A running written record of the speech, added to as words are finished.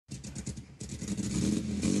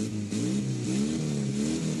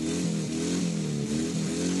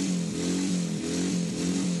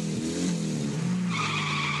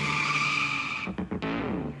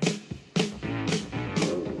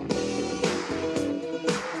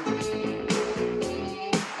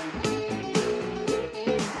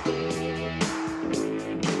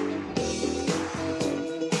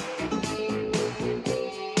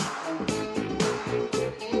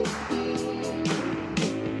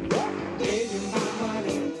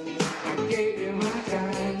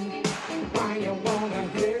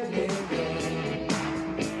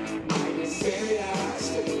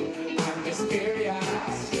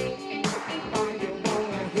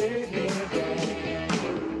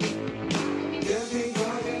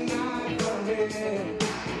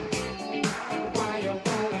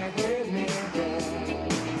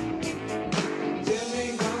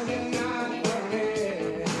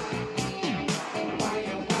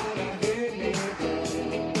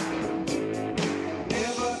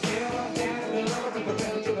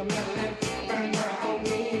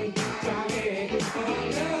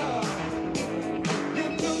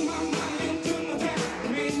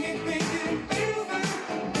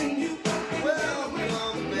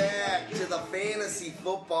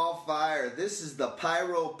fire. This is the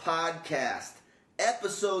Pyro Podcast,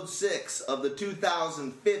 episode 6 of the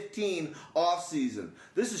 2015 Offseason.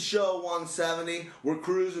 This is show 170. We're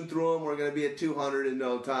cruising through them. We're going to be at 200 in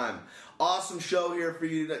no time. Awesome show here for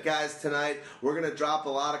you guys tonight. We're going to drop a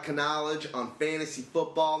lot of knowledge on fantasy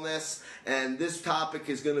footballness, and this topic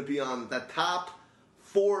is going to be on the top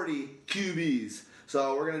 40 QBs.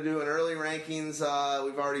 So we're going to do an early rankings.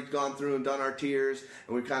 We've already gone through and done our tiers,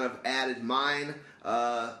 and we've kind of added mine.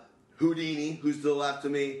 Houdini, who's to the left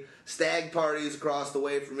of me. Stag Party is across the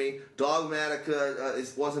way from me.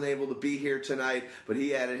 Dogmatica wasn't able to be here tonight, but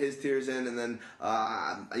he added his tiers in. And then,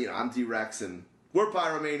 I'm D-Rex, and we're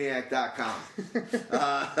Pyromaniac.com.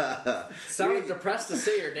 Sounded depressed to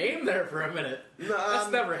say your name there for a minute.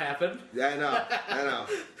 That's never happened. Yeah, I know.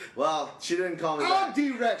 Well, she didn't call me back. I'm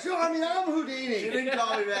D-Rex. I'm Houdini. She didn't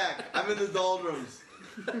call me back. I'm in the doldrums.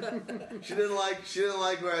 She didn't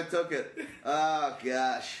like where I took it. Oh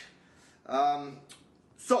gosh.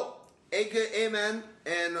 So, amen,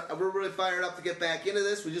 and we're really fired up to get back into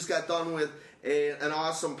this. We just got done with an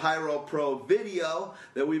awesome Pyro Pro video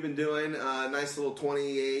that we've been doing. A nice little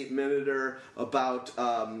 28-minute about.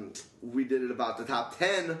 We did it about the top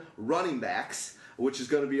 10 running backs, which is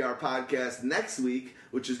going to be our podcast next week,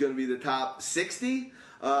 which is going to be the top 60.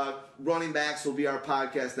 Running backs will be our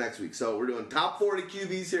podcast next week. So we're doing top 40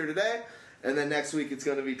 QBs here today, and then next week it's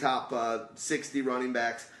going to be top 60 running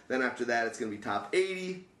backs. Then after that it's going to be top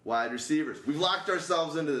 80 wide receivers. We've locked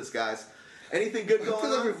ourselves into this, guys. Anything good going on? I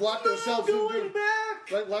feel like we've locked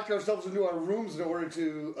ourselves into our rooms in order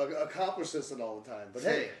to accomplish this all the time. But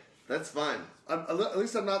hey, that's fine. At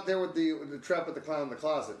least I'm not there with the trap at the clown in the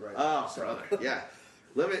closet right now. Oh, brother, yeah.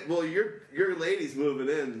 Well, your lady's moving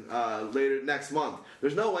in later next month.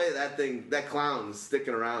 There's no way that clown's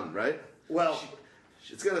sticking around, right? Well,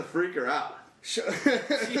 it's gonna freak her out. She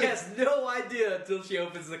has no idea until she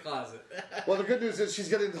opens the closet. Well, the good news is she's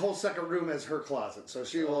getting the whole second room as her closet, so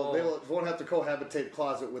they won't have to cohabitate the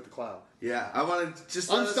closet with the clown. Yeah, I want to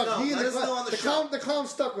just I'm let stuck. us know. Let us know on the show. The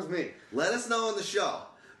clown's stuck with me. Let us know on the show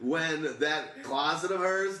when that closet of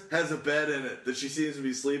hers has a bed in it that she seems to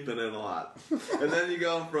be sleeping in a lot. And then you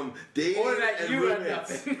go from dating and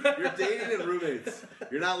roommates. You're dating and roommates.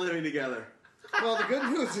 You're not living together. Well, the good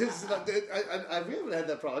news is that we haven't had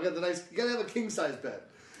that problem. You got to have a king-size bed.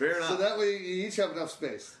 Fair enough. So that way you each have enough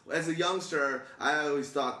space. As a youngster, I always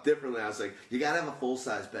thought differently. I was like, you got to have a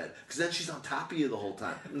full-size bed. Because then she's on top of you the whole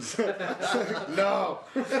time. No.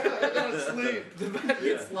 I got to sleep. The bed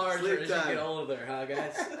gets larger as you get older, huh,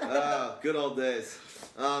 guys? Good old days.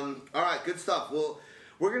 All right, good stuff. Well,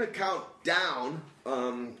 we're going to count down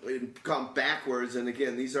and count backwards. And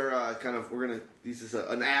again, these are this is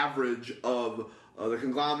an average of the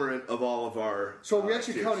conglomerate of all of our. So are we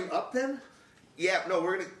actually tiers. counting up then? Yeah, no,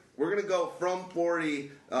 we're gonna go from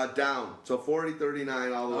 40 down. So 40,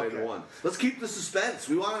 39, all the way to 1. Let's keep the suspense.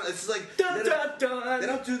 We want to. It's like dun, dun, dun. They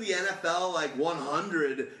don't do the NFL like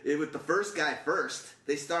 100 with the first guy first.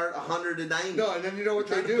 They start 100 to 90. No, and then you know what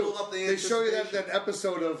they do? They show you that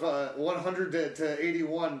episode of 100 to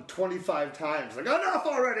 81 25 times. Like, enough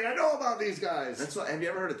already. I know about these guys. That's what. Have you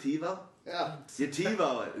ever heard of TiVo? Yeah. You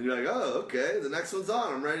TiVo it. And you're like, oh, okay. The next one's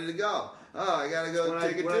on. I'm ready to go. Oh, I gotta go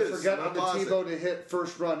take a deuce. I forget on the TiVo to hit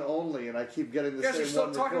first run only, and I keep getting the same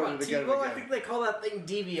one recorded again and again. I think they call that thing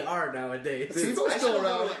DVR nowadays. TiVo's still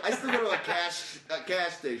around. I still go to a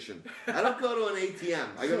cash station. I don't go to an ATM.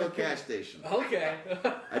 I go to a cash station. Okay.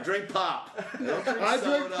 I drink pop. I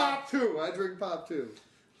drink pop too.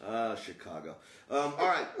 Chicago. All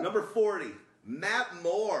right, number 40, Matt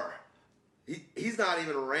Moore. He's not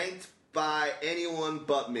even ranked by anyone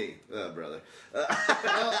but me, brother.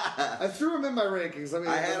 I threw him in my rankings.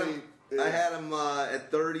 I had him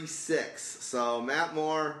at 36. So Matt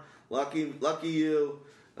Moore, lucky you.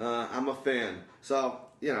 I'm a fan. So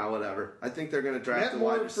whatever. I think they're going to draft a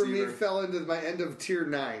wide receiver. Matt Moore for me fell into my end of tier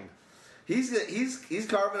 9. He's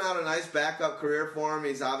carving out a nice backup career for him.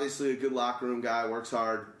 He's obviously a good locker room guy, works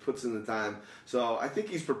hard, puts in the time. So I think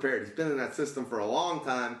he's prepared. He's been in that system for a long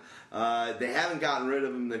time. They haven't gotten rid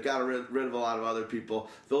of him. They've got rid of a lot of other people.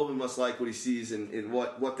 Philbin must like what he sees and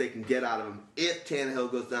what they can get out of him if Tannehill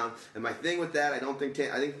goes down. And my thing with that, I think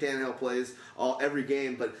Tannehill plays every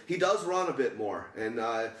game, but he does run a bit more. And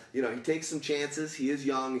he takes some chances. He is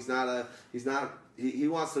young. He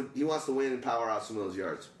wants to win and power out some of those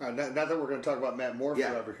yards. Not that we're going to talk about Matt Moore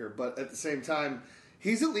forever here, but at the same time,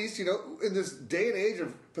 he's at least, in this day and age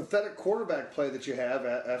of pathetic quarterback play that you have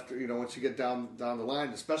after, once you get down the line,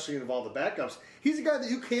 especially in all the backups, he's a guy that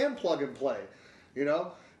you can plug and play.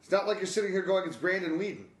 It's not like you're sitting here going, it's Brandon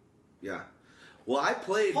Weeden. Yeah. Well, I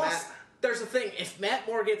played Plus, there's a thing. If Matt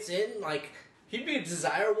Moore gets in, he'd be a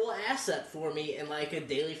desirable asset for me in like a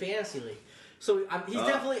daily fantasy league. So he's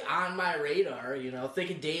definitely on my radar,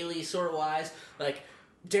 thinking daily sort of wise. Like,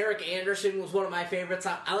 Derek Anderson was one of my favorites.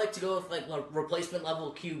 I like to go with like replacement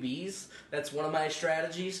level QBs. That's one of my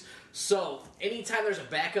strategies. So anytime there's a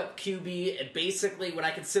backup QB at basically what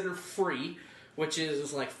I consider free, which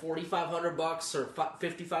is like $4,500 or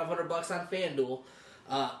 $5,500 on FanDuel,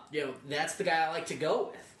 that's the guy I like to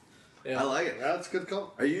go with. I like it. That's a good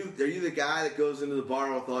call. Are you the guy that goes into the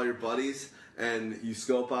bar with all your buddies and you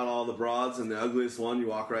scope out all the broads and the ugliest one you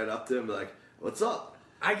walk right up to and be like, "What's up?"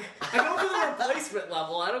 I go for the replacement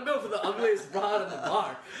level. I don't go for the ugliest broad in the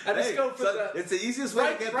bar. I just go for it's the easiest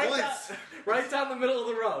way to get points. Right down the middle of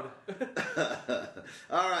the road.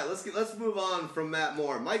 All right, let's move on from Matt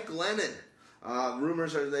Moore. Mike Glennon.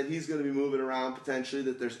 Rumors are that he's going to be moving around potentially,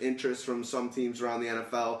 that there's interest from some teams around the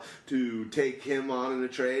NFL to take him on in a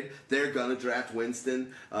trade. They're going to draft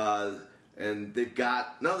Winston, and they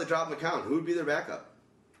dropped McCown. Who would be their backup?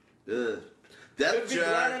 Could be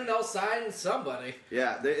Glennon, they'll sign somebody.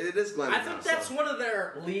 Yeah, it is Glennon. I think that's one of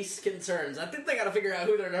their least concerns. I think they got to figure out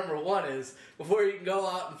who their number one is before you can go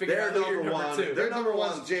out and figure out who your number two. Their number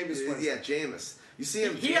one is Jameis Winston. Yeah, Jameis. You see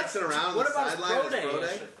him dancing around the sideline at his pro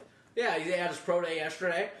day? Yeah, he had his pro day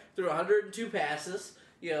yesterday. Threw 102 passes.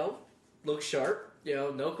 Looks sharp.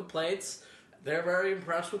 No complaints. They're very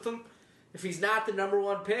impressed with him. If he's not the number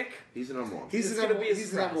one pick, he's the number one. He's the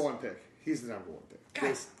number one pick. He's the number one pick.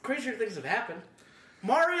 Guys, crazier things have happened.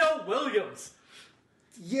 Mario Williams.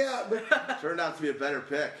 Yeah, but turned out to be a better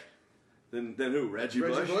pick than who? Reggie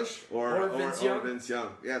Bush? Or Vince Young? Or Vince Young.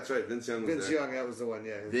 Yeah, that's right. Vince Young was Vince there. Young, that was the one,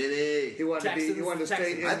 yeah. Vinny. He wanted to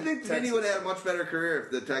stay in I think Vinny would have a much better career if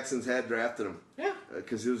the Texans had drafted him. Yeah.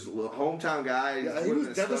 Because he was a hometown guy. Yeah, he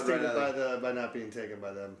was devastated by not being taken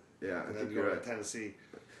by them. Yeah, and then go to Tennessee.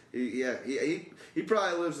 He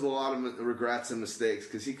probably lives with a lot of regrets and mistakes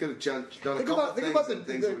because he could have done a couple things.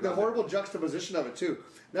 Think about the horrible juxtaposition of it too.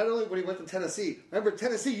 Not only when he went to Tennessee. Remember,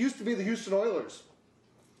 Tennessee used to be the Houston Oilers.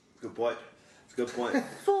 Good point. It's a good point.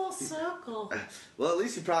 Full circle. Well, at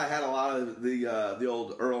least he probably had a lot of the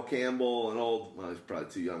old Earl Campbell and he's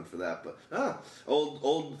probably too young for that, but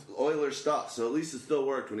old Oilers stuff. So at least it still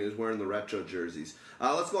worked when he was wearing the retro jerseys.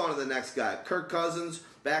 Let's go on to the next guy. Kirk Cousins,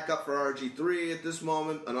 backup for RG3 at this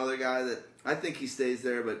moment. Another guy that I think he stays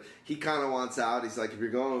there, but he kind of wants out. He's like, if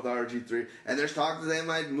you're going with RG3, and there's talk that they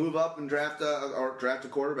might move up and draft a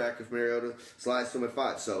quarterback if Mariota slides to him at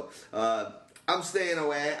 5. So I'm staying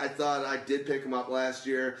away. I thought I did pick him up last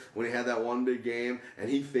year when he had that one big game, and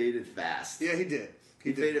he faded fast. Yeah, he did.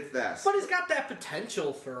 He faded fast. But he's got that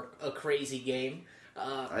potential for a crazy game.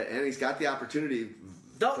 And he's got the opportunity.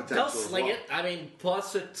 They'll sling it. I mean,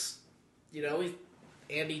 plus it's, he's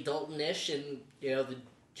Andy Dalton-ish and, the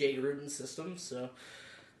Jay Gruden system, so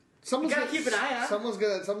someone's gotta keep an eye on. Someone's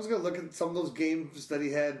gonna look at some of those games that he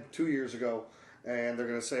had 2 years ago, and they're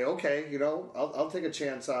gonna say, okay, I'll take a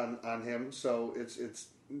chance on him. So it's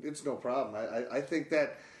no problem. I think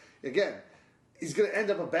that again, he's gonna end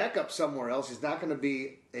up a backup somewhere else. He's not gonna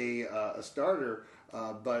be a starter,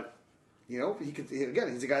 but he could.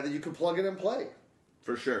 Again, he's a guy that you can plug in and play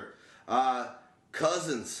for sure.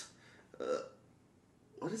 Cousins,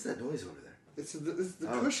 what is that noise over there? It's the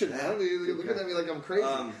cushion, man. You're looking at me like I'm crazy.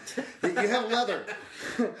 You have leather.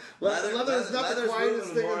 leather is not the quietest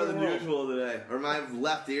thing in the world. More than usual today. Or my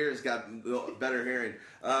left ear's got better hearing.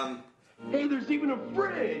 Hey, there's even a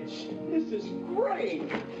fridge. This is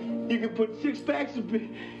great. You can put 6 packs of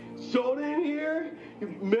soda in here,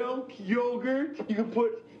 milk, yogurt. You can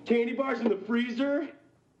put candy bars in the freezer.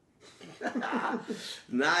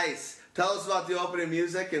 Nice. Tell us about the opening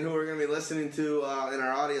music and who we're going to be listening to in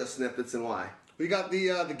our audio snippets and why. We got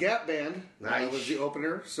the Gap Band. Nice. Was the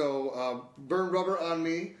opener. So Burn Rubber on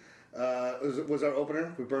Me was our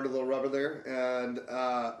opener. We burned a little rubber there. And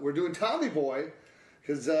we're doing Tommy Boy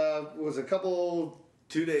because it was a couple...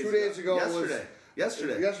 2 days ago.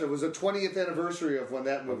 Yesterday. It was the 20th anniversary of when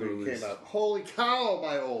that movie came out. Holy cow, am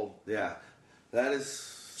I old. Yeah. That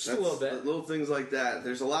is... Just a little bit. Little things like that.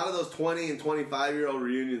 There's a lot of those 20 and 25-year-old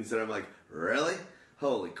reunions that I'm like, really?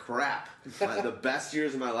 Holy crap. The best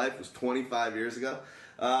years of my life was 25 years ago.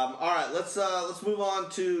 All right, let's move on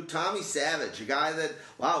to Tommy Savage, a guy that,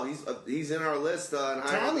 he's in our list.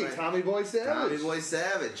 Tommy Boy Savage. Tommy Boy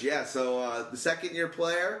Savage, yeah. So the second-year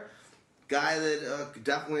player, guy that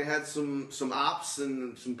definitely had some ops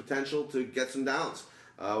and some potential to get some downs.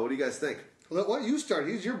 What do you guys think? Why don't you start?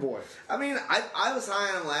 He's your boy. I mean, I was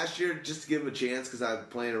high on him last year just to give him a chance because I was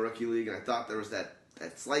playing a rookie league, and I thought there was that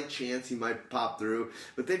slight chance he might pop through.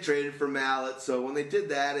 But they traded for Mallett, so when they did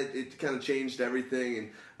that, it kind of changed everything.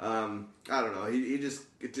 And I don't know, it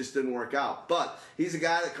just didn't work out. But he's a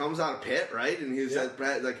guy that comes out of Pitt, right? And he's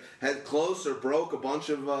had close or broke a bunch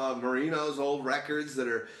of Marino's old records that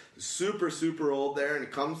are super, super old there. And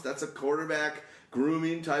that's a quarterback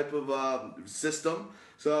grooming type of system.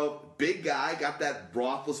 So big guy, got that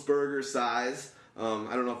Roethlisberger size.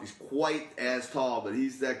 I don't know if he's quite as tall, but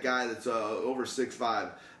he's that guy that's over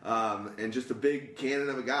 6'5", and just a big cannon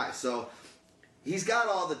of a guy. So he's got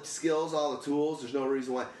all the skills, all the tools. There's no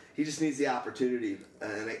reason why. He just needs the opportunity,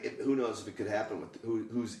 and who knows if it could happen with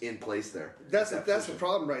who's in place there. That's the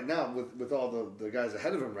problem right now with all the guys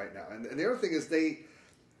ahead of him right now. And the other thing is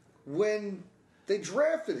when they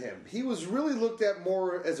drafted him, he was really looked at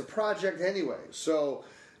more as a project anyway. So,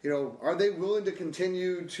 are they willing to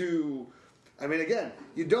continue to... I mean, again,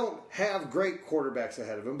 you don't have great quarterbacks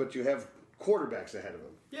ahead of him, but you have quarterbacks ahead of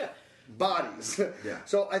him. Yeah. Bodies. Yeah.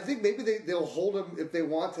 So I think maybe they'll hold him if they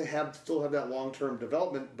want to still have that long-term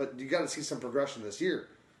development, but you got to see some progression this year.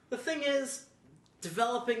 The thing is,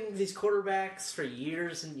 developing these quarterbacks for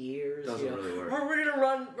years and years. Doesn't really work.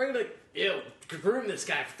 We're going to groom this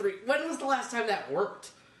guy for 3. When was the last time that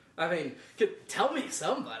worked? I mean, tell me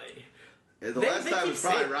somebody. Yeah, last time was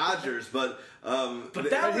probably Rodgers, but he was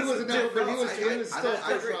still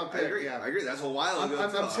first round pick. I agree. That's a while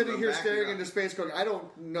ago. I'm sitting here staring into space, going, I don't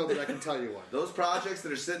know that I can tell you one. Those projects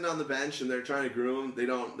that are sitting on the bench and they're trying to groom, they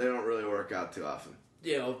don't really work out too often.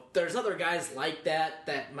 There's other guys like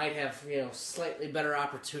that might have slightly better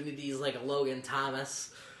opportunities, like a Logan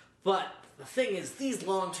Thomas. But the thing is, these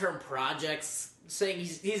long-term projects, saying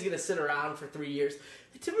he's going to sit around for 3 years,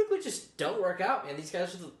 they typically just don't work out, man. These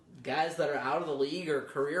guys are the guys that are out of the league or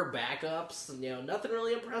career backups, and nothing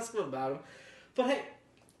really impressive about them. But hey,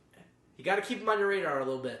 you got to keep them on your radar a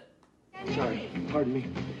little bit. Sorry, pardon me.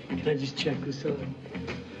 Can I just check this out?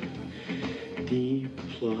 D+.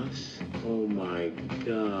 Oh my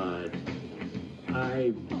God.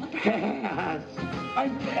 I passed.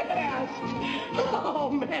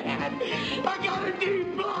 Oh man, I got a D+.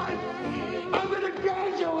 I'm gonna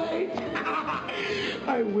graduate.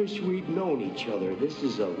 I wish we'd known each other. This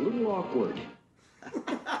is a little awkward.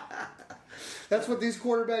 That's what these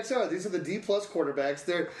quarterbacks are. These are the D+ quarterbacks.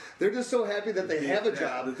 They're just so happy that they have a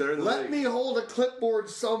job. Let me hold a clipboard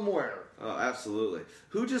somewhere. Oh, absolutely.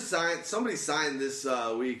 Who just signed? Somebody signed this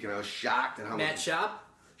week, and I was shocked at how Matt much. Schaub?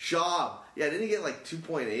 Schaub. Yeah, didn't he get like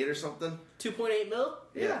 2.8 or something? 2.8 mil?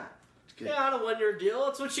 Yeah. Yeah, on a 1-year deal.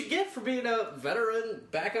 That's what you get for being a veteran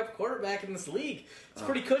backup quarterback in this league. It's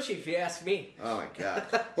pretty cushy, if you ask me. Oh, my God.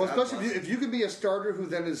 Well, especially if you can be a starter who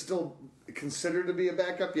then is still considered to be a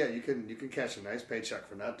backup, yeah, you can catch a nice paycheck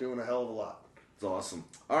for not doing a hell of a lot. It's awesome.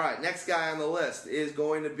 All right, next guy on the list is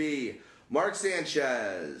going to be Mark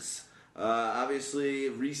Sanchez. Obviously,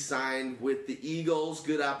 re-signed with the Eagles.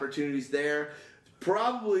 Good opportunities there.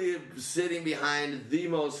 Probably sitting behind the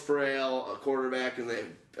most frail quarterback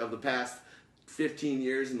of the past 15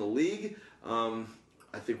 years in the league.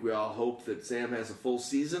 I think we all hope that Sam has a full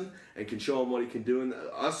season and can show him what he can do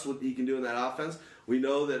what he can do in that offense. We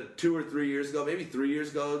know that 2 or 3 years ago, maybe 3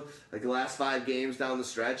 years ago, like the last 5 games down the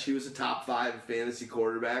stretch, he was a top 5 fantasy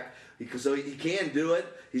quarterback. So he can do it.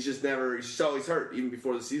 He's just always hurt. Even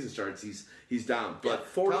before the season starts, he's down. But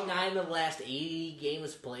 49 of the last 80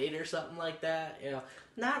 games played or something like that.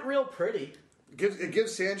 Not real pretty. It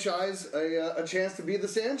gives Sanchez a chance to be the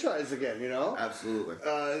Sanchez again, Absolutely.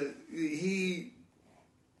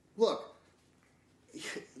 Look,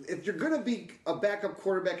 if you're going to be a backup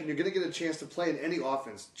quarterback and you're going to get a chance to play in any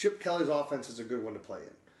offense, Chip Kelly's offense is a good one to play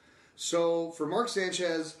in. So for Mark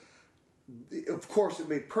Sanchez, of course, it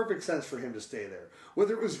made perfect sense for him to stay there.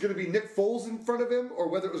 Whether it was going to be Nick Foles in front of him or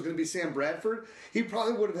whether it was going to be Sam Bradford, he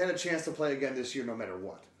probably would have had a chance to play again this year no matter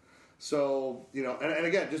what. So, and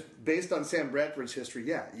again, just based on Sam Bradford's history,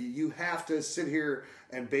 yeah, you have to sit here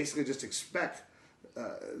and basically just expect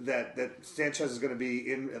that Sanchez is going to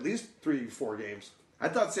be in at least 3-4 games. I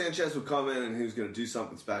thought Sanchez would come in and he was going to do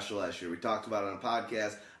something special last year. We talked about it on a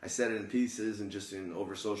podcast. I said it in pieces and just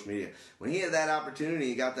over social media. When he had that opportunity,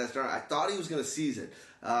 he got that start. I thought he was going to seize it.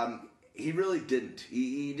 He really didn't.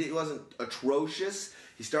 He wasn't atrocious.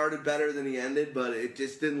 He started better than he ended, but it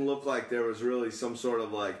just didn't look like there was really some sort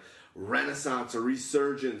of renaissance or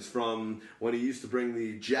resurgence from when he used to bring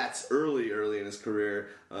the Jets early in his career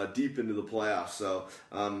deep into the playoffs. So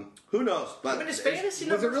who knows? But his fantasy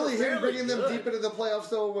was it really him bringing good. them deep into the playoffs,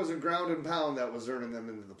 though, or was it ground and pound that was earning them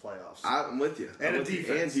into the playoffs? I'm with you. And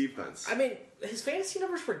defense. I mean, his fantasy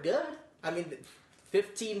numbers were good. I mean,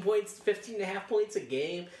 15 and a half points a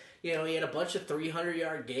game. You know, he had a bunch of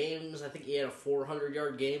 300-yard games. I think he had a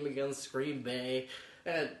 400-yard game against Green Bay.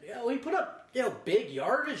 And, you know, he put up, you know, big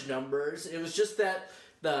yardage numbers. It was just that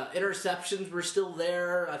the interceptions were still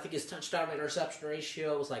there. I think his touchdown-interception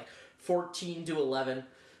ratio was like 14-11.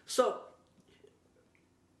 So,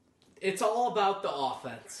 it's all about the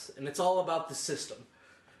offense, and it's all about the system.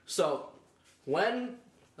 So, when...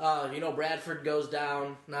 you know, Bradford goes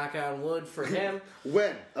down, knock on wood for him.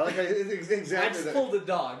 When? Exactly. I just pulled a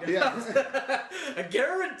dog. Yeah. I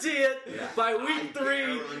guarantee it. Yeah. By week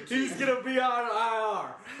 3, he's going to be on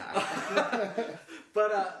IR.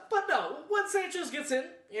 But no, when Sanchez gets in,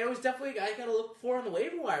 you know, he's definitely a guy you got to look for on the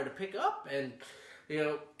waiver wire to pick up. And, you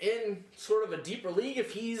know, in sort of a deeper league,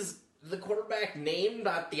 if he's the quarterback named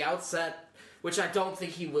at the outset, which I don't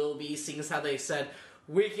think he will be, seeing as how they said,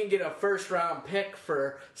 we can get a first-round pick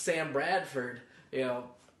for Sam Bradford, you know,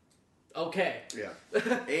 okay. Yeah.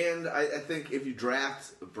 And I think if you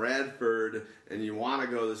draft Bradford and you want to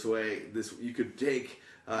go this way, you could take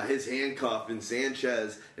his handcuff in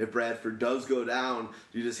Sanchez. If Bradford does go down,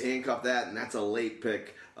 you just handcuff that, and that's a late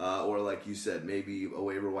pick, or like you said, maybe a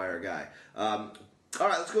waiver wire guy. All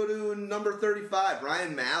right, let's go to number 35,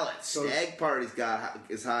 Ryan Mallett. Stag Party's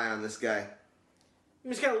is high on this guy.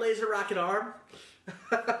 He's got a laser rocket arm.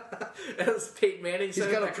 As Peyton Manning said,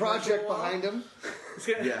 he's got a project behind him.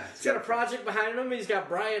 He's got a project behind him. He's got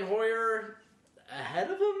Brian Hoyer ahead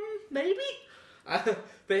of him, maybe?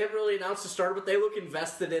 They haven't really announced the starter, but they look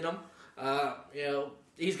invested in him. You know,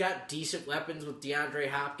 he's got decent weapons with DeAndre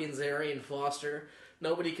Hopkins, Arian Foster.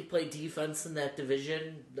 Nobody could play defense in that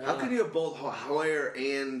division. How can you have both Hoyer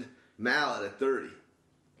and Mallett at 30?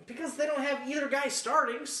 Because they don't have either guy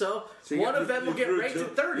starting, so one of them will get ranked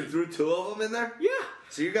at 30. You threw 2 of them in there? Yeah.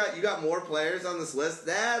 So you got more players on this list?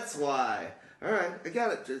 That's why. All right, I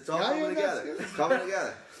got it. It's all coming together. It's coming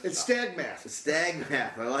together. It's stag math. It's stag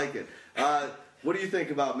math. I like it. What do you think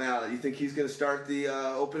about Mallett? You think he's going to start the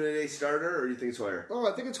opening day starter, or do you think it's Hoyer?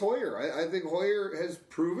 Oh, I think it's Hoyer. I think Hoyer has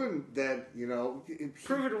proven that, you know...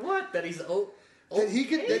 Proven what? That he's... That he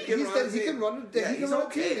can run a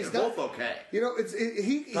team. He's both okay. You know,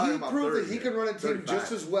 he proved that he can run a team 35.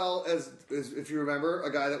 Just as well as, if you remember,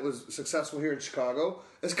 a guy that was successful here in Chicago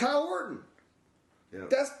as Kyle Orton. Yeah.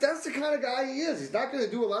 That's the kind of guy he is. He's not going to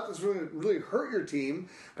do a lot that's really really hurt your team,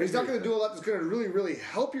 but he's not going to do a lot that's going to really really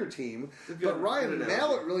help your team. But Ryan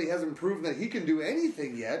Mallett really hasn't proven that he can do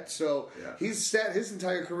anything yet. So he's sat his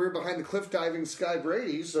entire career behind the cliff diving Sky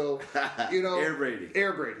Brady. So you know, Air Brady.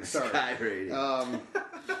 Sorry, Sky Brady. Do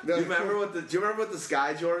you remember what the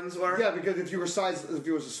Sky Jordans were? Yeah, because if you were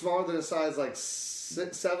smaller than a size like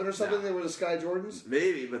 7 or something, they were the Sky Jordans.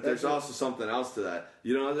 Maybe, but there's also something else to that.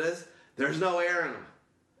 You know what it is? There's no air in them.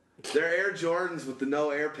 They're Air Jordans with the no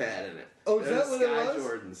air pad in it. Oh, is that what it was? Sky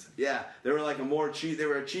Jordans. Yeah, they were like They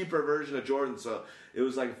were a cheaper version of Jordans, so it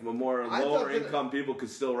was like a more lower income people could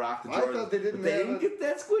still rock the Jordans. I thought they didn't. But they didn't get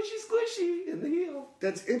that squishy in the heel.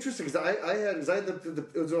 That's interesting because I had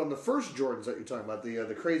it was on the first Jordans that you're talking about,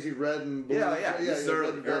 the crazy red and blue. This is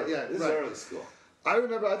early school. I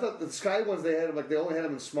remember. I thought the Sky ones they only had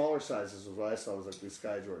them in smaller sizes. Was what I saw was like these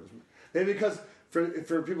Sky Jordans. Maybe because.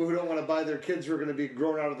 For people who don't want to buy their kids who are going to be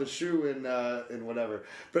grown out of the shoe and whatever.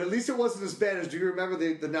 But at least it wasn't as bad as, do you remember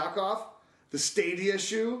the knockoff? The Stadia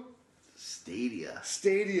shoe? Stadia.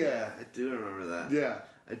 Yeah, I do remember that. Yeah.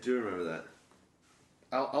 I do remember that.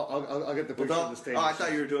 I'll get the picture of the Stadia I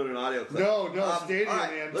thought you were doing an audio clip. No, Stadia, all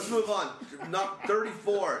right, man. Let's move on.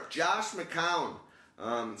 34, Josh McCown.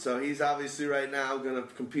 So he's obviously right now going to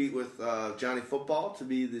compete with Johnny Football to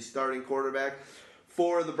be the starting quarterback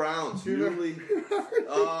for the Browns.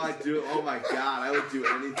 I do. Oh my God, I would do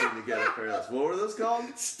anything to get a pair of those. What were those called?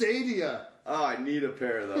 Stadia. Oh, I need a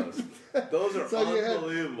pair of those. Those are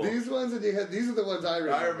unbelievable. These ones and these are the ones I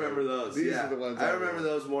remember. I remember those. These are the ones I remember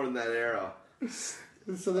those more than that arrow.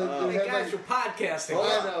 So they guys are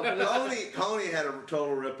podcasting. Tony had a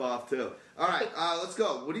total ripoff too. All right, let's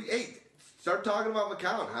go. Start talking about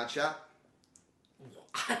McCown, hotshot.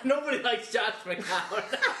 Nobody likes Josh McCown.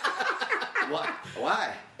 What?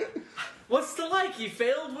 Why? What's the like? He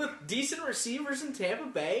failed with decent receivers in Tampa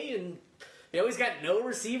Bay, and he's got no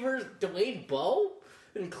receivers. Dwayne Bowe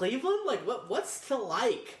in Cleveland. Like, what's the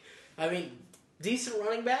like? I mean, decent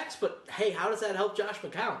running backs, but hey, how does that help Josh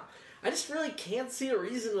McCown? I just really can't see a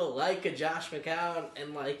reason to like a Josh McCown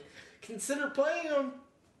and consider playing him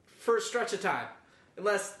for a stretch of time.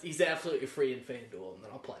 Unless he's absolutely free in FanDuel, and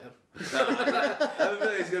then I'll play him. I feel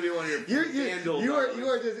like he's gonna be one of your FanDuel. You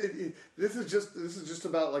are just. This is just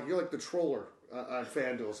about you're like the troller on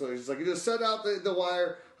FanDuel. So it's just you just send out the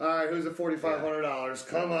wire. All right, who's the $4,500?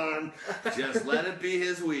 Come on, just let it be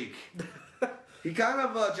his week. He kind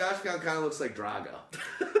of, Josh McCown kind of looks like Drago.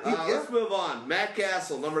 Let's move on. Matt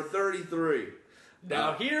Castle, number 33.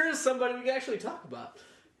 Now, here's somebody we can actually talk about.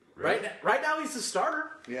 Right now, he's the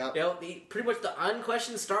starter. Yeah. You know, pretty much the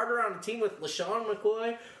unquestioned starter on a team with LaShawn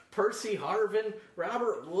McCoy, Percy Harvin,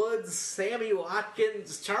 Robert Woods, Sammy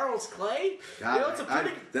Watkins, Charles Clay. God,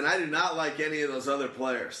 then I do not like any of those other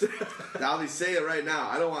players. I'll be saying it right now.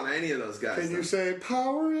 I don't want any of those guys. Can you say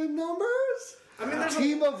power in numbers? I mean, there's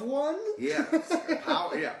team of one? Yeah.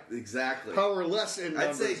 Power, yeah, exactly. Powerless in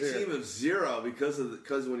numbers. I'd say team of 0 because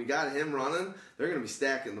when you got him running, they're going to be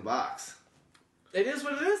stacking the box. It is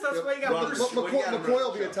what it is. That's why you got Bruce. McCoy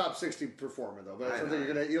will be a top 60 performer, though. But I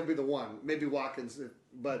think he'll be the one. Maybe Watkins.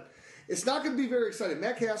 But it's not going to be very exciting.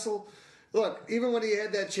 Matt Castle, look, even when he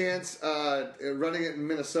had that chance running it in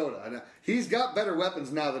Minnesota, he's got better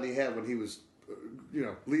weapons now than he had when he was,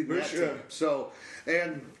 leading that team. So,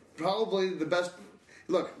 and probably the best.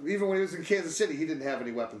 Look, even when he was in Kansas City, he didn't have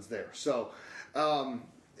any weapons there. So, and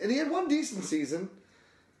he had one decent season.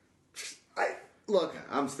 Look,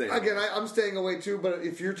 I'm staying. Again, I'm staying away too. But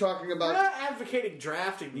if you're talking about, we're not advocating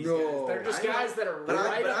drafting these guys. They're just guys that are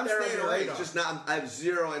right up there on the radar. It's just not. I have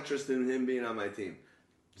 0 interest in him being on my team.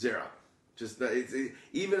 0. Just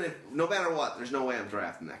even if no matter what, there's no way I'm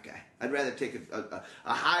drafting that guy. I'd rather take a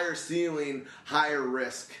higher ceiling, higher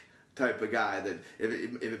risk type of guy. That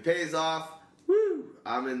if it pays off, woo,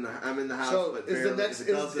 I'm in the house. So but is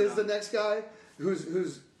the next guy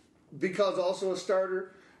who's because also a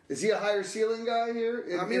starter? Is he a higher ceiling guy here?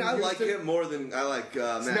 I like him more than I like.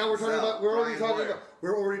 Matt so now we're talking about we're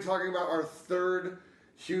already talking about our third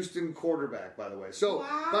Houston quarterback. By the way,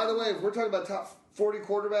 by the way, if we're talking about top 40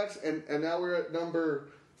 quarterbacks, and now we're at number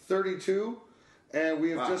 32, and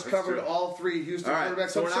we have just covered all 3 Houston quarterbacks.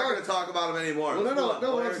 So we're not going to talk about them anymore. Well,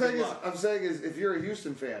 no. What I'm saying is, if you're a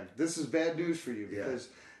Houston fan, this is bad news for you because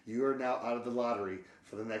you are now out of the lottery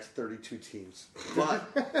for the next 32 teams. But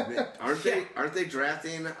aren't they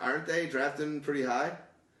drafting pretty high?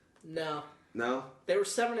 No. They were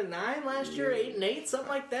 7-9 last year, 8-8, something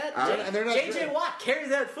like that. And they're not J.J. Watt carries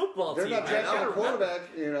that football team. They're not drafting a quarterback,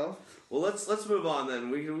 Well, let's move on then.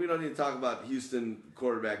 We don't need to talk about Houston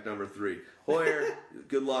quarterback number 3. Hoyer,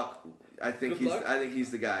 good luck. I think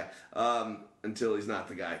he's the guy. Until he's not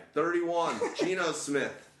the guy. 31, Geno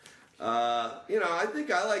Smith. I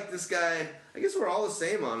think I like this guy. I guess we're all the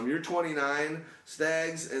same on him. You're 29,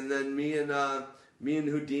 Stags, and then me and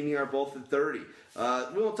Houdini are both at 30.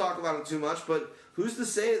 We won't talk about him too much, but who's to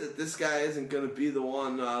say that this guy isn't going to be the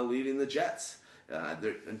one leading the Jets?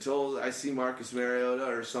 Until I see Marcus Mariota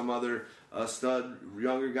or some other stud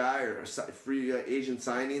younger guy or a free agent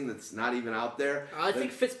signing that's not even out there. I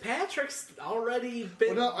think Fitzpatrick's already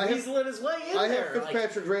been weaseling his way in there. I have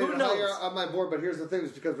Fitzpatrick rated higher on my board, but here's the thing: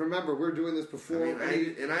 is because remember we're doing this before.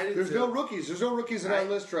 There's no rookies. There's no rookies in our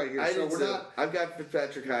list right here, so we're not. I've got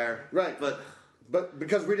Fitzpatrick higher, right? But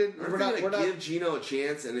because we didn't, we're not give Geno a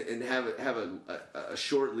chance and have a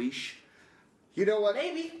short leash. You know what?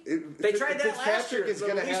 Maybe. They tried that last year. Fitzpatrick is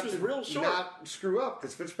going to have to not screw up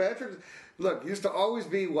because Fitzpatrick, used to always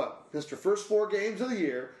be Mr. First 4 games of the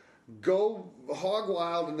year, go hog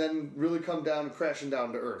wild, and then really come down and crashing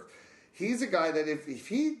down to earth. He's a guy that if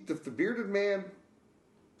the bearded man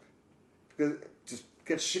just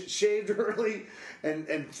gets shaved early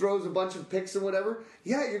and throws a bunch of picks and whatever,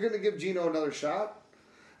 you're going to give Geno another shot.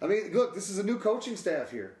 I mean, look, this is a new coaching staff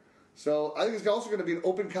here. So I think it's also going to be an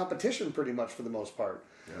open competition pretty much for the most part.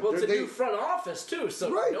 Yeah. Well, it's a new front office, too, so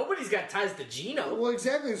nobody's got ties to Geno. Well,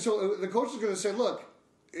 exactly. So the coach is going to say, look,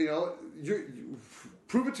 you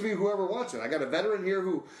prove it to me whoever wants it. I got a veteran here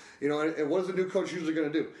who, and what is the new coach usually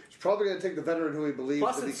going to do? He's probably going to take the veteran who he believes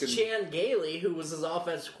Plus that he can. Plus, it's Chan Gailey, who was his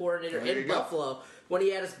offensive coordinator in Buffalo when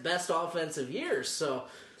he had his best offensive years. So,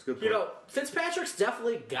 Fitzpatrick's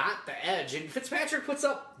definitely got the edge. And Fitzpatrick puts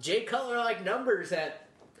up Jay Cutler-like numbers at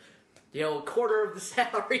a quarter of the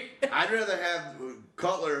salary. I'd rather have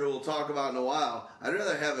Cutler, who we'll talk about in a while. I'd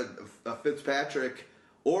rather have a Fitzpatrick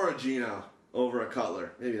or a Geno over a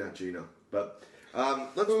Cutler. Maybe not Geno, but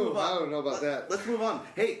let's move on. I don't know about that. Let's move on.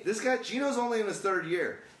 Hey, this guy, Geno's only in his 3rd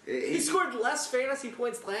year. He scored less fantasy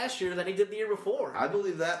points last year than he did the year before. I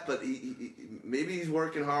believe that, but maybe he's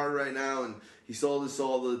working hard right now, and he sold his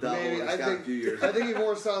soul to the devil. Maybe. He's got a few years. I think he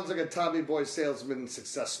more sounds like a Tommy Boy salesman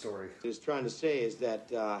success story. What he's trying to say is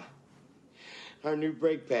that our new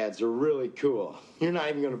brake pads are really cool. You're not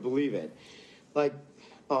even going to believe it. Like,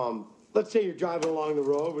 let's say you're driving along the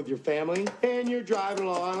road with your family, and you're driving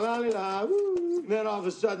along, la-la-la, woo, and then all of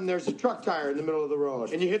a sudden there's a truck tire in the middle of the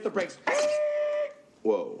road, and you hit the brakes.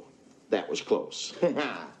 Whoa, that was close.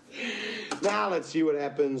 Now let's see what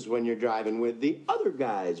happens when you're driving with the other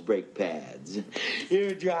guy's brake pads.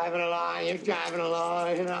 You're driving along,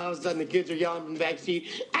 and all of a sudden the kids are yelling from the back seat,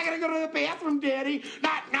 I gotta go to the bathroom, Daddy.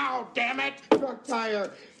 Not now, damn it. Truck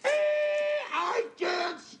tire. I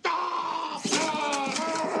can't stop.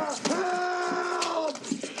 Help!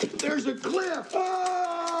 There's a cliff.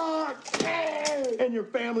 And your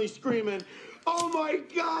family's screaming, oh my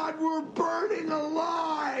God, we're burning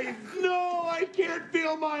alive! No, I can't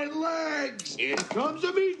feel my legs! In comes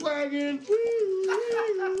a meat wagon!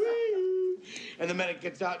 And the medic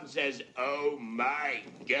gets out and says, oh my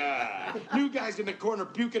God! New guy's in the corner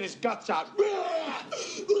puking his guts out.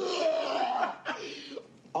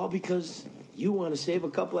 All because you want to save a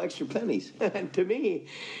couple extra pennies. And to me,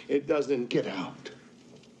 it doesn't. Get out.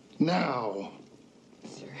 Now.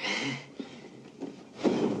 Sir.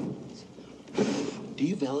 Do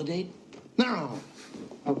you validate? No.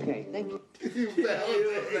 Okay, thank you. You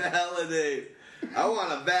validate. I want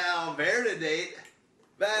to validate.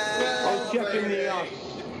 I'll check in the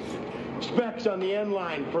specs on the end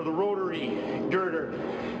line for the rotary girder.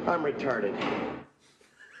 I'm retarded.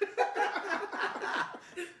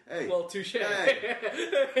 Hey. Well, touche. Hey,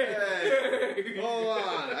 hold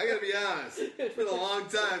on. I gotta be honest. It's been a long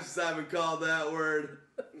time since I've been called that word.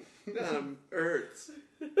 Kind of hurts.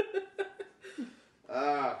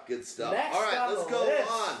 Good stuff. Next All right, on let's the go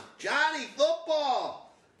list. on. Johnny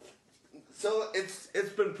Football. So it's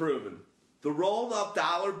been proven. The rolled up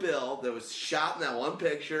dollar bill that was shot in that one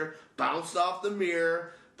picture bounced off the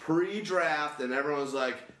mirror pre-draft, and everyone was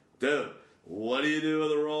like, dude, what do you do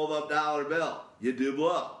with a rolled up dollar bill? You do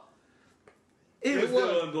blow. He was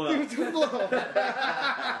doing blow. He was doing blow.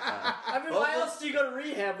 I mean, why else do you go to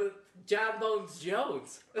rehab with John Bones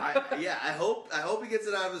Jones? I hope he gets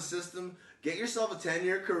it out of his system. Get yourself a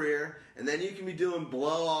 10-year career, and then you can be doing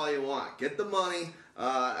blow all you want. Get the money.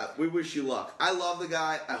 We wish you luck. I love the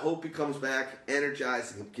guy. I hope he comes back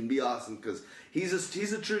energized and can be awesome because he's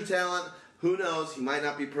a true talent. Who knows? He might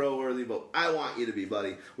not be pro-worthy, but I want you to be,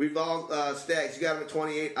 buddy. We've all Stags. You got him at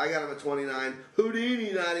 28. I got him at 29.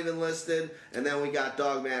 Houdini not even listed. And then we got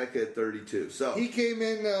Dogmatica at 32. So He came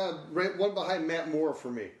in right one behind Matt Moore for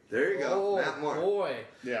me. there you go. Oh, Matt Moore. boy.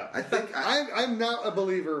 Yeah, I think I'm not a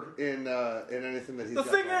believer in anything that he's. The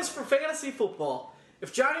got thing going is, on. for fantasy football,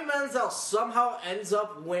 if Johnny Manziel somehow ends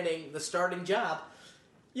up winning the starting job,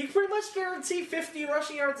 you can pretty much guarantee 50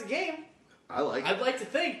 rushing yards a game. I like it. I'd like to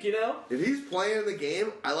think, you know? If he's playing the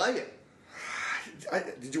game, I like it.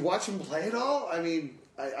 Did you watch him play at all? I mean,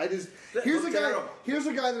 I just here's a guy. terrible. Here's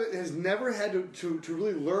a guy that has never had to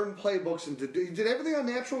really learn playbooks and he did everything on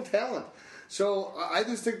natural talent. So I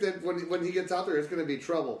just think that when he gets out there, it's going to be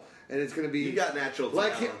trouble, and it's going to be. You got natural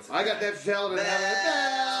like talent. I got natural talent.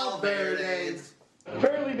 Valverde.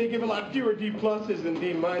 Apparently they give a lot fewer D pluses than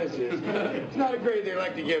D minuses. It's not a grade they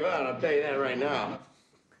like to give out, I'll tell you that right now.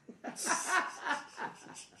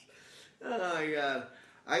 Oh my God!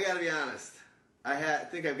 I gotta be honest. I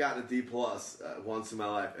think I've gotten a D plus once in my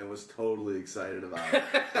life and was totally excited about it.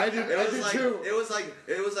 I did too. It was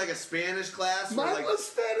like a Spanish class. Mine where was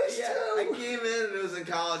Spanish yeah, too. I came in and it was in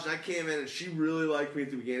college. And I came in and she really liked me at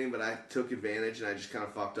the beginning, but I took advantage and I just kind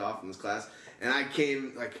of fucked off in this class. And I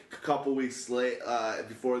came like a couple weeks late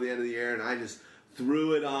before the end of the year, and I just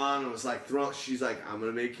threw it on and was like, she's like, I'm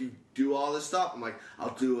gonna make you do all this stuff. I'm like,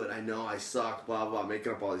 I'll do it. I know I suck. Blah blah.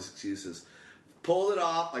 Making up all these excuses. Pulled it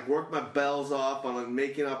off, like worked my bells off on like,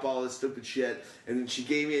 making up all this stupid shit, and then she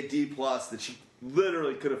gave me a D plus that she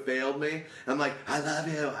literally could have failed me. I'm like, I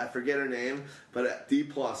love you. I forget her name, but at D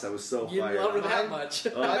plus, I was so You fired. love her up. that much.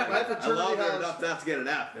 My I fraternity love her house. enough not to get an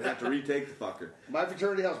F and have to retake the fucker. My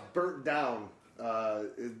fraternity house burnt down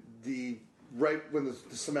right when the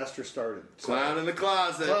semester started. Clown in the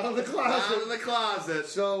closet. Clown in the closet. Clown in the closet.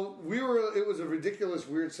 So it was a ridiculous,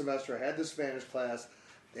 weird semester. I had this Spanish class,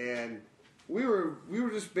 and we were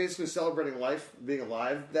just basically celebrating life, being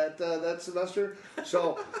alive that semester.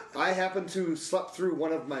 So I happened to slept through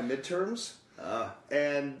one of my midterms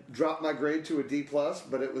and dropped my grade to a D plus,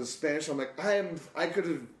 but it was Spanish. I'm like, I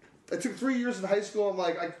took 3 years in high school. I'm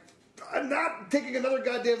like, I'm not taking another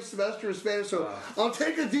goddamn semester of Spanish, so I'll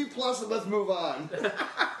take a D plus and let's move on.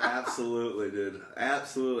 Absolutely, dude.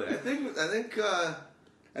 Absolutely. I think.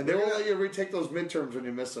 And they won't let you retake those midterms when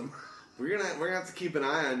you miss them. We're gonna have to keep an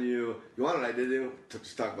eye on you. You want what I did do? To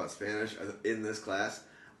talk about Spanish in this class.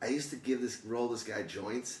 I used to roll this guy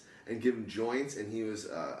joints and give him joints, and he was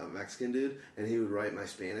a Mexican dude, and he would write my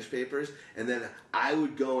Spanish papers, and then I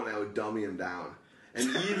would go and I would dummy him down, and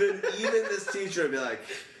even this teacher would be like.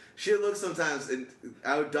 She would look sometimes, and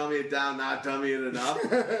I would dummy it down, not dummy it enough.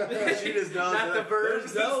 She just knows Not the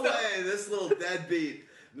verbs there's no and stuff. way this little deadbeat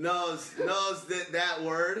knows that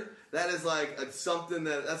word. That is like something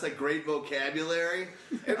that's like great vocabulary.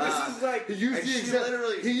 And this is like He used the she exact,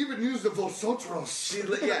 literally- he even used the vosotros. She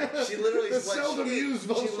literally The seldom used she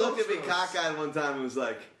looked at me vosotros. cockeyed one time and was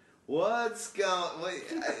like, "What's going?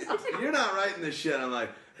 You're not writing this shit." I'm like,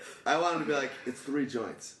 I wanted to be like, "It's 3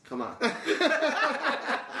 joints. Come on."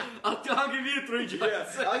 I'll give you 3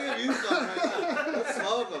 joints. Yeah, I'll give you some right now. Let's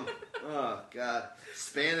smoke them. Oh God,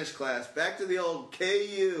 Spanish class. Back to the old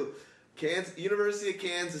KU, University of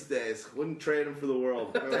Kansas days. Wouldn't trade them for the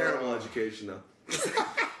world. Terrible education though.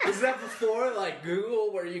 Is that before like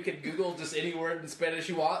Google, where you could Google just any word in Spanish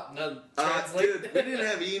you want and then translate? Dude, we didn't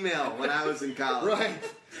have email when I was in college. Right.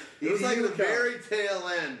 It was like the You count. very tail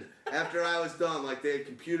end after I was done. Like they had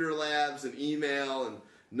computer labs and email and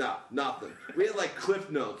nothing. We had like Cliff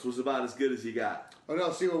Notes was about as good as you got. Oh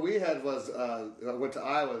no! See, what we had was I went to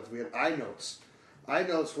Iowa. We had iNotes.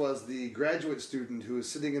 iNotes was the graduate student who was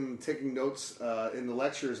sitting and taking notes in the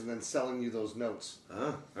lectures and then selling you those notes.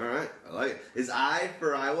 Oh, all right. I like it. Is I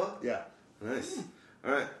for Iowa? Yeah. Nice.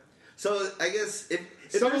 All right. So I guess if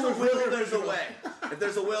Someone there's a was will, really there's a original. way. If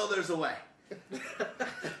there's a will, there's a way.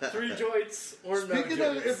 3 joints or no Speaking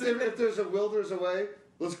of, joints. if there's a will, there's a way.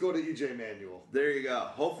 Let's go to EJ Manuel. There you go.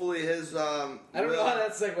 Hopefully his. I don't know how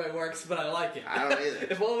that segue works, but I like it. I don't either.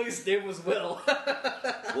 If only his name was Will.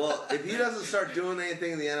 Well, if he doesn't start doing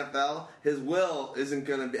anything in the NFL, his will isn't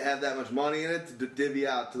going to have that much money in it to divvy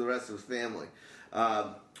out to the rest of his family.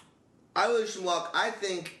 I wish him luck. I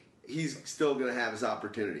think he's still going to have his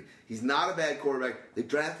opportunity. He's not a bad quarterback. They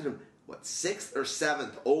drafted him, 6th or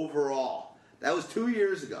 7th overall. That was 2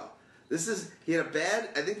 years ago. He had a bad,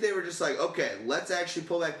 I think they were just like, okay, let's actually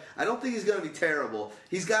pull back. I don't think he's going to be terrible.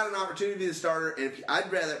 He's got an opportunity to be the starter, and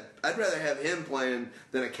I'd rather have him playing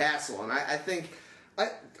than a Castle. And I think,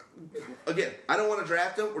 again, I don't want to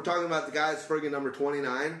draft him. We're talking about the guy that's friggin' number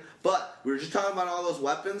 29. But we were just talking about all those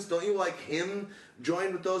weapons. Don't you like him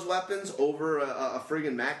joined with those weapons over a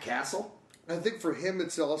friggin' Matt Castle? I think for him,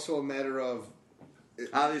 it's also a matter of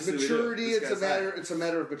Obviously maturity. we do. This It's a guy's matter. It's a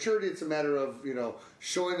matter of maturity. It's a matter of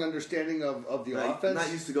showing understanding of the offense. Not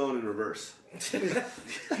used to going in reverse. He's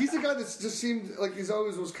the guy that just seemed like he's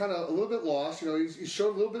always was kind of a little bit lost. He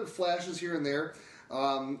showed a little bit of flashes here and there.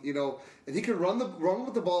 And he can run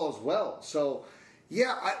with the ball as well. So,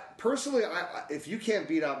 yeah, personally, if you can't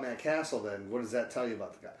beat out Matt Castle, then what does that tell you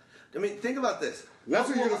about the guy? I mean, think about this. That's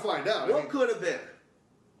what you're going to find out. What could have been?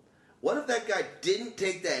 What if that guy didn't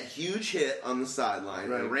take that huge hit on the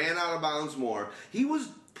sideline and ran out of bounds more? He was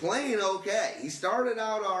playing okay. He started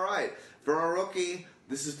out all right. For a rookie,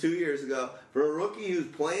 this is 2 years ago, for a rookie who's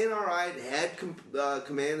playing all right, had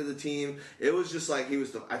command of the team, it was just like he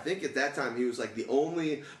was, I think at that time, he was like the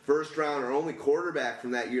only first round or only quarterback from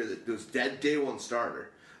that year that was day one starter.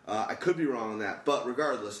 I could be wrong on that, but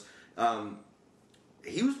regardless,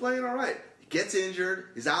 he was playing all right. Gets injured,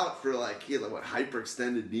 he's out for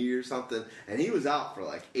hyperextended knee or something, and he was out for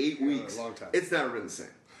 8 weeks. A long time. It's never been the same.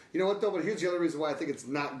 You know what, though? But here's the other reason why I think it's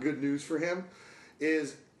not good news for him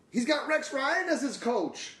is he's got Rex Ryan as his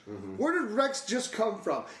coach. Mm-hmm. Where did Rex just come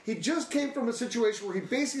from? He just came from a situation where he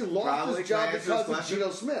basically lost his job because of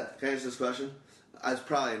Geno Smith. Can I answer this question? I was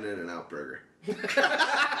probably an In-N-Out burger.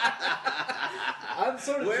 I'm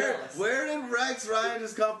sort of jealous. Where did Rex Ryan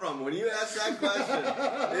just come from? When you asked that question,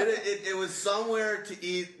 it was somewhere to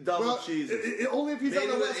eat double cheeses. Only if he's on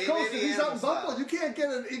the West Coast. If he's out in style. Buffalo, you can't get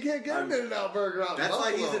an In-N-Out burger out in That's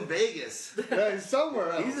Buffalo. why he's in Vegas. Yeah, he's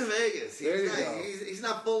somewhere else. He's in Vegas. There you go. He's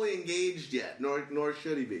not fully engaged yet, nor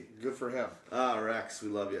should he be. Good for him. Ah, Rex, we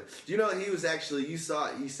love you. Do you know he was actually? You saw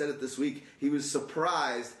it. He said it this week. He was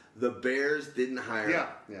surprised the Bears didn't hire him.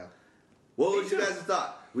 Yeah. What would you guys have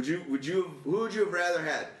thought? Who would you have rather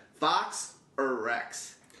had, Fox or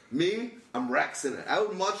Rex? Me, I'm Rexing it. I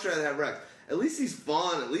would much rather have Rex. At least he's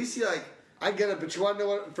fun. At least he I get it, but you want to know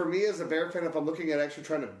what? For me as a Bear fan, if I'm looking at actually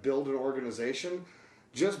trying to build an organization,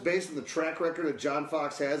 just based on the track record that John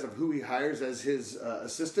Fox has of who he hires as his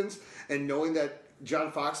assistants, and knowing that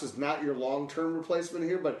John Fox is not your long-term replacement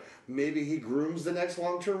here, but maybe he grooms the next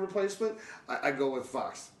long-term replacement, I go with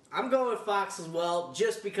Fox. I'm going with Fox as well,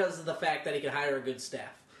 just because of the fact that he can hire a good staff.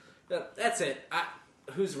 That's it.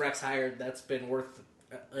 Who's Rex hired that's been worth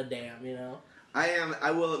a damn,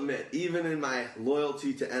 I will admit, even in my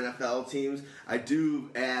loyalty to NFL teams, I do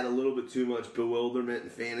add a little bit too much bewilderment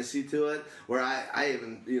and fantasy to it, where I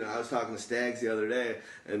even, I was talking to Stags the other day,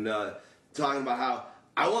 and talking about how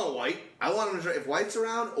I want White. I want him to, if White's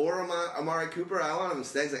around or Amari Cooper, I want him in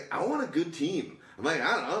Stags. Like, I want a good team. I'm like,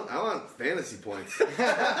 I don't know. I want fantasy points.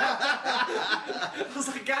 I was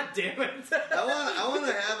like, God damn it. I want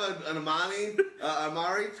to have an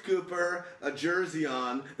Amari Cooper, a jersey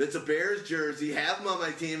on that's a Bears jersey, have him on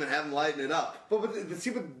my team, and have him lighting it up. But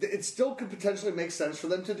it still could potentially make sense for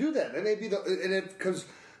them to do that. And maybe because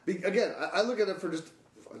again, I look at it for just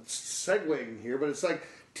segueing here, but it's like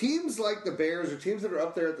teams like the Bears or teams that are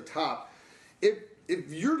up there at the top. If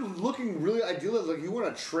you're looking really ideally like you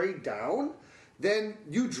want to trade down, then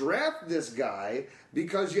you draft this guy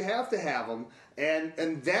because you have to have him,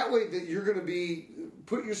 and that way that you're going to be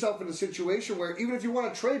put yourself in a situation where even if you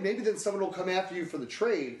want to trade, maybe then someone will come after you for the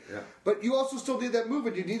trade. Yeah. But you also still need that move,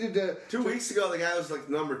 and you needed to. 2 weeks ago, the guy was like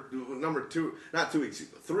number 2. Not 2 weeks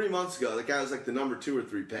ago. 3 months ago, the guy was like the number 2 or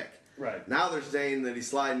 3 pick. Right. Now they're saying that he's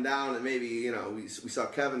sliding down, and maybe we saw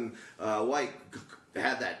Kevin White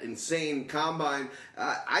had that insane combine.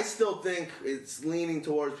 I still think it's leaning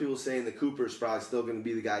towards people saying that Cooper's probably still going to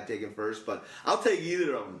be the guy taken first, but I'll take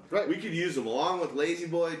either of them. Right. We could use him along with Lazy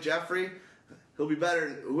Boy Jeffrey. He'll be better.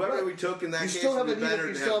 Whoever we took in that case will be better.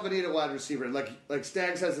 You still have a need at wide receiver. Like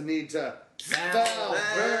Stags has a need to spell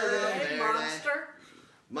monster.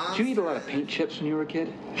 Did you eat a lot of paint chips when you were a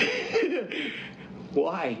kid?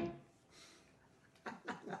 Why?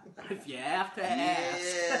 If you have to ask.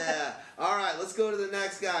 Yeah. All right, let's go to the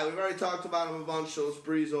next guy. We've already talked about him a bunch, so let's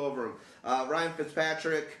breeze over him. Ryan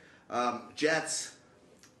Fitzpatrick, Jets.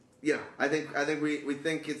 I think we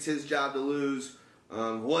think it's his job to lose.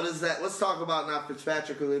 What is that? Let's talk about not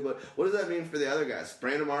Fitzpatrick, but what does that mean for the other guys?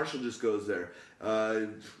 Brandon Marshall just goes there.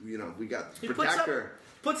 We got protector.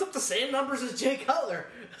 Puts up the same numbers as Jay Cutler,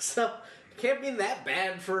 so can't be that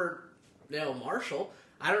bad for Marshall.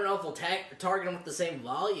 I don't know if we'll target him with the same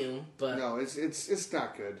volume, but no, it's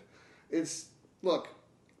not good. Look,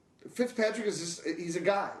 Fitzpatrick he's a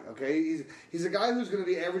guy, okay? He's a guy who's going to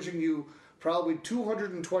be averaging you probably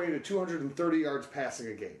 220 to 230 yards passing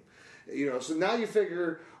a game. So now you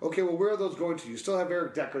figure, okay, well, where are those going to? You still have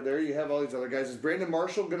Eric Decker there. You have all these other guys. Is Brandon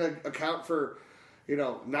Marshall going to account for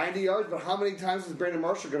 90 yards, but how many times is Brandon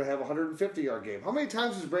Marshall going to have a 150-yard game? How many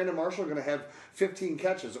times is Brandon Marshall going to have 15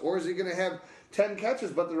 catches? Or is he going to have 10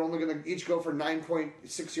 catches, but they're only going to each go for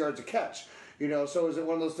 9.6 yards a catch? So is it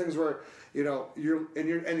one of those things where,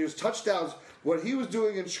 his touchdowns, what he was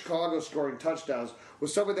doing in Chicago scoring touchdowns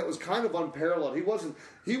was something that was kind of unparalleled.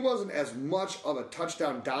 He wasn't as much of a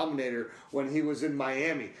touchdown dominator when he was in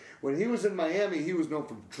Miami. When he was in Miami, he was known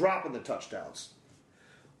for dropping the touchdowns.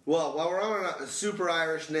 Well, while we're on a super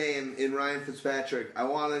Irish name in Ryan Fitzpatrick, I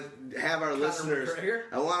want to have our listeners.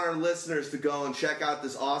 I want our listeners to go and check out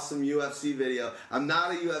this awesome UFC video. I'm not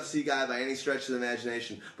a UFC guy by any stretch of the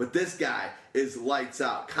imagination, but this guy is lights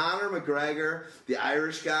out. Conor McGregor, the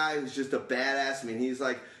Irish guy who's just a badass. I mean, he's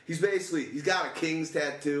got a king's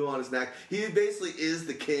tattoo on his neck. He basically is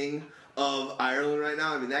the king of Ireland right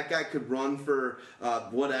now. I mean, that guy could run for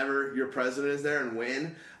whatever your president is there and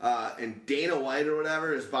win. And Dana White or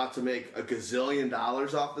whatever is about to make $1 gazillion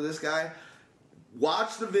off of this guy.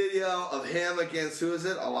 Watch the video of him against, who is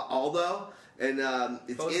it? Aldo. And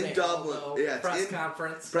it's in Dublin. Yeah,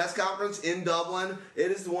 it's press conference in Dublin.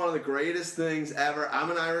 It is one of the greatest things ever.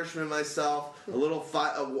 I'm an Irishman myself. A little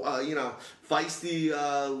feisty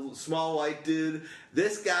small white dude.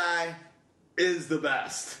 This guy is the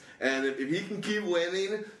best. And if he can keep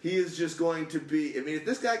winning, he is just going to be... I mean, if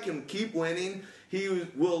this guy can keep winning, he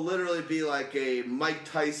will literally be like a Mike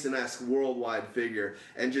Tyson-esque worldwide figure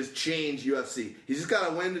and just change UFC. He's just got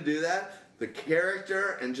to win to do that. The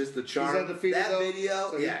character and just the charm. He's undefeated, that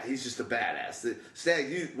video, so he's just a badass. Stag,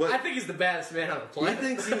 I think he's the baddest man on the planet. He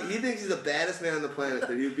thinks he's the baddest man on the planet.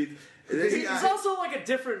 That he would be... He's also like a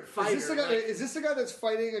different fighter. Is this the guy that's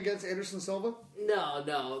fighting against Anderson Silva? No.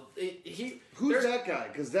 Who's that guy?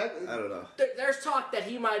 Because I don't know. There's talk that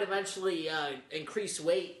he might eventually increase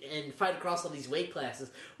weight and fight across all these weight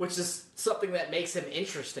classes, which is something that makes him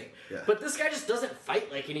interesting. Yeah. But this guy just doesn't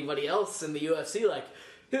fight like anybody else in the UFC. Like,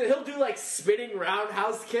 he'll do like spinning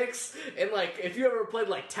roundhouse kicks, and like if you ever played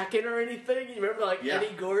like Tekken or anything, you remember like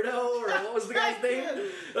Eddie Gordo or what was the guy's name?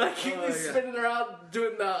 Like he'd be spinning around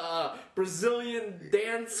doing the Brazilian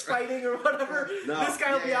dance fighting or whatever. No. This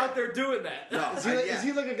guy will be out there doing that. No. Is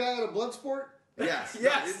he like a guy out of Bloodsport? Yes.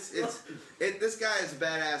 Yes. This guy is a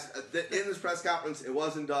badass. In this press conference, it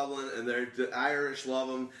was in Dublin, and the Irish love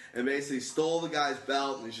him, and basically stole the guy's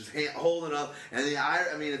belt, and he's just holding up. And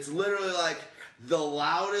it's literally like the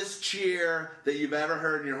loudest cheer that you've ever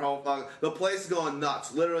heard in your whole fucking... The place is going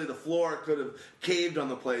nuts. Literally, the floor could have caved on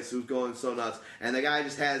the place. It was going so nuts. And the guy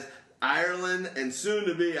just has Ireland, and soon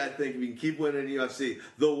to be, I think, if he can keep winning UFC,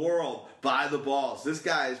 the world by the balls. This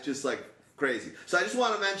guy is just like crazy. So I just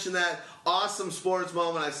want to mention that awesome sports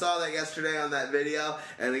moment. I saw that yesterday on that video.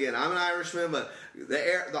 And again, I'm an Irishman, but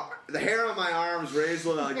the hair on my arms raised a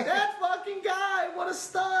little like, that fucking guy, what a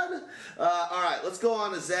stud. All right, let's go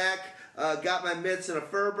on to Zach. Got my mitts and a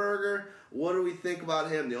fur burger. What do we think about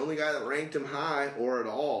him? The only guy that ranked him high or at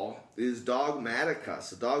all is Dogmatica.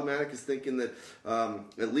 So Dogmatic is thinking that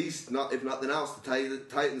at least, if nothing else, the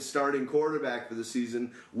Titans starting quarterback for the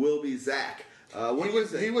season will be Zach.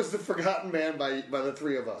 He was the forgotten man by the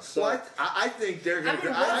three of us. So I think they're going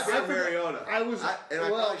to. I think Mariota. I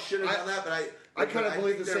probably shouldn't have done that, but I kind of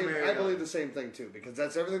believe the same. I believe the same thing too, because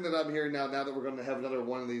that's everything that I'm hearing now. Now that we're going to have another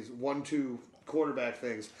one of these 1-2 quarterback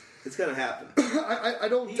things, it's going to happen. I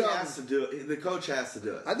don't. He has to do it. The coach has to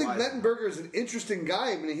do it. I think Mettenberger is an interesting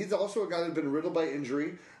guy. I mean, he's also a guy that's been riddled by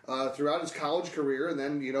injury throughout his college career, and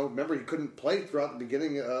then remember he couldn't play throughout the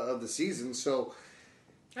beginning of the season, so.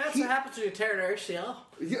 That's what happens when you tear an ACL.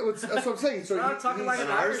 Yeah, that's what I'm saying. So I'm talking like an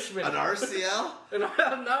Irishman. An RCL? No,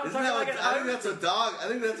 I'm talking like an Irishman. I think that's a dog. I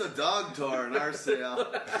think that's a dog tore an RCL.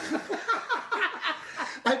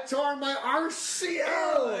 I tore my RCL.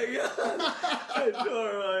 Oh my god! I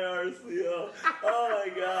tore my RCL. Oh my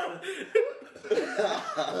god!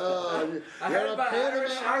 I heard about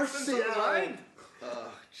Irish RCL.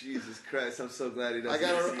 Oh Jesus Christ! I'm so glad he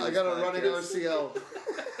doesn't. I got a running RCL.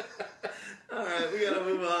 All right, we gotta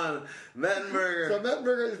move on. Mettenberger. So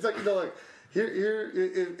Mettenberger, it's like here.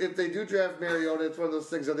 If they do draft Mariota, it's one of those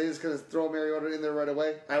things. Are they just gonna throw Mariota in there right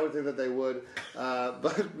away? I would think that they would.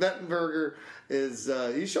 But Mettenberger is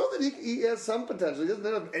he showed that he has some potential. He doesn't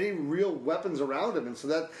have any real weapons around him, and so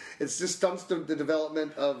that it just stunts the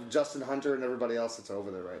development of Justin Hunter and everybody else that's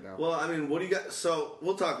over there right now. Well, I mean, what do you got? So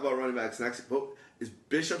we'll talk about running backs next. But is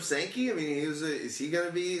Bishop Sankey? I mean, is he going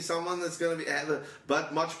to be someone that's going to have a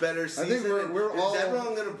much better season? I think we're all. Is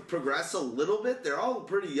everyone going to progress a little bit? They're all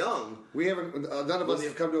pretty young. We haven't. None of us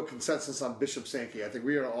have come to a consensus on Bishop Sankey. I think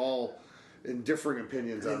we are all in differing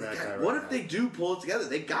opinions on that guy. What if they do pull it together?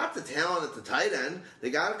 They got the talent at the tight end.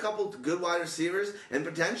 They got a couple good wide receivers, and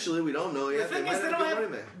potentially we don't know yet. The thing is,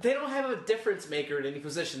 they don't have a difference maker at any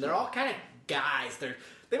position. They're all kind of guys.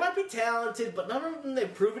 They might be talented, but none of them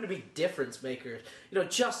they've proven to be difference makers.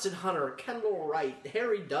 Justin Hunter, Kendall Wright,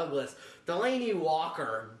 Harry Douglas, Delaney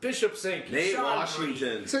Walker, Bishop Sankey, Nate Sean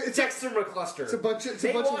Washington, Dexter McCluster. It's a bunch of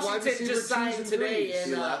wide receivers just signed today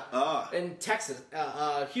in Texas,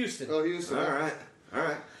 Houston. Oh, Houston. All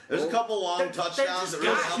right. There's a couple long touchdowns.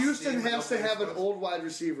 Houston has to have an old wide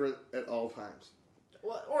receiver at all times.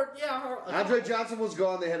 Andre Johnson was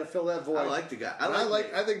gone. They had to fill that void. I like the guy.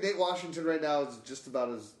 I think Nate Washington right now is just about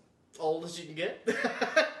as old as you can get.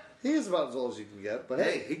 He is about as old as you can get. But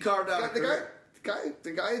hey, he carved out a career.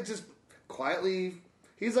 The guy just quietly.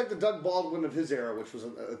 He's like the Doug Baldwin of his era, which was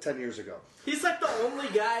 10 years ago. He's like the only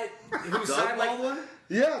guy who signed Baldwin?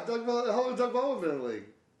 Yeah, Doug Baldwin. How long has Doug Baldwin been in the league?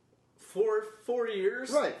 4 years.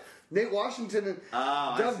 Right. Nate Washington and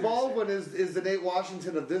Doug Baldwin is the Nate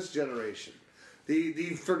Washington of this generation.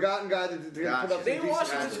 The forgotten guy that put up. Nate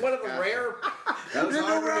Washington's one of the rare. That was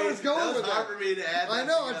hard for me to add. I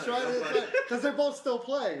know. I'm trying to because they're both still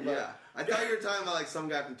playing. But. Yeah, I thought you were talking about like some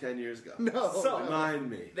guy from 10 years ago. No, remind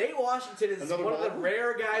me. Nate Washington is one of the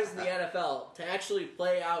rare guys in the NFL to actually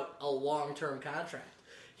play out a long-term contract.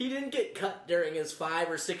 He didn't get cut during his 5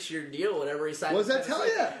 or 6 year deal, whatever he signed. What does that tell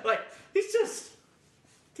you? Like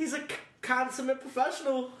he's a consummate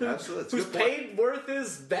professional who's paid worth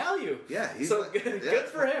his value. Yeah, he's good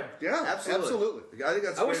for him. Yeah, absolutely. I think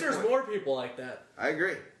that's. I wish there was more people like that. I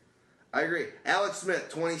agree. Alex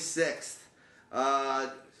Smith, 26th.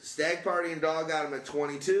 Stag Party and Dog got him at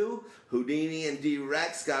 22. Houdini and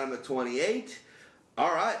D-Rex got him at 28.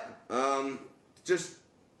 All right.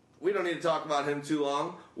 We don't need to talk about him too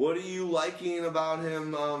long. What are you liking about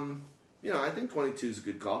him? I think 22 is a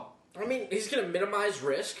good call. I mean, he's going to minimize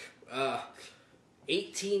risk.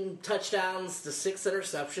 18 touchdowns to 6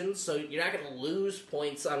 interceptions, so you're not going to lose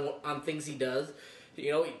points on things he does.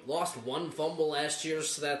 He lost 1 fumble last year,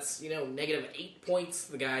 so that's, negative 8 points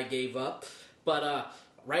the guy gave up. But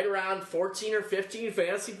right around 14 or 15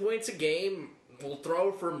 fantasy points a game, will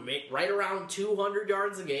throw for right around 200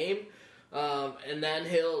 yards a game. And then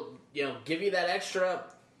he'll, give you that extra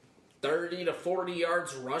 30 to 40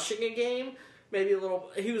 yards rushing a game. Maybe a little.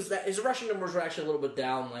 His rushing numbers were actually a little bit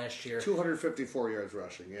down last year. 254 yards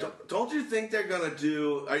rushing. Yeah. Don't you think they're gonna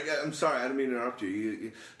do? I'm sorry, I didn't mean to interrupt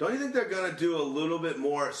you. Don't you think they're gonna do a little bit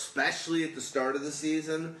more, especially at the start of the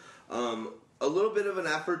season? A little bit of an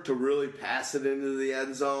effort to really pass it into the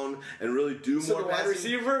end zone and really do more wide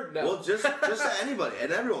receiver? No. Well, just to anybody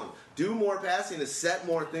and everyone. do more passing to set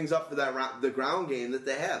more things up for the ground game that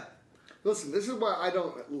they have. Listen, this is why I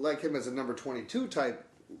don't like him as a number 22 type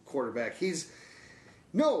quarterback. He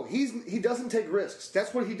doesn't take risks.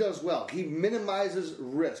 That's what he does well. He minimizes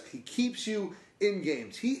risk. He keeps you in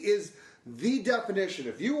games. He is the definition.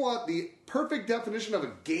 If you want the perfect definition of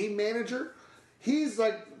a game manager, he's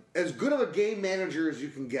like as good of a game manager as you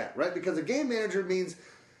can get, right? Because a game manager means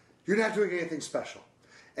you're not doing anything special.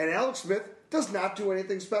 And Alex Smith does not do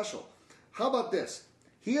anything special. How about this?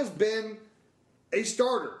 He has been a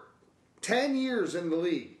starter 10 years in the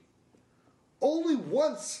league. Only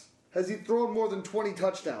once has he thrown more than 20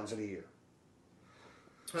 touchdowns in a year.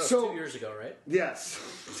 That was 2 years ago, right? Yes,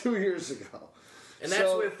 2 years ago. And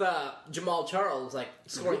that's with Jamal Charles, like,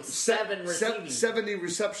 scoring 7 receiving. 70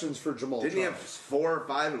 receptions for Jamal Didn't Charles. he have 4 or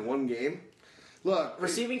 5 in one game? Look,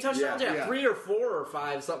 receiving touchdowns? Yeah, 3 or 4 or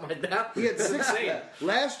 5, something like that. He had 6.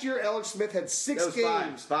 Last year, Alex Smith had 6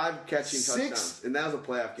 games. 5 catching touchdowns. And that was a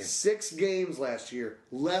playoff game. 6 games last year.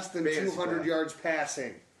 Less than Fantasy 200 yards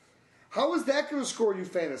passing. How is that going to score you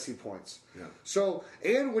fantasy points? Yeah. So,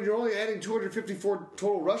 and when you're only adding 254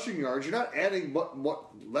 total rushing yards, you're not adding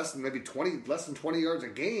less than 20 yards a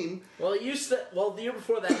game. Well, it used to. Well, the year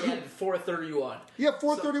before that, he had 431. Yeah,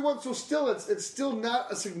 431. So still, it's still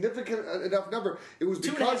not a significant enough number. It was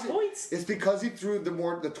because 2.5 points. It's because he threw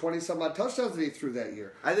the 20 some odd touchdowns that he threw that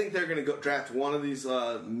year. I think they're going to draft one of these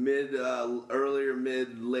earlier,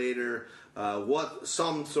 mid, later,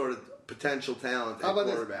 some sort of potential talent at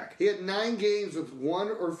quarterback. This? He had 9 games with 1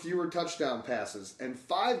 or fewer touchdown passes and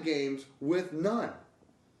 5 games with none.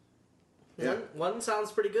 Yeah. One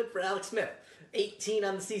sounds pretty good for Alex Smith. 18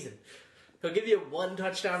 on the season. He'll give you 1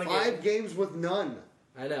 touchdown a game. 5 games with none.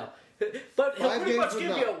 I know. But he'll pretty much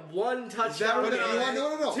give you 1 touchdown a game.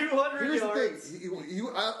 No. 200 Here's yards. the thing.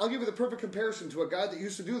 I'll give you the perfect comparison to a guy that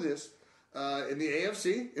used to do this in the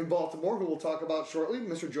AFC in Baltimore, who we'll talk about shortly,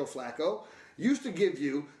 Mr. Joe Flacco. Used to give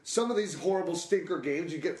you some of these horrible stinker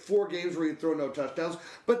games. You get 4 games where you throw no touchdowns,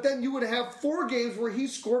 but then you would have 4 games where he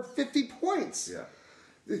scored 50 points.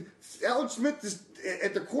 Yeah. Alex Smith is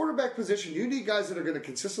at the quarterback position. You need guys that are going to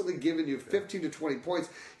consistently give you 15 to 20 points.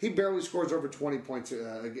 He barely scores over 20 points.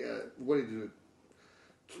 What did he do?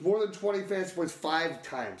 More than 20 fantasy points 5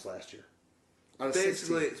 times last year.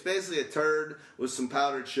 It's basically a turd with some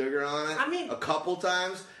powdered sugar on it. I mean, a couple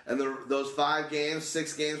times, and those 5 games,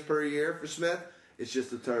 6 games per year for Smith, it's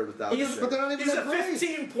just a turd without the sugar. But they're not even he's that a great.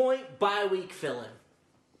 15-point bye-week fill-in.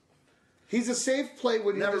 He's a safe play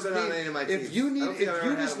when you Never just been on any of my teams. If you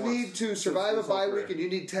just need to survive a bye week and you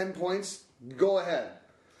need 10 points, go ahead.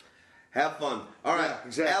 Have fun. All right, Yeah,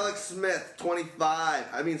 exactly. Alex Smith, 25.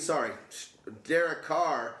 Derek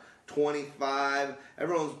Carr, 25.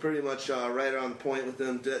 Everyone's pretty much right on point with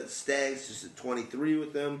them. Stags just at 23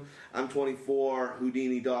 with them. I'm 24.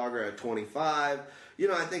 Houdini Dogger at 25.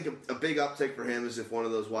 I think a big uptick for him is if one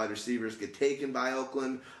of those wide receivers get taken by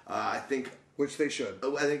Oakland. Which they should.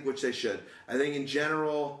 I think in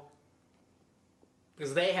general,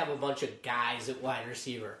 because they have a bunch of guys at wide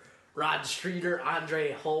receiver. Rod Streeter,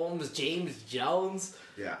 Andre Holmes, James Jones.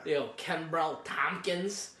 Yeah. Kenbrell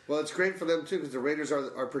Tompkins. Well, it's great for them, too, because the Raiders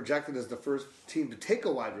are projected as the first team to take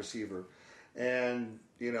a wide receiver. And,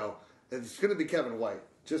 it's going to be Kevin White.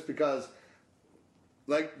 Just because,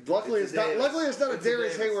 luckily it's not a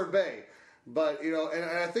Darius Hayward Bay. But, and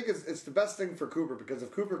I think it's the best thing for Cooper, because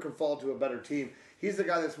if Cooper can fall to a better team, he's the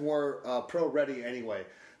guy that's more pro-ready anyway.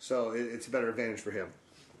 So it's a better advantage for him.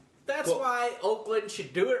 That's why Oakland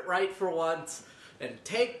should do it right for once and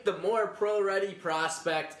take the more pro-ready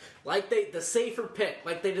prospect, the safer pick,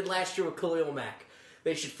 like they did last year with Khalil Mack.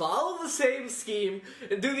 They should follow the same scheme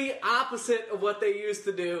and do the opposite of what they used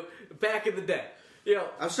to do back in the day.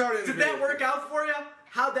 I'm starting to Did that work out for you?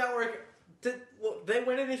 How'd that work? Did they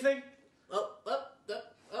win anything?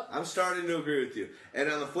 I'm starting to agree with you. And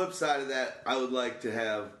on the flip side of that, I would like to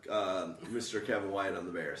have Mr. Kevin White on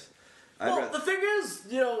the Bears. The thing is,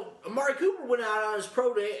 Amari Cooper went out on his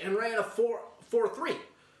pro day and ran a 4.43.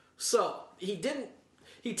 So he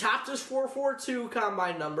topped his 4.42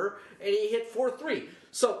 combine number and he hit 4.3.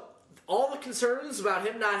 So all the concerns about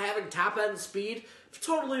him not having top end speed have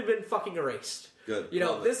totally been fucking erased. Good.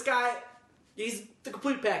 This guy, he's the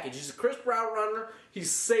complete package. He's a crisp route runner.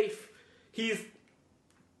 He's safe. He's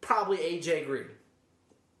probably AJ Green.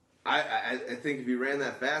 I think if he ran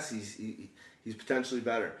that fast, he's potentially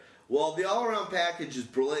better. Well, the all-around package is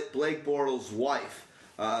Blake Bortles' wife,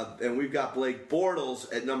 and we've got Blake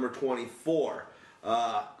Bortles at number 24.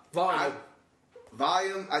 Volume.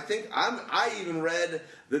 I think I even read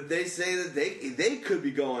that they say that they could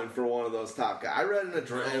be going for one of those top guys. I read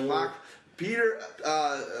in a mock Peter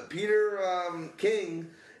King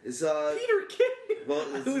is Peter King. Well,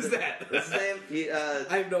 Who's that? What's his name?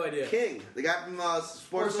 I have no idea. King, the guy from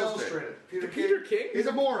Sports Illustrated. Peter King? He's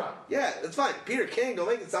a moron. Yeah, it's fine. Peter King. Don't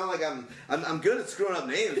make it sound like I'm good at screwing up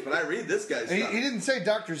names, but I read this guy's stuff. He didn't say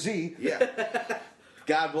Dr. Z. Yeah.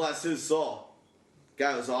 God bless his soul.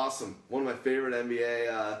 Guy was awesome. One of my favorite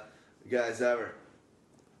NBA guys ever.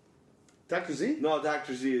 Dr. Z? No,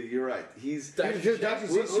 Dr. Z. You're right. He's Dr. Z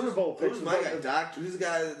Super Bowl. Who's my guy? Who's the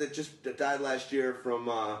guy that just died last year from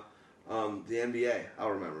the NBA?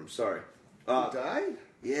 I'll remember him. Sorry. Died?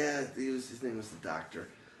 Yeah, his name was the Doctor.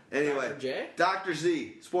 Anyway, Dr. J? Dr.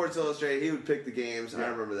 Z, Sports Illustrated. He would pick the games. Yeah. I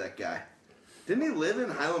remember that guy. Didn't he live in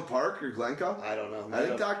Highland Park or Glencoe? I don't know. I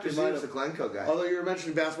think Dr. Z was a Glencoe guy. Although you were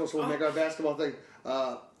mentioning basketball, so we'll make our basketball thing.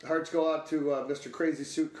 Hearts go out to Mr. Crazy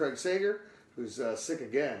Suit Craig Sager, who's sick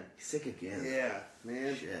again. He's sick again. Yeah,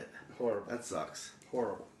 man. Shit. Horrible. That sucks.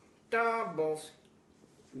 Horrible. Doubles.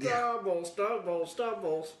 Doubles.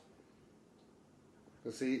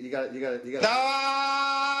 Let's see, you got.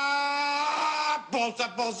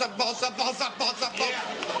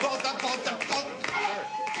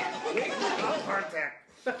 Heart attack.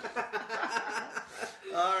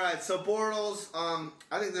 All right, so Bortles,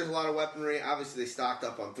 I think there's a lot of weaponry. Obviously, they stocked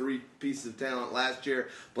up on 3 pieces of talent last year.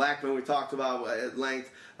 Blackman, we talked about at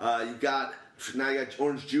length. Now you got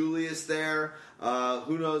Orange Julius there.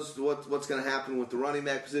 Who knows what's going to happen with the running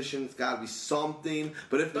back position? It's got to be something.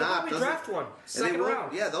 But if They'll not, draft one second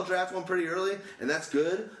round. Yeah, they'll draft one pretty early, and that's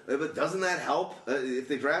good. But doesn't that help? If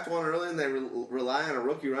they draft one early and they rely on a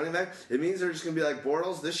rookie running back, it means they're just going to be like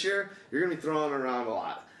Bortles this year. You're going to be throwing around a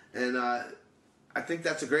lot, and I think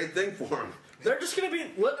that's a great thing for him. They're just going to be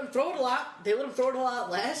letting him throw it a lot. They let him throw it a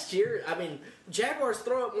lot last year. I mean, Jaguars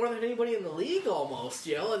throw it more than anybody in the league almost,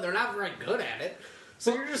 and they're not very good at it.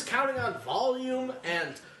 So you're just counting on volume,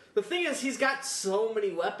 and the thing is, he's got so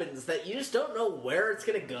many weapons that you just don't know where it's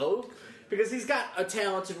going to go, because he's got a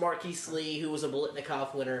talented Marquise Lee, who was a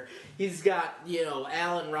Biletnikoff winner. He's got,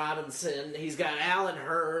 Allen Robinson. He's got Allen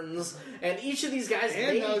Hurns, and each of these guys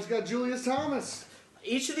now he's got Julius Thomas.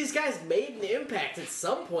 Each of these guys made an impact at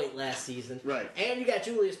some point last season. Right. And you got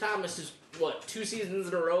Julius Thomas, who's, 2 seasons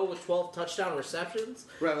in a row with 12 touchdown receptions?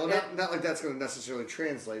 Right, well, not like that's going to necessarily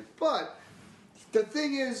translate. But the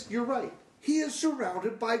thing is, you're right. He is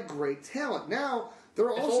surrounded by great talent. Now, they're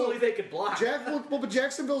also... If only they could block. But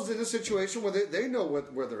Jacksonville's in a situation where they know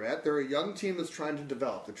where they're at. They're a young team that's trying to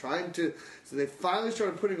develop. They're trying to... So they finally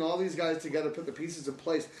started putting all these guys together, put the pieces in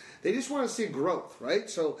place. They just want to see growth, right?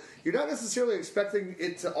 So you're not necessarily expecting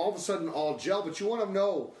it to all of a sudden all gel, but you want to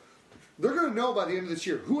know... They're going to know by the end of this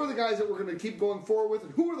year who are the guys that we're going to keep going forward with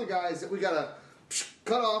and who are the guys that we got to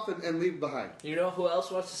cut off and leave behind. You know who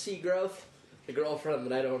else wants to see growth? The girlfriend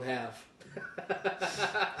that I don't have.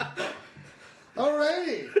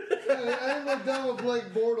 Alrighty. I think we're done with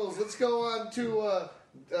Blake Bortles. Let's go on to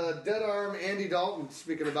dead arm Andy Dalton.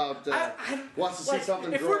 Speaking about wants to see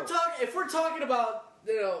something grow. If we're talking about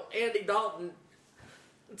Andy Dalton,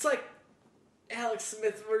 it's like Alex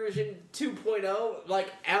Smith version 2.0, like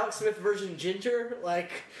Alex Smith version Ginger, like.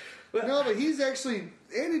 No, but he's actually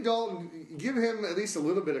Andy Dalton. Give him at least a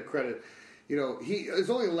little bit of credit. It was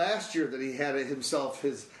only last year that he had himself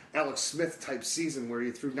his Alex Smith type season where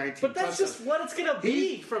he threw 19 touchdowns. But that's just what it's going to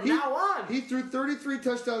be from now on. He threw 33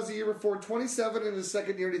 touchdowns the year before, 27 in his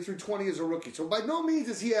second year, and he threw 20 as a rookie. So by no means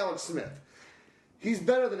is he Alex Smith. He's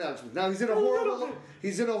better than Alex Smith. Now he's in a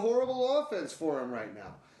horrible offense for him right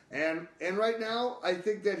now. And right now I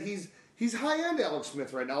think that he's high end Alex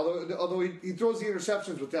Smith right now, although he throws the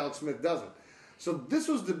interceptions, which Alex Smith doesn't. So this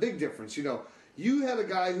was the big difference, You had a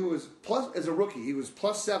guy who was as a rookie, he was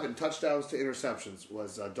 +7 touchdowns to interceptions,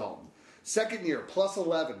 was Dalton. Second year,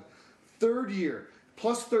 +11. Third year,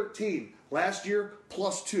 +13. Last year,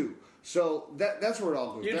 +2. So that's where it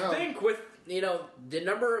all goes down. You'd think with, the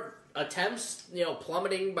number of attempts,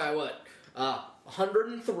 plummeting by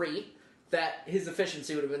 103, that his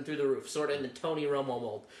efficiency would have been through the roof, sort of in the Tony Romo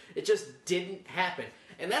mold. It just didn't happen.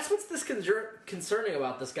 And that's what's concerning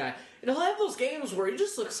about this guy. And he'll have those games where he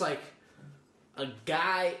just looks like a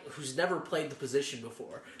guy who's never played the position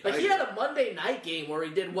before. Like, he had a Monday night game where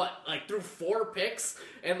he did threw 4 picks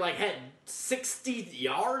and had 60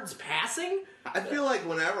 yards passing? I feel like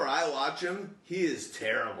whenever I watch him, he is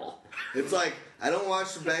terrible. It's like, I don't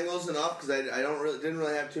watch the Bengals enough because I didn't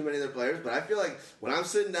really have too many of their players, but I feel like when I'm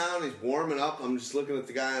sitting down and he's warming up, I'm just looking at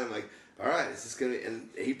the guy and I'm like, all right, is this going to be... And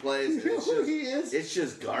he plays, and it's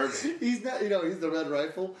just garbage. He's not, he's the Red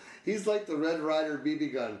Rifle. He's like the Red Ryder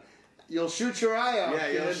BB gun. You'll shoot your eye out,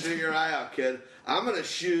 kid. Yeah, you'll shoot your eye out, kid. I'm going to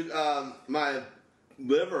shoot my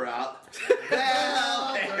liver out.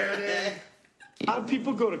 A lot of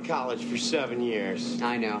people go to college for 7 years.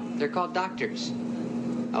 I know. They're called doctors.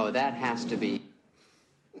 Oh, that has to be.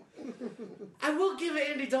 I will give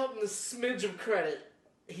Andy Dalton a smidge of credit.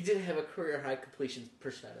 He did have a career-high completion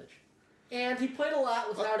percentage. And he played a lot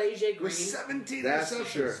without A.J. Green. With 17 That's receptions.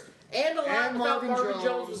 for sure. And a lot And without Marvin Marvin Jones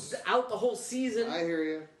Jones was out the whole season. I hear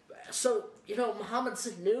you. So, Mohamed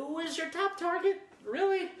Sanu is your top target?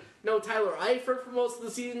 Really? No Tyler Eifert for most of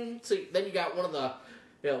the season. So then you got one of the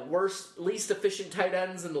worst, least efficient tight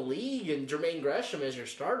ends in the league, and Jermaine Gresham as your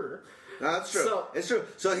starter. No, that's true. It's true.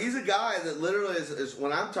 So he's a guy that literally is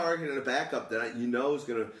when I'm targeting a backup that is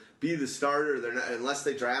going to be the starter. They're not, unless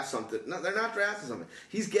they draft something. No, they're not drafting something.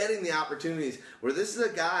 He's getting the opportunities where this is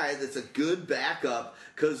a guy that's a good backup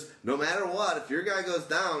because no matter what, if your guy goes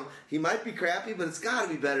down, he might be crappy, but it's got to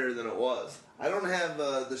be better than it was. I don't have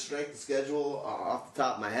the strength of schedule off the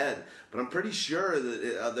top of my head, but I'm pretty sure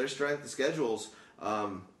that their strength of schedule's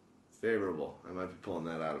favorable. I might be pulling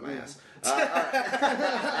that out of my ass.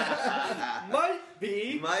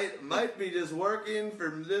 Might be just working for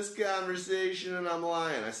this conversation, and I'm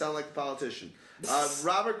lying. I sound like a politician.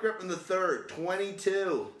 Robert Griffin III,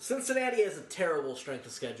 22. Cincinnati has a terrible strength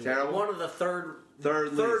of schedule. Terrible? One of the third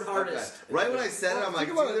least. hardest. Okay. Right when I said it, I'm like,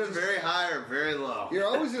 it's either it, very high or very low. You're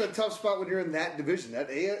always in a tough spot when you're in that division.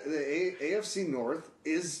 The AFC North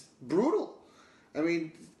is brutal. I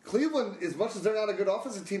mean, Cleveland, as much as they're not a good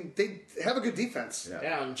offensive team, they have a good defense.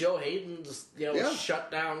 Yeah, and Joe Hayden's a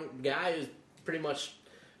shutdown guy who's pretty much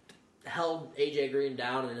held A.J. Green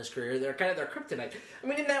down in his career. They're kind of their kryptonite. I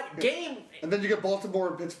mean, in that game... And then you get Baltimore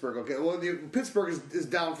and Pittsburgh. Okay, well, Pittsburgh is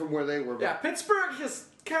down from where they were. Yeah, Pittsburgh has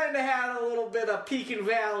kind of had a little bit of peak and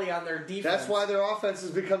valley on their defense. That's why their offense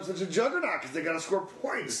has become such a juggernaut, because they got to score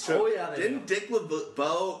points. Oh, yeah. Didn't Dick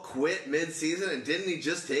LeBeau quit mid-season, and didn't he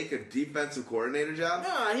just take a defensive coordinator job?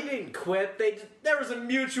 No, he didn't quit. There was a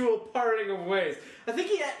mutual parting of ways. I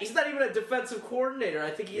think he's not even a defensive coordinator.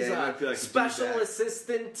 I think he's a special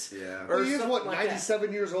assistant. Yeah. Well, he is,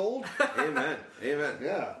 97 years old? Amen.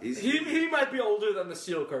 Yeah. He might be older than the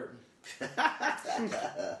Steel Curtain.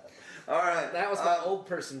 All right. That was my old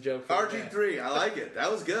person joke. RG3, I like it.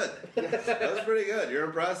 That was good. That was pretty good. You're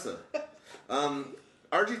impressive.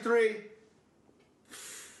 RG3,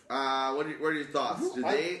 what are your thoughts?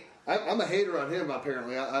 I'm a hater on him,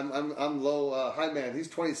 apparently. I'm low, high man. He's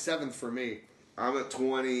 27th for me. I'm at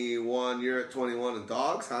 21. You're at 21. And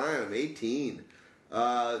Dog's high. I'm 18.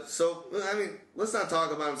 So, I mean, let's not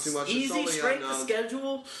talk about him too much. Easy strength of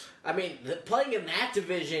schedule. I mean, playing in that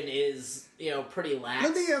division is, pretty lax.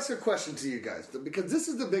 Let me ask a question to you guys, because this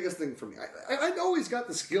is the biggest thing for me. I know he's got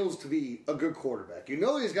the skills to be a good quarterback. You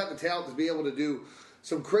know he's got the talent to be able to do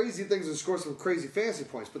some crazy things and score some crazy fantasy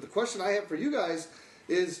points. But the question I have for you guys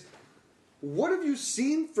is, what have you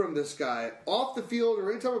seen from this guy off the field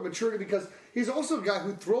or any type of maturity? Because he's also a guy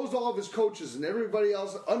who throws all of his coaches and everybody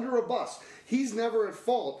else under a bus. He's never at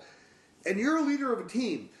fault. And you're a leader of a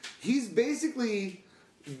team. He's basically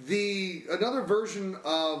another version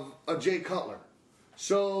of a Jay Cutler.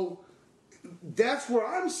 So that's where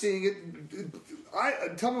I'm seeing it.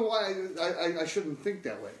 Tell me why I shouldn't think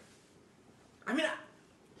that way. I mean,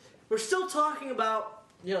 we're still talking about,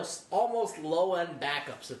 almost low-end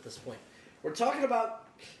backups at this point. We're talking about,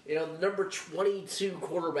 the number 22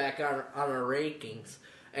 quarterback on our rankings.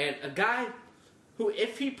 And a guy who,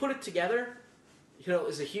 if he put it together,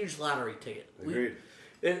 is a huge lottery ticket. Agreed.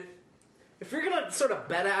 If you're going to sort of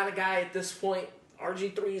bet on a guy at this point,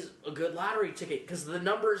 RG3 is a good lottery ticket because the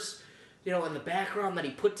numbers, in the background that he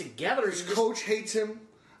put together. His coach hates him.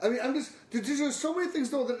 I mean, there's so many things,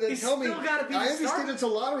 though, that tell me. I understand it's a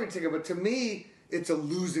lottery ticket, but to me, it's a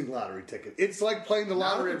losing lottery ticket. It's like playing the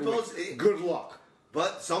lottery every week. Good luck.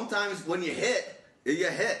 But sometimes when you hit, you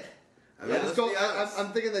hit. I mean,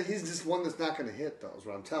 I'm thinking that he's just one that's not going to hit, though, is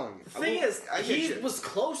what I'm telling you. The thing is, he was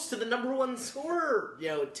close to the number one scorer,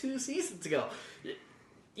 2 seasons ago.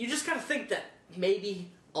 You just got to think that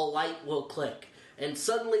maybe a light will click. And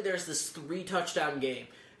suddenly there's this 3-touchdown game.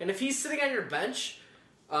 And if he's sitting on your bench,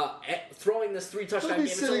 throwing this 3-touchdown game,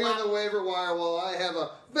 it's sitting on the waiver wire while I have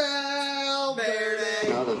a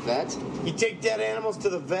Valverde. Oh, the vet? You take dead animals to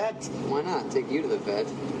the vet? Why not? Take you to the vet.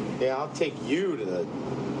 Yeah, I'll take you to the...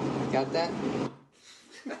 Got that?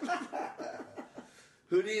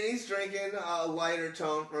 Houdini's drinking a lighter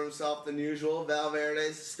tone for himself than usual.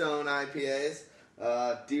 Valverde's Stone IPAs.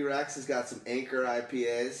 D-Rex has got some Anchor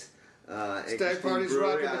IPAs. Stag Party's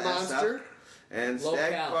rocking the Monster. And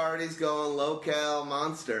Stag Party's going low-cal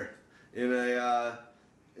Monster in a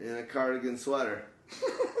cardigan sweater.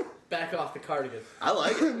 back off the cardigan. I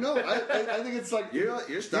like it. No, I think it's like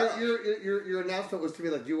Your style. Your announcement was to me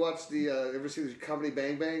like, do you watch the ever see the Comedy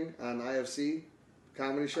Bang Bang on IFC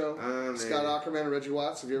comedy show? Scott Aukerman and Reggie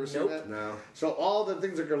Watts. Have you ever seen that? No. So all the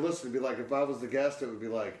things that are listed would be like, if I was the guest, it would be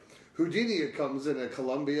like Houdini comes in a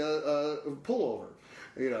Columbia pullover.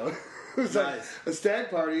 You know, it's like a stag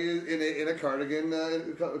party in a cardigan,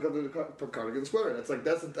 cardigan sweater. It's like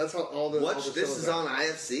that's how all the This is on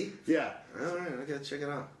IFC. Yeah. All right, I gotta check it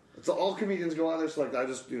out. So all comedians go on there. So like I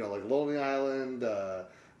just like Lonely Island.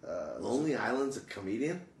 Lonely Island's a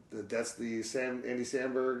comedian. That's the Andy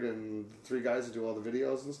Samberg and the three guys that do all the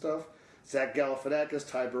videos and stuff. Zach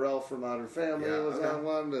Galifianakis, Ty Burrell from Modern Family was on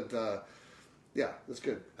one. That that's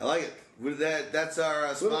good. I like it. With that's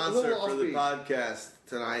our sponsor for the podcast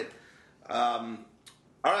tonight. All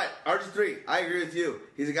right, RG3. I agree with you.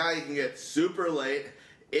 He's a guy you can get super late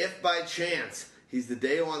if by chance he's the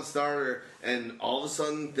day one starter and all of a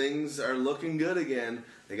sudden things are looking good again.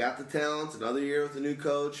 They got the talent, another year with a new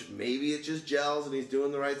coach. Maybe it just gels and he's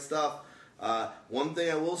doing the right stuff. One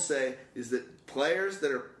thing I will say is that players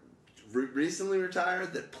that are recently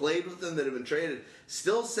retired, that played with them, that have been traded,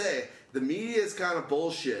 still say the media is kind of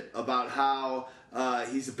bullshit about how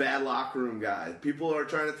he's a bad locker room guy. People are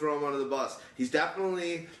trying to throw him under the bus. He's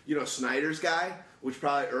definitely, Snyder's guy, which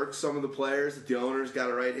probably irks some of the players that the owner's got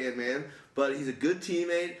a right-hand man. But he's a good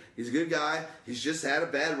teammate. He's a good guy. He's just had a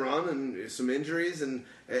bad run and some injuries, and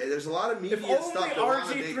there's a lot of media stuff. If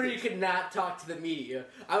only RG3 could not talk to the media,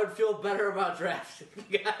 I would feel better about drafting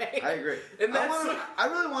the guy. I agree. And I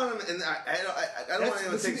really want him, and I don't want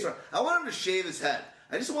anyone to take this wrong. I want him to shave his head.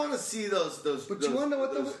 I just want to see those you want to know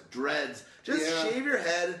what those dreads. Just shave your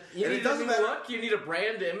head. You and need it doesn't a new matter. look. You need a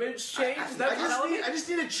brand image change. I just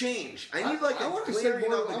need a change. I need I want to clearing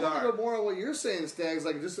of the I want guard. to go more on what you're saying, Stags.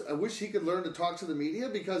 Like, I wish he could learn to talk to the media,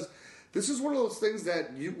 because this is one of those things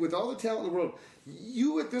that you, with all the talent in the world,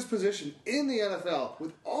 you at this position in the NFL,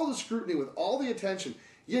 with all the scrutiny, with all the attention,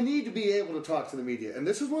 you need to be able to talk to the media. And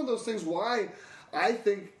this is one of those things why I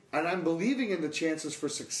think, and I'm believing in the chances for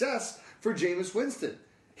success for Jameis Winston.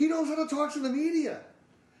 He knows how to talk to the media.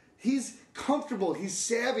 He's comfortable. He's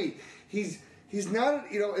savvy. He's not,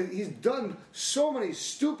 he's done so many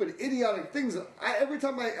stupid, idiotic things. Every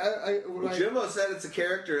time Jimbo said it's a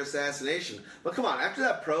character assassination. But come on, after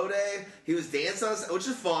that pro day, he was dancing on, which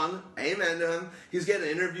is fun. Amen to him. He was getting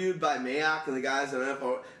interviewed by Mayock and the guys on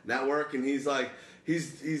NFL Network, and he's like,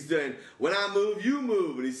 he's doing, when I move, you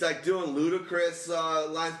move, and he's like doing ludicrous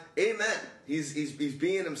lines. Amen. He's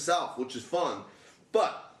being himself, which is fun.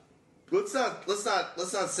 But let's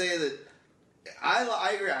not say that.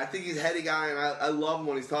 I agree. I think he's a heady guy, and I love him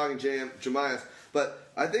when he's talking Jemias.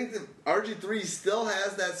 But I think that RG3 still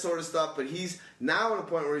has that sort of stuff, but he's now at a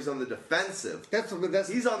point where he's on the defensive.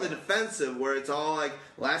 He's on the defensive, where it's all like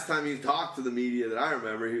last time he talked to the media that I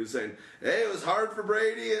remember, he was saying, "Hey, it was hard for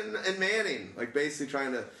Brady and Manning," like basically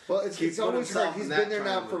trying to. Well, it's always hard. He's been there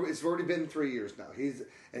now it's already been 3 years now. He's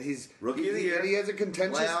rookie of the year. And he has a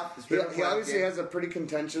contentious. He obviously has a pretty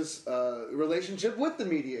contentious relationship with the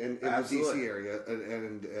media in the DC area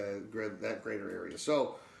and that greater area.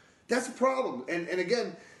 So that's a problem. And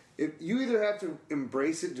again, if you either have to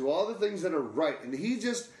embrace it, do all the things that are right, and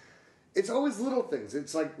it's always little things.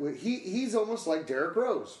 It's like he's almost like Derrick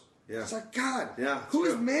Rose. Yeah. It's like, God, who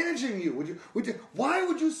is managing you? Why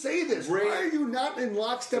would you say this? Why are you not in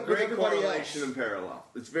lockstep with everybody else? Great correlation and parallel.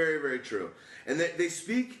 It's very, very true. And they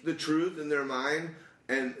speak the truth in their mind,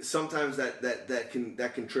 and sometimes that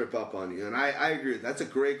can trip up on you. And I agree. That's a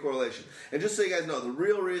great correlation. And just so you guys know, the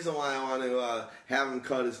real reason why I want to have him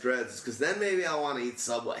cut his dreads is because then maybe I want to eat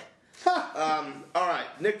Subway. All right,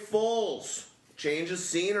 Nick Foles. Change of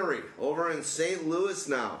scenery over in St. Louis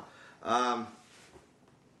now.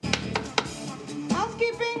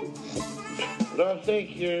 Housekeeping? Don't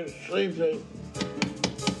think you're sleeping.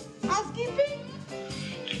 Housekeeping?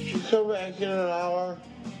 Come back in an hour.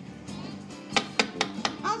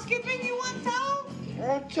 Housekeeping, you want towels?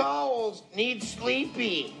 More towels. Need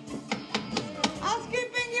sleepy.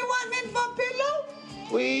 Housekeeping, you want mint for pillow?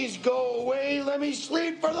 Please go away. Let me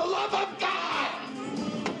sleep for the love of God.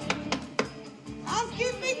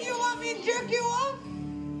 Housekeeping, you want me to jerk you off?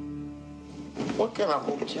 What kind of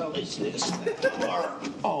hotel is this?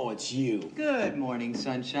 Oh, it's you. Good morning,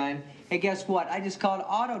 sunshine. Hey, guess what? I just called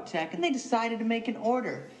Autotech, and they decided to make an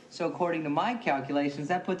order. So according to my calculations,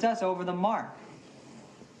 that puts us over the mark.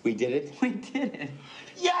 We did it? We did it.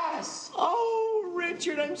 Yes! Oh,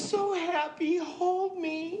 Richard, I'm so happy. Hold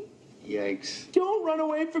me. Yikes. Don't run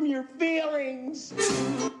away from your feelings.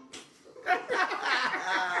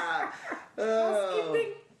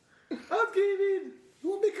 Housekeeping. Housekeeping.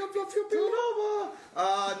 You becomes a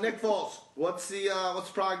Villanova. Nick Foles, what's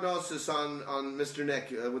prognosis on Mr.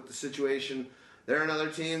 Nick with the situation? They're another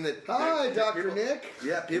team that... Hi, Dr. Nick.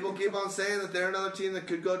 Yeah, people keep on saying that they're another team that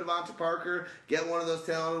could go Devonta Parker, get one of those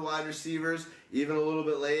talented wide receivers, even a little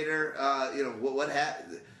bit later.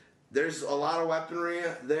 There's a lot of weaponry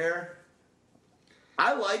there.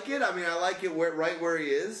 I like it. I mean, I like it right where he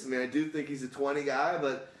is. I mean, I do think he's a 20 guy,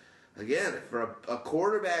 but again, for a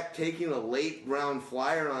quarterback taking a late round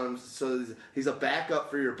flyer on him, so he's a backup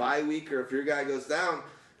for your bye week, or if your guy goes down,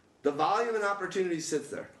 the volume and opportunity sits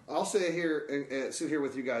there. I'll sit here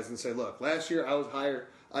with you guys and say, look, last year I was higher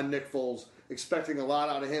on Nick Foles, expecting a lot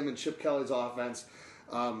out of him and Chip Kelly's offense.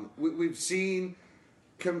 We've seen...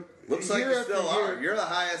 Looks like you still are. You're the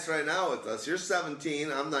highest right now with us. You're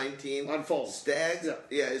 17. I'm 19. On Foles. Stags,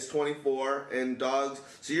 is 24, and Dogs.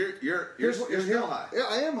 So you're still high. Yeah,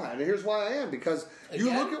 I am high, and here's why I am, because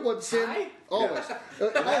you look at what Sam always.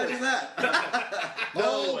 Imagine that.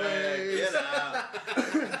 No way. Get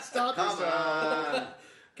out. Stop on,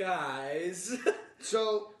 guys.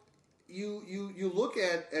 So. You look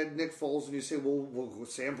at Nick Foles and you say, well,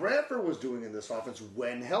 what Sam Bradford was doing in this offense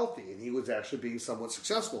when healthy, and he was actually being somewhat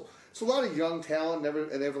successful. So a lot of young talent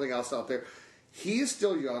and everything else out there. He is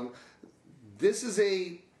still young.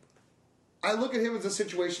 I look at him as a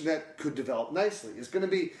situation that could develop nicely.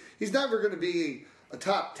 He's never going to be a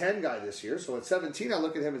top 10 guy this year. So at 17, I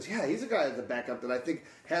look at him as, he's a guy as a backup that I think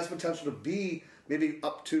has potential to be maybe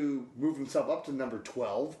move himself up to number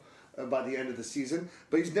 12. By the end of the season,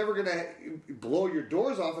 but he's never going to blow your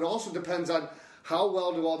doors off. It also depends on how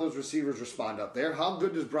well do all those receivers respond up there. How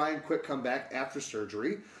good does Brian Quick come back after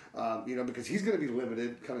surgery? Because he's going to be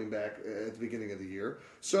limited coming back at the beginning of the year.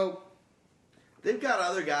 So they've got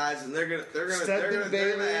other guys, and they're going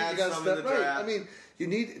to add some in the draft. I mean, you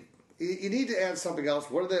need to add something else.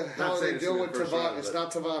 What the hell are they doing with Tavon? It's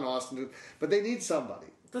not Tavon Austin, but they need somebody.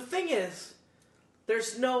 The thing is,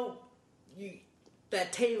 there's no.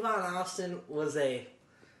 That Tavon Austin was a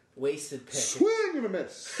wasted pick. Swing and a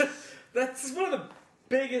miss. That's one of the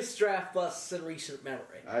biggest draft busts in recent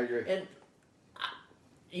memory. I agree. And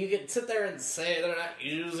you can sit there and say they're not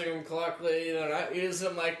using him correctly. They're not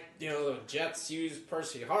using him like, the Jets used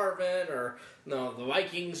Percy Harvin, or the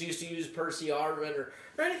Vikings used to use Percy Harvin, or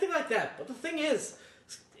anything like that. But the thing is,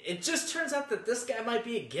 it just turns out that this guy might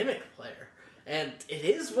be a gimmick player. And it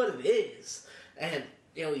is what it is. And...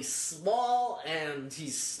 he's small, and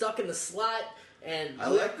he's stuck in the slot, and... I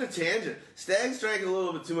like the tangent. Stags drank a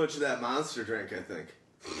little bit too much of that Monster drink, I think.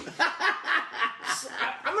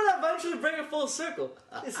 I'm going to eventually bring it full circle.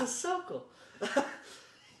 It's a circle.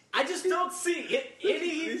 I just don't see it.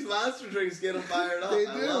 These Monster drinks get him fired up. They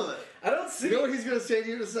do. I love it. I don't see You know what he's going to say to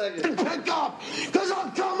you in a second? Pick up, because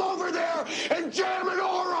I'll come over there and jam an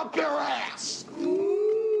oar up your ass.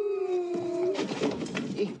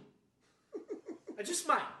 I just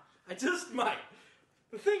might.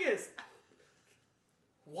 The thing is,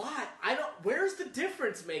 why? Where's the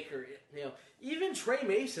difference maker? Even Trey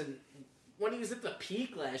Mason, when he was at the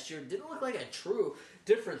peak last year, didn't look like a true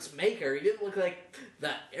difference maker. He didn't look like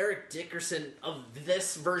the Eric Dickerson of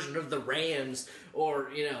this version of the Rams,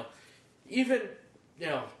 or, even,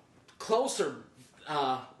 closer,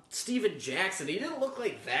 Steven Jackson. He didn't look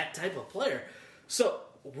like that type of player. So,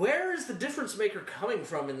 where is the difference maker coming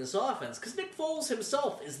from in this offense? Because Nick Foles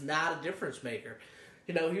himself is not a difference maker.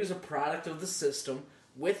 He was a product of the system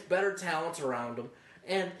with better talent around him.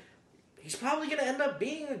 And he's probably going to end up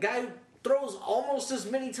being a guy who throws almost as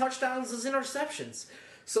many touchdowns as interceptions.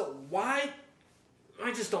 So why?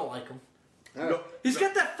 I just don't like him. He's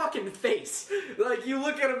got that fucking face. Like, you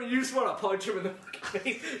look at him and you just want to punch him in the fucking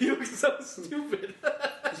face. He looks so stupid.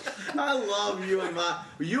 I love you on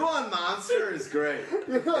You on Monster is great.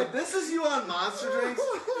 If this is you on Monster drinks,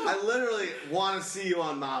 I literally want to see you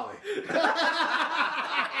on Molly.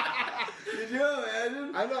 Did you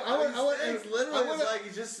imagine? I know. It's literally like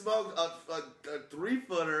you just smoked a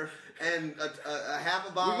 3-footer and a half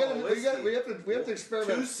a bottle of whiskey. We have to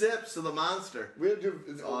experiment. 2 sips of the Monster. We have to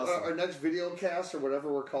do our next video cast, or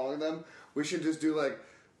whatever we're calling them. We should just do like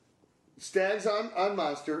Stags on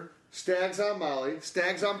Monster, Stags on Molly,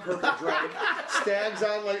 Stags on Purple Drink, Stags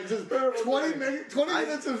on just 20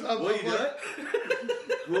 minutes of will you do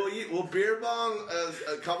it? We'll beer bong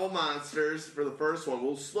a couple Monsters for the first one.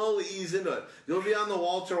 We'll slowly ease into it. You'll be on the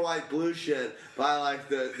Walter White blue shit by like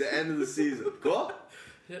the end of the season. Cool?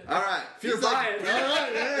 All right. You're buying. All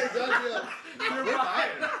right. Hey, done deal. We're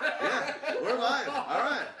buying. Yeah, we're buying. All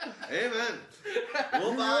right. Amen.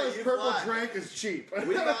 We'll buy you Purple fly. Drink is cheap.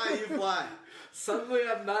 We buy you fly. Suddenly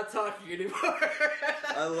I'm not talking anymore.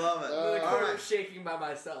 I love it. I'm in the corner shaking by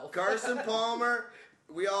myself. Carson Palmer,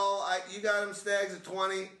 You got him Stags at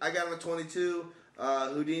 20. I got him at 22.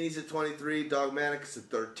 Houdini's at 23. Dogmatic's at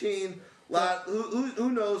 13.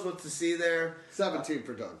 Who knows what to see there? 17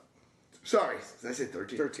 for Doug. Sorry, did I say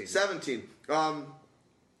 13? 13. 17.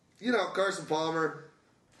 Carson Palmer.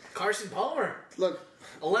 Look,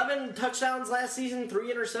 11 touchdowns last season,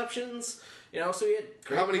 3 interceptions. So he had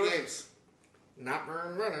how many games? Not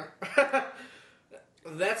very many.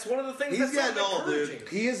 That's one of the things he's that's getting old, dude.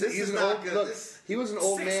 He's an old. Look, he was an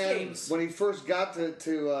old 6 man games. when he first got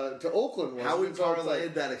to Oakland. How we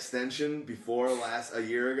parlayed that extension before a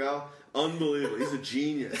year ago. Unbelievable. He's a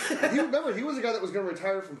genius. Remember, he was a guy that was going to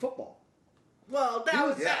retire from football. Well, that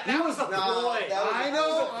was the ploy. I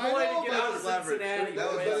know. To get out of Cincinnati.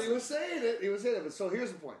 But he was saying it. But so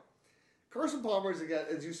here's the point. Carson Palmer is, again,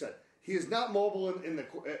 as you said, he is not mobile in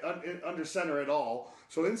under center at all.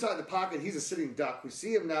 So inside the pocket, he's a sitting duck. We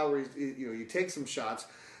see him now where he takes some shots.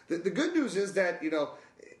 The good news is that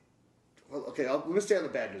let me stay on the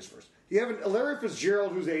bad news first. You have Larry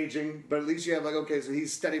Fitzgerald who's aging, but at least you have so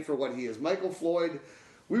he's steady for what he is. Michael Floyd,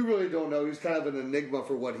 we really don't know. He's kind of an enigma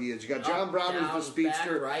for what he is. You got John Brown who's the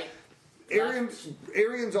speedster. Back, right.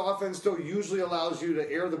 Arians' offense still usually allows you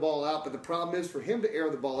to air the ball out, but the problem is for him to air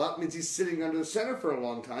the ball out means he's sitting under the center for a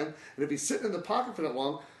long time, and if he's sitting in the pocket for that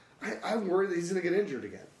long, I'm worried that he's going to get injured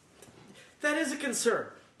again. That is a concern,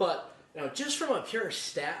 but just from a pure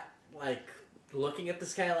stat, looking at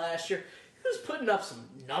this guy last year, he was putting up some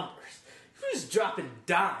numbers. He was dropping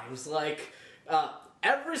dimes.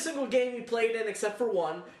 Every single game he played in, except for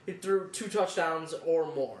one, he threw 2 touchdowns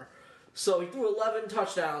or more. So he threw 11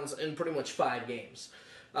 touchdowns in pretty much 5 games.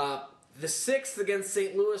 The 6th against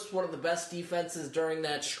St. Louis, one of the best defenses during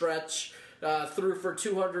that stretch, threw for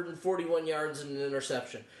 241 yards and an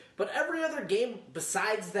interception. But every other game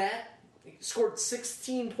besides that, he scored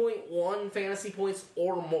 16.1 fantasy points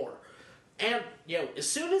or more. And, as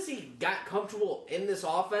soon as he got comfortable in this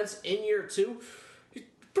offense in year 2, he's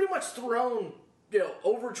pretty much thrown,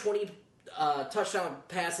 over 20 touchdown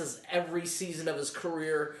passes every season of his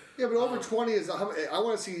career. Yeah, but over 20 is, I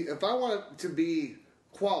want to see, if I want it to be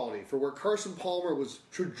quality for where Carson Palmer was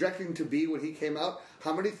trajecting to be when he came out,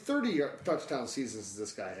 how many 30-yard touchdown seasons does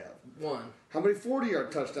this guy have? 1. How many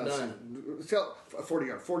 40-yard touchdown None. seasons?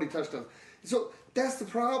 40 touchdowns. So that's the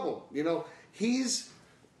problem. He is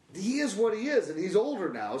what he is, and he's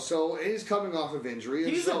older now, and he's coming off of injury.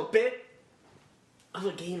 He's a bit of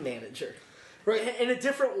a game manager. Right. In a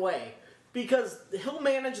different way. Because he'll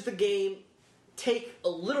manage the game, take a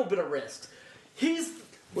little bit of risks. He's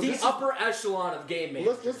the upper echelon of game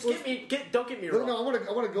managers. Don't get me wrong. No, I want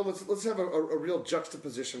to go. Let's have a real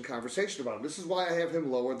juxtaposition conversation about him. This is why I have him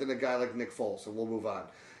lower than a guy like Nick Foles, and we'll move on.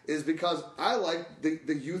 Is because I like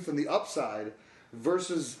the youth and the upside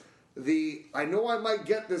versus I know I might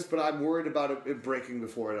get this, but I'm worried about it breaking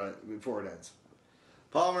before it ends.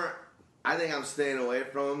 Palmer, I think I'm staying away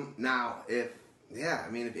from him now. If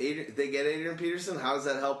they get Adrian Peterson, how does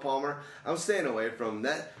that help Palmer? I'm staying away from him.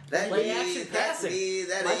 That Michael age.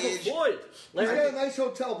 Floyd. He's got a nice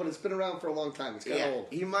hotel, but it's been around for a long time. It's kind of old.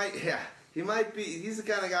 He might be. He's the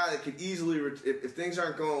kind of guy that could easily, if things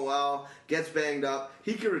aren't going well, gets banged up,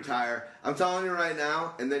 he could retire. I'm telling you right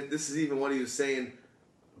now, and this is even what he was saying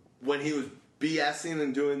when he was BSing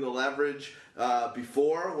and doing the leverage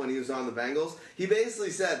before when he was on the Bengals. He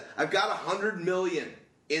basically said, "I've got $100 million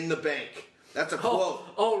in the bank." That's a quote.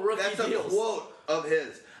 Rookie That's deals. a quote of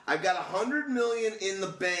his. I've got $100 million in the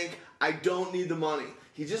bank. I don't need the money.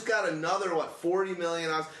 He just got another, $40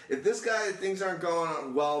 million. If this guy, things aren't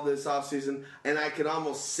going well this offseason, and I could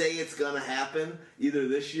almost say it's going to happen either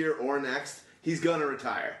this year or next, he's going to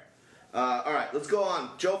retire. All right, let's go on.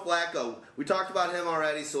 Joe Flacco. We talked about him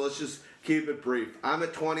already, so let's just keep it brief. I'm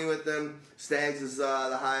at 20 with him. Stags is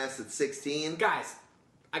the highest at 16. Guys,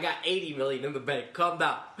 I got $80 million in the bank. Calm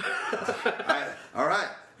down. All right.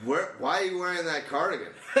 Why are you wearing that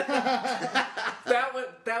cardigan? That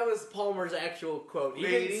was Palmer's actual quote. He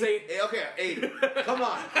 80? didn't say... Okay, 80. Come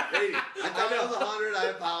on, 80. I thought it was 100. I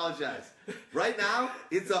apologize. Right now,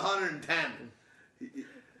 it's 110.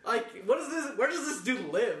 What is this? Where does this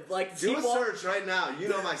dude live? Do a search right now. You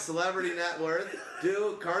know my celebrity net worth.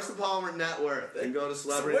 Do Carson Palmer net worth and go to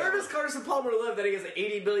celebrity. So where does Carson Palmer live that he has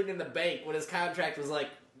 $80 million in the bank when his contract was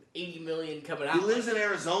 $80 million coming out? He lives in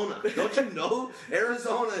Arizona. Don't you know?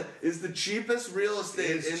 Arizona is the cheapest real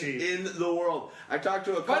estate in the world. I talked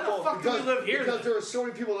to a couple. Why the fuck do we live here? Because there were so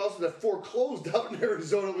many people else that foreclosed out in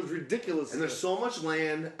Arizona. It was ridiculous. And there's so much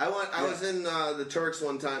land. I was in the Turks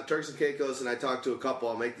one time, Turks and Caicos, and I talked to a couple.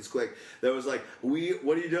 I'll make this quick. That was like,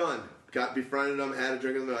 what are you doing? Got befriended them, had a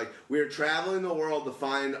drink with them. They're like, we are traveling the world to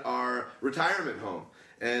find our retirement home.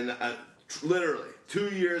 And Literally, 2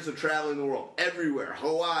 years of traveling the world, everywhere,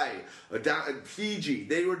 Hawaii, Fiji.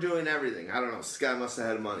 They were doing everything. I don't know. This guy must have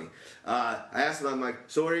had money. I asked them, I'm like,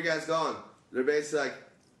 so where are you guys going? They're basically like,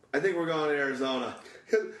 I think we're going to Arizona.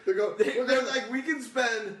 They're like, we can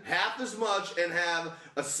spend half as much and have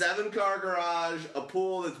a 7-car garage, a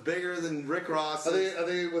pool that's bigger than Rick Ross's. Are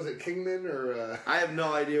they? Was it Kingman or? I have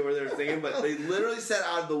no idea where they're thinking, but they literally said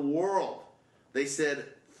out of the world, they said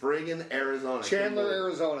friggin' Arizona. Chandler,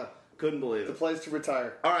 Arizona. Couldn't believe it. The place to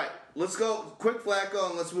retire. All right, let's go quick Flacco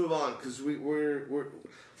and let's move on because we're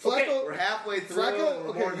Flacco. We're halfway through.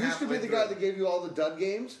 Flacco used to be the guy that gave you all the dud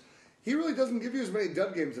games. He really doesn't give you as many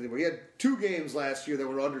dud games anymore. He had 2 games last year that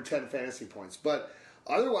were under 10 fantasy points, but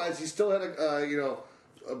otherwise he still had a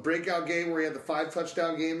breakout game where he had the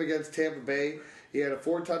 5-touchdown game against Tampa Bay. He had a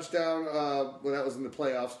 4-touchdown when that was in the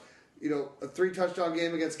playoffs. A 3-touchdown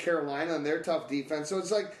game against Carolina and their tough defense. So it's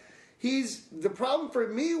like the problem for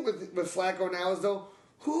me with Flacco now is though,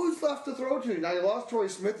 who's left to throw to? Now you lost Torrey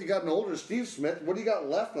Smith, you got an older Steve Smith. What do you got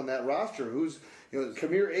left on that roster? Who's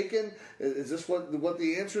Kamir Aiken? Is this what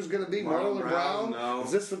the answer is going to be? Marlon Brown? No.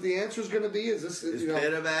 Is this what the answer is going to be? Is this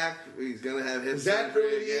Pitta back? He's going to have his. Is that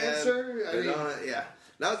really the answer? Yeah.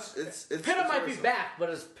 No, it's Pitta might be back, but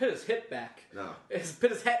is Pitta's hip back? No. Is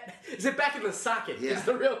Pitta's head? Is it back in the socket? Yeah. Is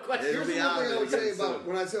the real question. Here's the one thing I would say about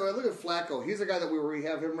when I look at Flacco. He's a guy that we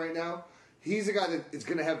have him right now. He's a guy that is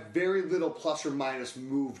going to have very little plus or minus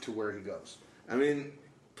move to where he goes. I mean,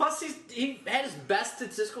 plus he had his best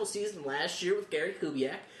statistical season last year with Gary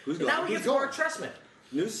Kubiak. Who's and now he gets Mark Trestman.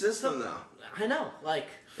 New system now. I know,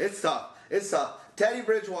 it's tough. It's tough. Teddy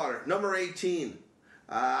Bridgewater, number 18.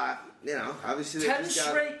 Obviously 10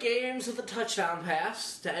 straight games with a touchdown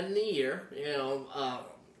pass to end the year.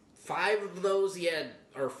 4 of those he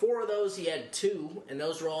had 2, and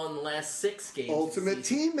those were all in the last 6 games. Ultimate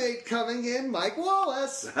teammate coming in, Mike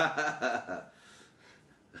Wallace. A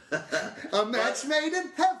match made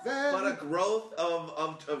in heaven. But a growth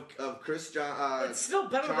of Chris John. It's still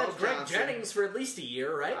better than Greg Johnson. Jennings for at least a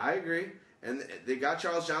year, right? I agree. And they got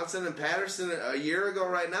Charles Johnson and Patterson a year ago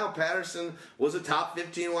right now. Patterson was a top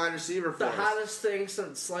 15 wide receiver for us. The hottest thing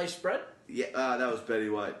since sliced bread? Yeah, that was Betty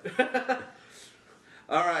White.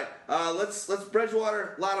 All right, let's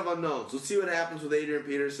Bridgewater. A lot of unknowns. Let's see what happens with Adrian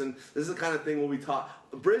Peterson. This is the kind of thing we'll be taught.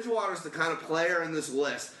 Bridgewater's the kind of player in this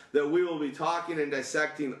list that we will be talking and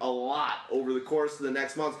dissecting a lot over the course of the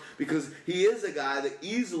next months because he is a guy that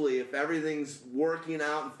easily, if everything's working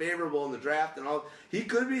out and favorable in the draft and all, he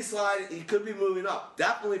could be sliding. He could be moving up.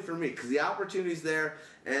 Definitely for me because the opportunity's there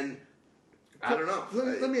and. I don't know.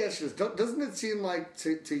 Let me ask you this. Doesn't it seem like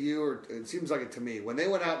to you, or it seems like it to me, when they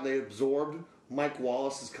went out and they absorbed Mike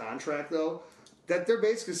Wallace's contract, though, that they're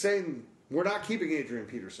basically saying, we're not keeping Adrian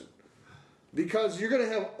Peterson. Because you're going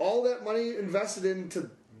to have all that money invested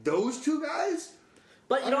into those 2 guys?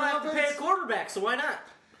 But you don't have to pay a quarterback, so why not?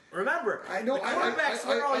 Remember, I know, the quarterback's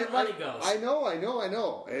where all your money goes. I know.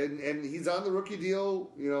 And he's on the rookie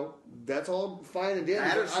deal, that's all fine and dandy.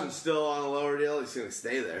 Patterson's still on a lower deal. He's going to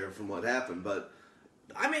stay there from what happened, but...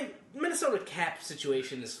 I mean, Minnesota cap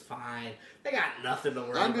situation is fine. They got nothing to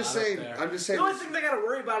worry about. I'm just saying. The only thing they got to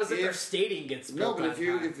worry about is if their stadium gets built. No, but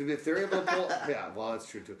if they're able to pull, yeah, well, that's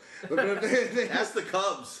true too. But that's the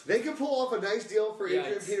Cubs. They can pull off a nice deal for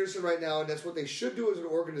Adrian Peterson right now, and that's what they should do as an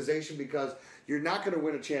organization because you're not going to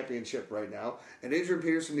win a championship right now, and Adrian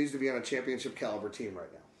Peterson needs to be on a championship caliber team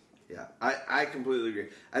right now. Yeah, I completely agree.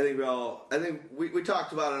 I think we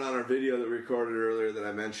talked about it on our video that we recorded earlier that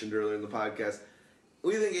I mentioned earlier in the podcast.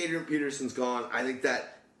 We think Adrian Peterson's gone. I think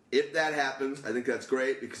that if that happens, I think that's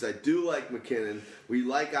great because I do like McKinnon. We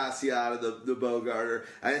like Asiata, the Bogarter.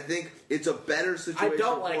 I think it's a better situation. I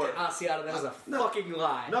don't like Asiata. That is a fucking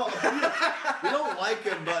lie. No, we don't like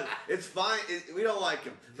him, but it's fine. We don't like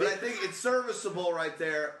him. But I think it's serviceable right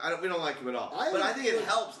there. We don't like him at all. But I think it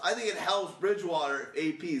helps. I think it helps Bridgewater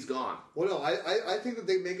if AP's gone. Well, no, I think that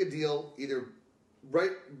they make a deal either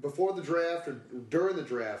right before the draft or during the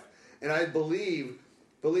draft. And I believe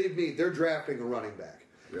me, they're drafting a running back.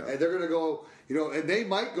 Yeah. And they're going to go, and they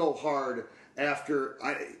might go hard after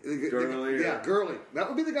Gurley. Yeah, Gurley. That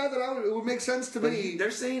would be the guy that it would make sense to me.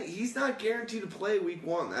 They're saying he's not guaranteed to play week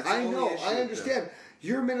 1. That's the I know, only issue I understand.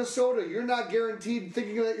 You're Minnesota. You're not guaranteed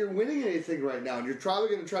thinking that you're winning anything right now, and you're probably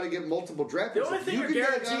going to try to get multiple draft picks. The only thing you're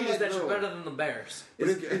guaranteed is that you're better than the Bears.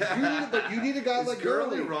 But you need a guy like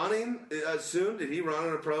Gurley running soon? Did he run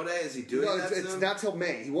on a pro day? Is he doing that soon? It's not till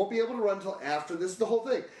May. He won't be able to run until after. This is the whole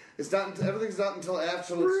thing. Everything's not until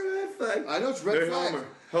after. Red flag. I know it's red flag.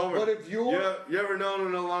 Homer. But if you ever known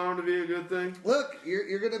an alarm to be a good thing? Look,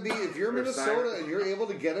 you're going to be, if you're Minnesota and you're able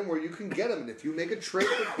to get him where you can get him, and if you make a trade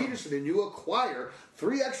for Peterson and you acquire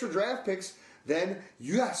 3 extra draft picks, then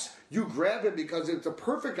yes, you grab him because it's a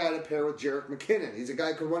perfect guy to pair with Jerick McKinnon. He's a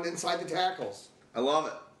guy who can run inside the tackles. I love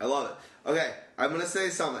it. Okay, I'm going to say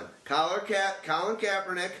something. Colin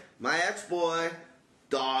Kaepernick, my ex-boy,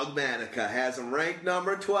 Dogmatica, has him ranked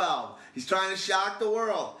number 12. He's trying to shock the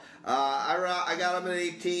world. I got him at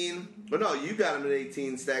 18. But no, you got him at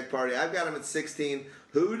 18, Stag Party. I've got him at 16.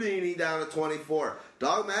 Houdini down at 24.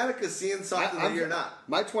 Dogmatica's seeing something that you're not.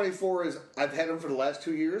 My 24 is, I've had him for the last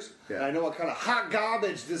 2 years, and I know what kind of hot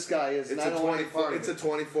garbage this guy is. It's a 24. It's a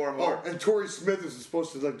 24 mark. Oh, and Torrey Smith is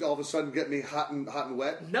supposed to like all of a sudden get me hot and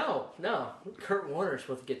wet. No. Kurt Warner's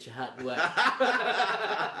supposed to get you hot and wet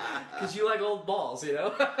because you like old balls, you know.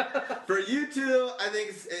 For you two, I think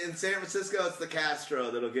in San Francisco, it's the Castro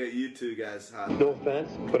that'll get you two guys hot. No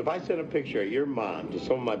offense, but if I sent a picture of your mom to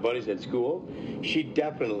some of my buddies at school, she'd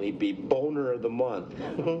definitely be boner of the month.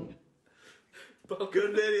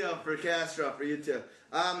 Good video for Castro, for you two.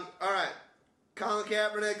 All right. Colin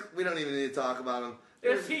Kaepernick, we don't even need to talk about him.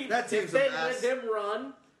 If they let him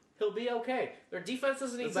run, he'll be okay. Their defense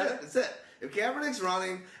isn't any better. That's it. If Kaepernick's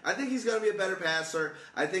running, I think he's going to be a better passer.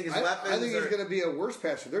 I think his weapons I think he's going to be a worse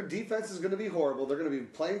passer. Their defense is going to be horrible. They're going to be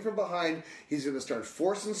playing from behind. He's going to start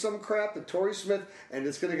forcing some crap to Torrey Smith, and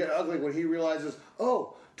it's going to get ugly when he realizes,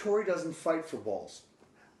 oh, Torrey doesn't fight for balls.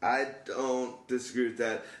 I don't disagree with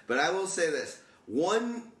that. But I will say this.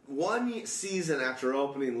 One season after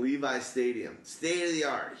opening Levi Stadium,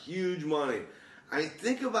 state-of-the-art, huge money. I mean,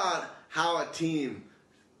 think about how a team,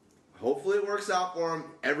 hopefully it works out for them.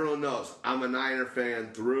 Everyone knows I'm a Niner fan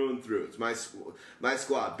through and through. It's my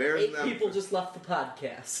squad. Bears 8 people just left the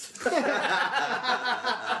podcast.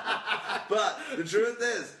 But the truth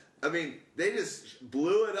is, I mean, they just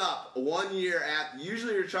blew it up 1 year after.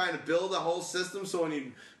 Usually you're trying to build a whole system so when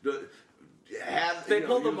you have... They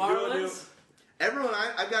pulled the Marlins? Everyone,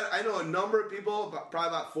 I know a number of people, probably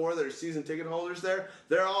about 4 that are season ticket holders there.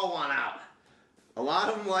 They're all want out. A lot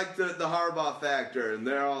of them like the Harbaugh factor, and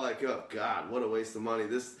they're all like, oh, God, what a waste of money.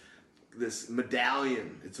 This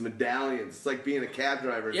medallion, it's medallions. It's like being a cab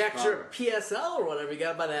driver. Yeah, sure, PSL or whatever. You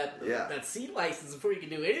got to buy that seat license before you can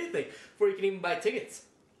do anything, before you can even buy tickets.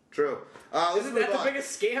 True. Isn't that the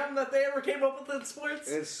biggest scam that they ever came up with in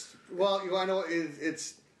sports? I know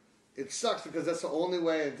it sucks because that's the only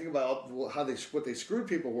way. And think about what they screwed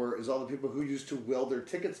people is all the people who used to will their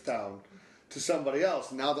tickets down to somebody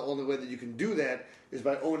else. Now the only way that you can do that is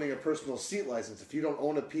by owning a personal seat license. If you don't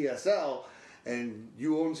own a PSL and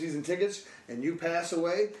you own season tickets and you pass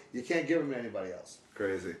away, you can't give them to anybody else.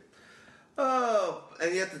 Crazy. Oh,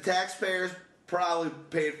 and yet the taxpayers probably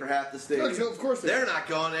paid for half the stadium. No, of course they're not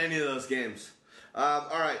going to any of those games. All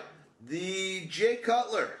right. The Jay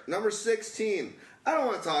Cutler, number 16. I don't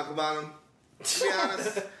want to talk about him. To be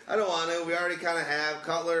honest, I don't want to. We already kind of have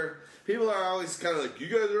Cutler. People are always kind of like, you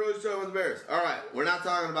guys are always talking about the Bears. All right, we're not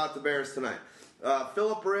talking about the Bears tonight.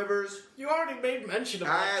 Phillip Rivers. You already made mention of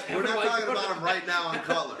that. We're not talking about him right now on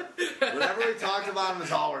Cutler. Whenever we talked about him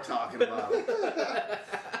is all we're talking about.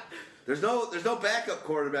 There's no backup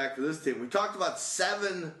quarterback for this team. We talked about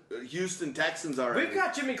 7 Houston Texans already. We've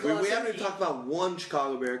got Jimmy Clausen. We haven't even talked about 1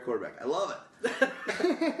 Chicago Bear quarterback. I love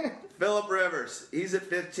it. Phillip Rivers. He's at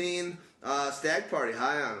 15. Stag Party,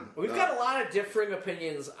 high on him. We've got a lot of differing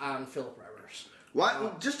opinions on Phillip Rivers.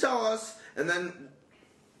 What? Just tell us, and then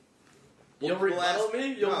you'll rebut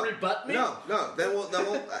me. You'll rebut me. No. Then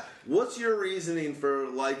we'll. What's your reasoning for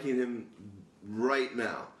liking him right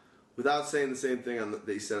now, without saying the same thing that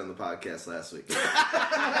you said on the podcast last week?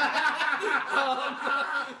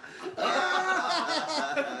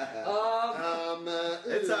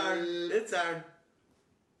 It's our.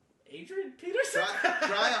 Adrian Peterson?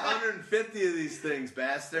 Try 150 of these things,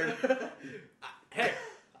 bastard. Hey,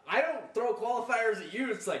 I don't throw qualifiers at you.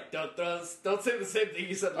 It's like, don't say the same thing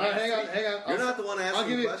you said last week. Hang on. You're not the one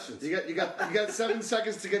asking questions. You got 7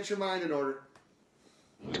 seconds to get your mind in order.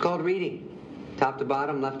 It's called reading. Top to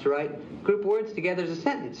bottom, left to right. Group words together as a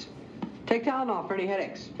sentence. Take Tylenol for any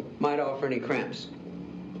headaches. Midol for any cramps.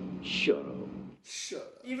 Shut up.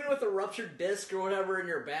 Even with a ruptured disc or whatever in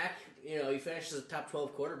your back, he finishes as a top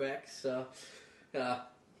 12 quarterback. So they're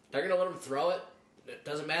going to let him throw it. It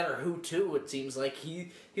doesn't matter who to. It seems like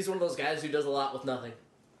he's one of those guys who does a lot with nothing.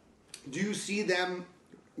 Do you see them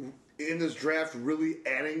in this draft really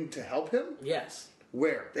adding to help him? Yes.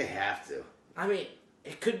 Where? They have to. I mean,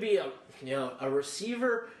 it could be a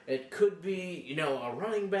receiver. It could be a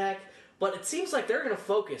running back. But it seems like they're going to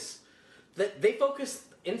focus. They focus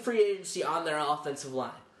in free agency on their offensive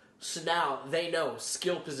line. So now they know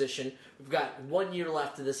skill position. We've got 1 year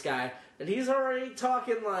left of this guy, and he's already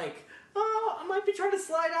talking like, oh, I might be trying to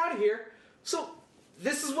slide out of here. So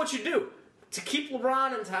this is what you do. To keep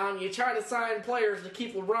LeBron in town, you try to sign players to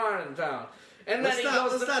keep LeBron in town. And then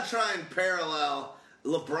let's not try and parallel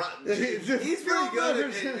LeBron. He's pretty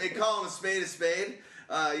good at calling a spade.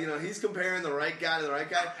 He's comparing the right guy to the right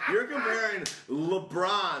guy. You're comparing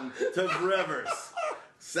LeBron to Rivers.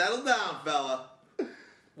 Settle down, fella.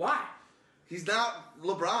 Why? He's not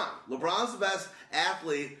LeBron. LeBron's the best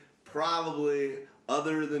athlete probably of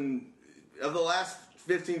the last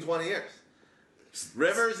 15, 20 years.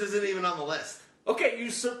 Rivers isn't even on the list. Okay,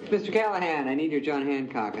 Mr. Callahan, I need your John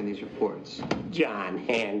Hancock on these reports. John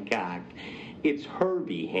Hancock. It's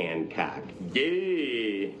Herbie Hancock.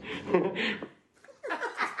 Yeah.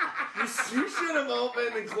 You should have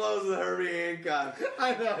opened and closed with Herbie Hancock.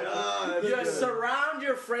 I know. You surround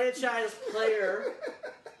your franchise player,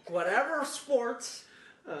 whatever sports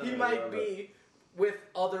he might be, with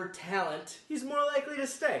other talent. He's more likely to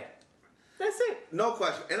stay. That's it. No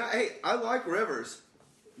question. And I like Rivers.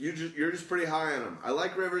 You're just pretty high on him. I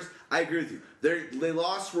like Rivers. I agree with you. They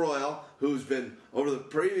lost Royal, who's been, over the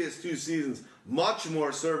previous 2 seasons, much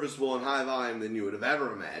more serviceable and high volume than you would have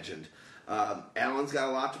ever imagined. Allen's got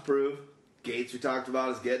a lot to prove. Gates, we talked about,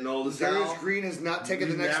 is getting old as hell. Darius Green has not taken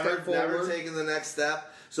the next step forward. Never taken the next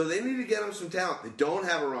step. So they need to get him some talent. They don't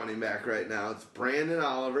have a running back right now. It's Brandon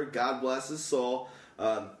Oliver. God bless his soul.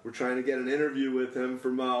 We're trying to get an interview with him for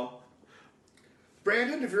Mo.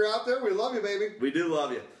 Brandon, if you're out there, we love you, baby. We do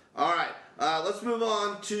love you. All right, let's move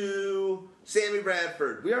on to Sammy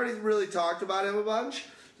Bradford. We already really talked about him a bunch,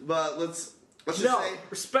 but let's just say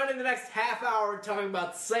we're spending the next half hour talking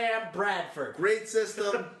about Sam Bradford. Great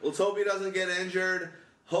system. Let's hope he doesn't get injured.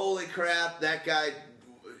 Holy crap, that guy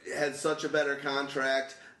had such a better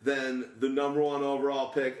contract than the number 1 overall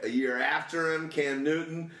pick a year after him, Cam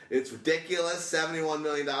Newton. It's ridiculous, $71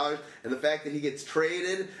 million. And the fact that he gets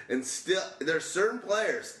traded and still, there are certain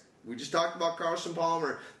players, we just talked about Carson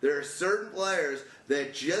Palmer, there are certain players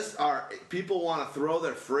that just are, people want to throw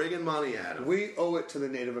their friggin' money at him. We owe it to the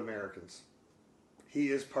Native Americans. He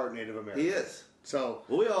is part Native American. He is. So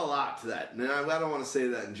we owe a lot to that. And I don't want to say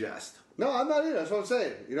that in jest. No, I'm not either. That's what I'm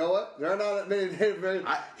saying. You know what? There are not many Native Americans.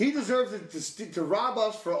 He deserves it to rob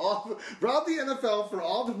us rob the NFL for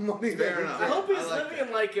all the money. Fair enough. I hope he's living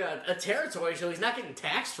in like a territory so he's not getting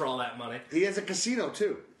taxed for all that money. He has a casino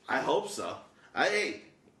too. I hope so. I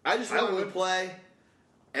just want him to play,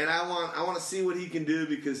 and I want to see what he can do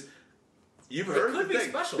because you've heard could the be thing.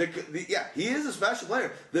 special. Yeah, he is a special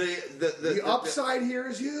player. The upside here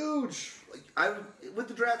is huge. With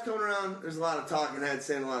the draft coming around, there's a lot of talking heads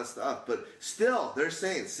saying a lot of stuff, but still, they're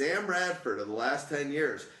saying Sam Bradford of the last 10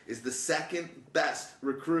 years is the second best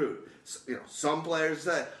recruit. Some players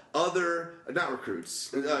say not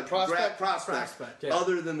recruits, prospect, yeah.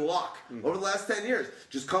 other than Luck over the last 10 years.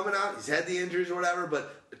 Just coming out, he's had the injuries or whatever,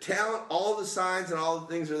 but talent, all the signs and all the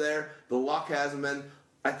things are there. The luck hasn't been.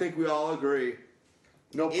 I think we all agree.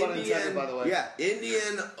 No pun intended, by the way. Yeah,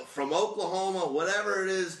 Indian from Oklahoma, whatever it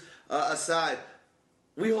is. Aside,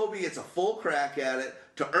 we hope he gets a full crack at it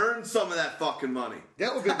to earn some of that fucking money.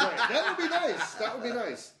 That would be great. That would be nice. That would be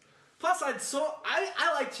nice. Plus,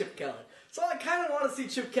 I like Chip Kelly, so I kind of want to see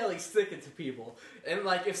Chip Kelly stick it to people. And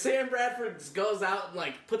like, if Sam Bradford just goes out and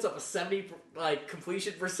like puts up a 70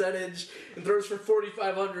 completion percentage and throws for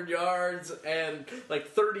 4,500 yards and like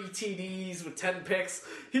 30 TDs with 10 picks,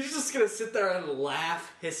 he's just gonna sit there and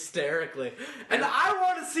laugh hysterically. And I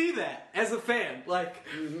want to see that as a fan,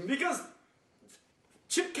 because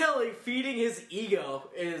Chip Kelly feeding his ego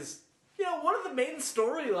is, one of the main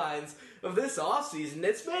storylines of this offseason.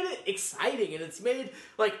 It's made it exciting, and it's made,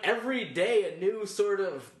 every day a new sort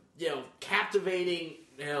of, captivating,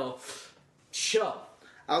 show.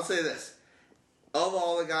 I'll say this. Of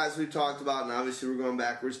all the guys we've talked about, and obviously we're going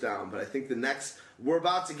backwards down, but I think we're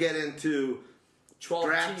about to get into 12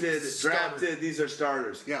 drafted, these are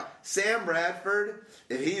starters. Yeah. Sam Bradford,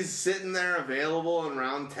 if he's sitting there available in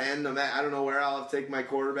round 10, I don't know where I'll have taken my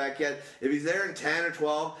quarterback yet. If he's there in 10 or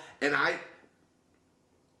 12, and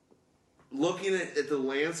looking at the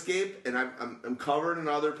landscape, and I'm covered in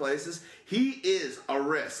other places, he is a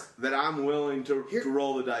risk that I'm willing to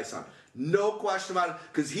roll the dice on. No question about it,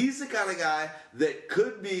 because he's the kind of guy that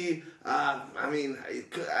could be, I'm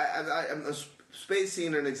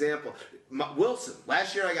spacing an example. Wilson.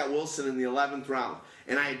 Last year I got Wilson in the 11th round,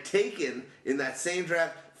 and I had taken in that same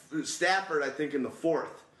draft Stafford, I think, in the 4th.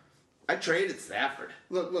 I traded Stafford.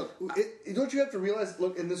 Look. Don't you have to realize,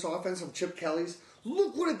 in this offense of Chip Kelly's,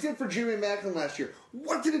 Look what it did for Jimmy Macklin last year.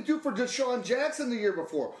 What did it do for Deshaun Jackson the year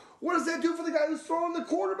before? What does that do for the guy who's throwing the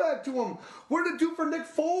quarterback to him? What did it do for Nick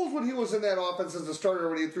Foles when he was in that offense as a starter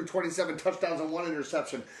when he threw 27 touchdowns and 1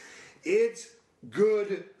 interception? It's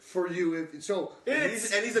good for you. He's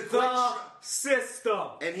a quick system.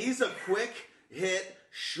 And he's a quick hit,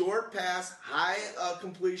 short pass, high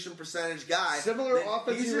completion percentage guy. Similar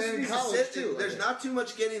offense he ran in college, too. There's not too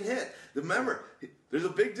much getting hit. Remember, there's a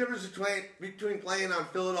big difference between playing on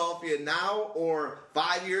Philadelphia now or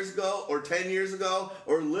 5 years ago or 10 years ago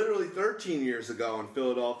or literally 13 years ago in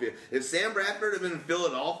Philadelphia. If Sam Bradford had been in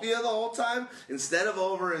Philadelphia the whole time instead of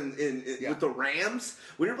over with the Rams,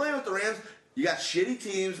 when you're playing with the Rams, you got shitty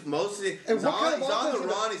teams. Mostly, he's on the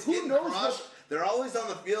run. He's getting crushed. They're always on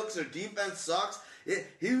the field because their defense sucks.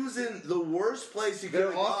 He was in the worst place he could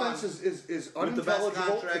have gone. Their offense is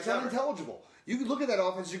unintelligible. It's unintelligible. You can look at that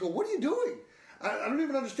offense and you go, what are you doing? I don't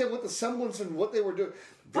even understand what the semblance and what they were doing.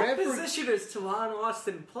 Bradford, what position is Teron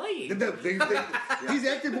Austin playing? He's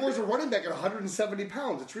acting more as a running back at 170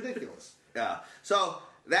 pounds. It's ridiculous. Yeah. So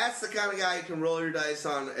that's the kind of guy you can roll your dice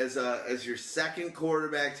on as your second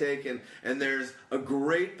quarterback take, and there's a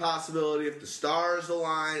great possibility if the stars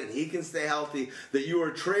align and he can stay healthy that you are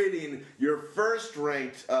trading your first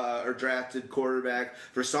ranked or drafted quarterback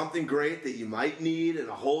for something great that you might need and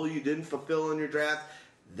a hole you didn't fulfill in your draft.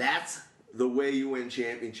 That's the way you win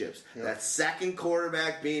championships. Yep. That second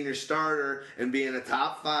quarterback being your starter and being a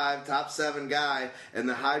top 5, top 7 guy, and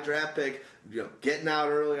the high draft pick, getting out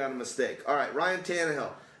early on a mistake. All right, Ryan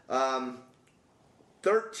Tannehill,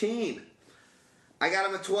 13. I got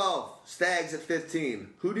him at 12. Stags at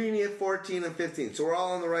 15. Houdini at 14 and 15. So we're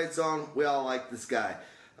all in the right zone. We all like this guy.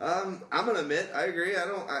 I'm gonna admit, I agree. I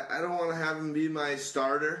don't want to have him be my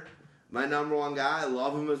starter, my number one guy. I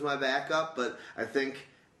love him as my backup, but I think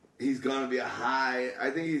he's going to be a high.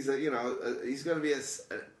 I think he's he's going to be a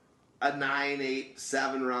 9, 8,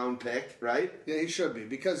 7 round pick, right? Yeah, he should be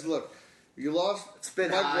because look, you lost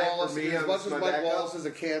Mike Wallace. For me, as much as Mike Wallace is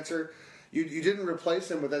a cancer, you didn't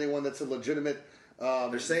replace him with anyone that's a legitimate.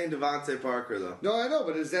 They're saying Devontae Parker though. No, I know,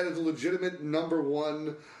 but is that a legitimate number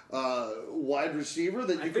 1 wide receiver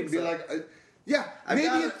that you can be like? Yeah,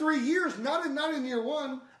 maybe in 3 years, not in year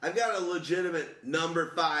 1. I've got a legitimate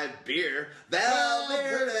number 5 beer.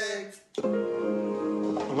 Valverde.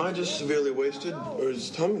 Am I just severely wasted, or is his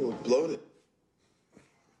tummy look bloated?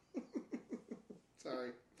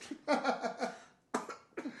 Sorry.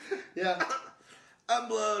 Yeah. I'm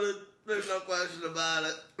bloated. There's no question about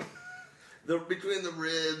it. Between the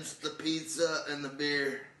ribs, the pizza, and the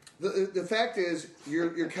beer. The fact is,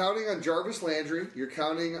 you're counting on Jarvis Landry. You're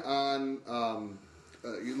counting on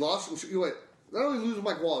you lost. Not only losing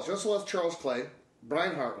Mike Wallace, you also lost Charles Clay,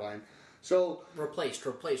 Brian Hartline. So replaced.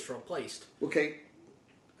 Okay.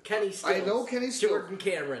 Kenny Stills. I know Kenny Stills. Jordan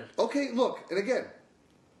Cameron. Okay, look, and again,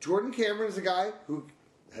 Jordan Cameron is a guy who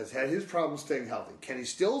has had his problems staying healthy. Kenny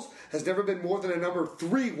Stills has never been more than a number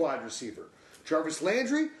 3 wide receiver. Jarvis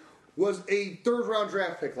Landry was a 3rd round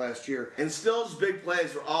draft pick last year. And Stills' big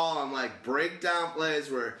plays were all on breakdown plays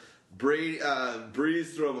where Breeze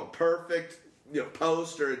threw him a perfect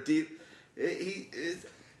post or a deep.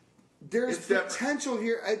 There's potential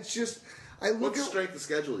here. Look at strength of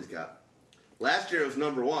schedule he's got. Last year it was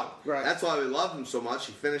number 1. Right. That's why we loved him so much.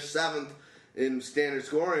 He finished 7th in standard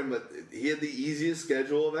scoring, but he had the easiest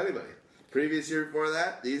schedule of anybody. Previous year before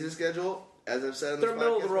that, the easiest schedule, as I've said in this podcast. They're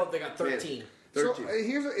middle of the road. They got 13. So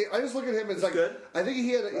I just look at him as good. I think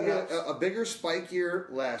he had a bigger spike year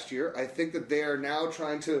last year. I think that they are now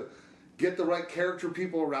trying to get the right character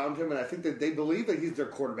people around him, and I think that they believe that he's their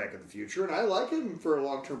quarterback of the future. And I like him for a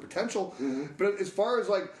long-term potential. Mm-hmm. But as far as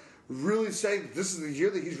really saying this is the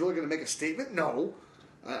year that he's really going to make a statement, no.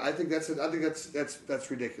 I think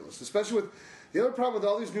that's ridiculous. Especially with the other problem with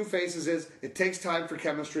all these new faces is it takes time for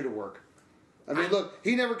chemistry to work. I mean, look,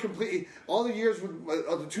 he never completed all the years with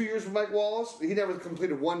the 2 years with Mike Wallace. He never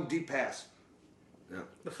completed 1 deep pass. Yeah.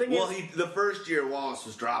 The first year Wallace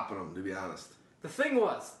was dropping them. To be honest, the thing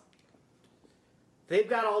was, they've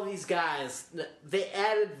got all these guys. They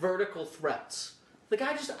added vertical threats. The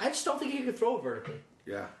guy I just don't think he could throw vertically.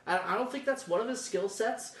 Yeah, I don't think that's one of his skill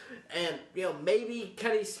sets. And maybe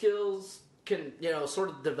Kenny Stills can sort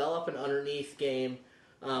of develop an underneath game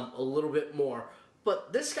a little bit more.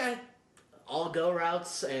 But this guy. All go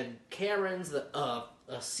routes, and Cameron's a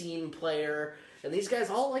seam player, and these guys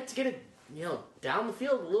all like to get it, down the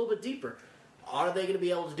field a little bit deeper. Are they going to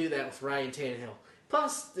be able to do that with Ryan Tannehill?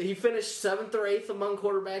 Plus, he finished 7th or 8th among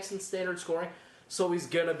quarterbacks in standard scoring, so he's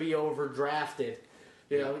going to be overdrafted.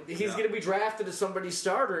 He's going to be drafted as somebody's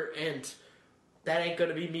starter, and That ain't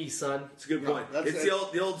gonna be me, son. It's a good point. It's the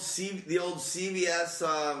old CVS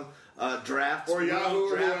draft or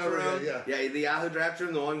Yahoo draft or room. yeah, the Yahoo draft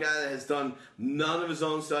room. The one guy that has done none of his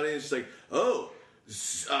own studying is just like,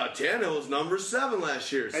 Tannehill was number 7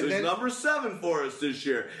 last year, so he's number 7 for us this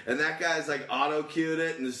year. And that guy's like auto-cued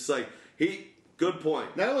it, and it's just like good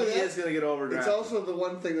point. Not only he that, is going to get overdrafted. It's also the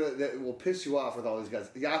one thing that will piss you off with all these guys.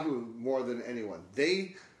 Yahoo more than anyone.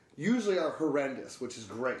 They usually are horrendous, which is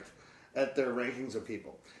great at their rankings of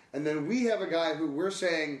people. And then we have a guy who we're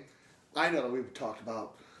saying, I know we've talked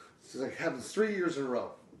about, it's like happens 3 years in a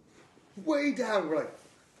row. Way down, we're like,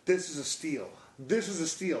 this is a steal. This is a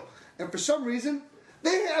steal. And for some reason,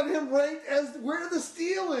 they have him ranked as where the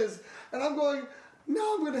steal is. And I'm going,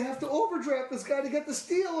 no, I'm going to have to overdraft this guy to get the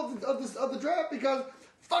steal of the draft because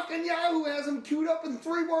fucking Yahoo has him queued up in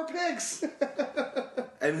 3 more picks.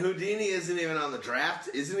 And Houdini isn't even on the draft,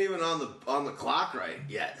 isn't even on the clock right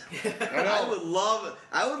yet. I would love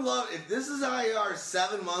if this is how you are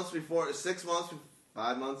 7 months before, 6 months,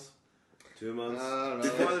 5 months, 2 months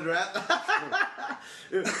before the draft.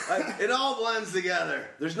 It all blends together.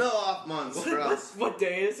 There's no off months for us. What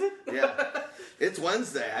day is it? Yeah, it's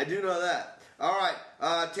Wednesday. I do know that. All right,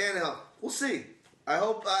 Tannehill. We'll see. I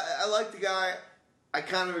hope. I like the guy. I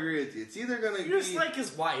kind of agree with you. It's either going to be... You're just like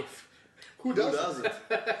his wife. Who doesn't?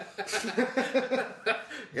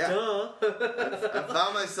 Yeah. Duh. I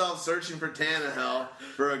found myself searching for Tannehill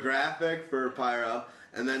for a graphic for Pyro,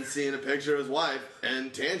 and then seeing a picture of his wife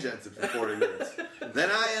and tangents it for 40 minutes. Then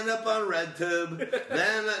I end up on RedTube.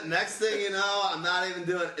 Then next thing you know, I'm not even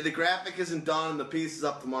doing... The graphic isn't done and the piece is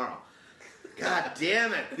up tomorrow. God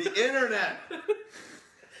damn it. The internet.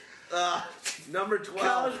 Number 12.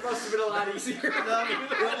 College must have been a lot easier. It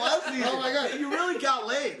was easy. Oh my God. You really got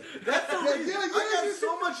laid. That's the reason. I got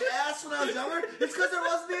so much ass when I was younger. It's because there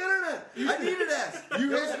wasn't the internet. I needed ass.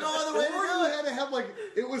 There's no other way to do it. You had to have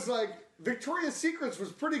it was like Victoria's Secrets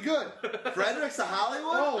was pretty good. Fredericks of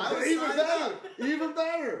Hollywood? Oh, even better. Even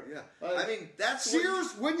better. Yeah. I mean, that's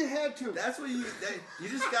Sears when you had to. That's what you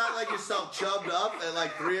just got like yourself chubbed up at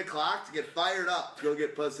like 3 o'clock to get fired up to go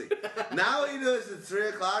get pussy. Now what you do is at 3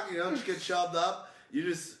 o'clock, you don't just get chubbed up, you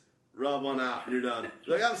just rub one out and you're done.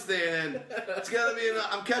 Like, I'm staying in. It's gonna be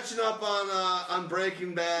I'm catching up on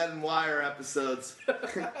Breaking Bad and Wire episodes.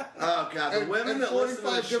 Oh God, the women that listen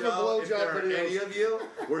to the show, if there are any of you,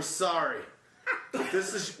 we're sorry. But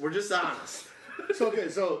we're just honest. So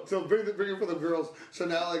bring it for the girls. So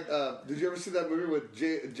now, did you ever see that movie with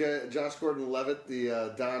Josh Gordon-Levitt,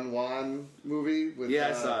 the Don Juan movie? With,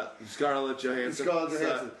 I saw it. Scarlett Johansson.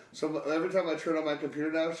 So every time I turn on my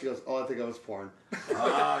computer now, she goes, "Oh, I think I was porn."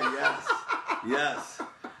 Oh yes.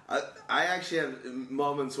 I actually have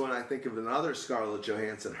moments when I think of another Scarlett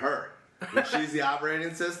Johansson, her, when she's the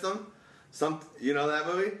operating system. You know that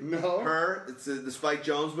movie? No. Her. It's the Spike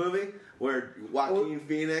Jonze movie where Joaquin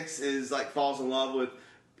Phoenix falls in love with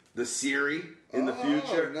the Siri in the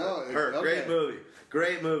future. No. Her. Okay.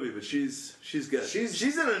 Great movie, but she's good.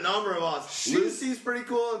 She's in a number of us. Lucy's pretty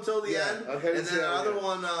cool until the end. Okay, and then another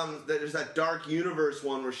one, there's that Dark Universe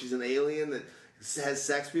one where she's an alien that has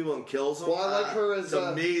sex people and kills them. Well, I like her as... It's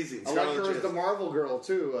amazing. I like her as the Marvel girl,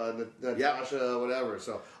 too. Natasha, whatever.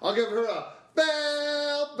 So I'll give her a...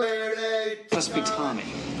 Bell Birdie. Must be Tommy.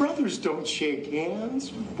 Brothers don't shake hands.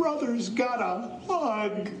 Brothers gotta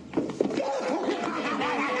hug.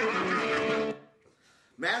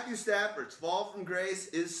 Matthew Stafford's fall from grace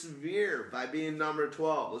is severe by being number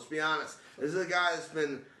 12. Let's be honest. This is a guy that's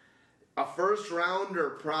been a first rounder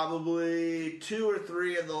probably 2 or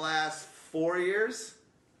 3 of the last 4 years.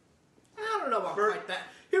 I don't know about quite that.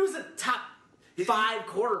 He was a top 5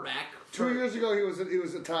 quarterback. 2 years ago, he was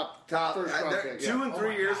a top first round pick. 2 and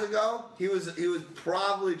 3 years ago, he was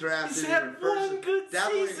probably drafted. He's had one good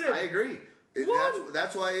season. I agree.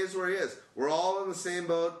 That's why he is where he is. We're all in the same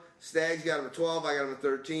boat. Stags got him at 12. I got him at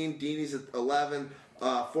 13. Deanie's at 11.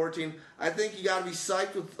 14. I think you got to be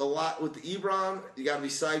psyched with with Ebron. You got to be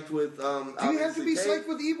psyched with. Do you have to be psyched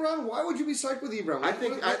with Ebron? Why would you be psyched with Ebron?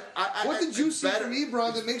 What did you see from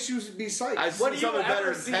Ebron that makes you be psyched? I've seen something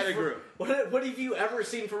better in Pettigrew. What have you ever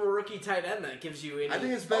seen from a rookie tight end that gives you any? I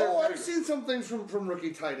think it's better. Oh, I've seen some things from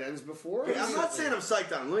rookie tight ends before. Okay, I'm not saying I'm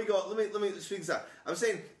psyched on him. Let me speak this out. I'm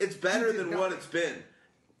saying it's better than what it's been.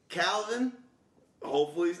 Calvin,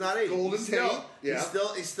 hopefully he's not 80. Golden Tate.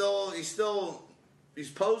 He's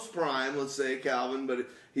post prime, let's say, Calvin, but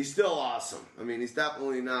he's still awesome. I mean, he's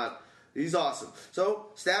definitely not. He's awesome. So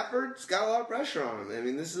Stafford's got a lot of pressure on him. I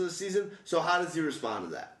mean, this is a season. So how does he respond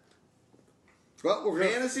to that? Well,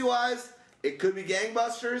 fantasy wise, it could be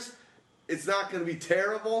gangbusters. It's not going to be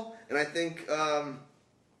terrible, and I think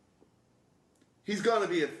he's going to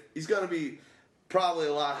be probably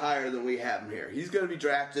a lot higher than we have him here. He's going to be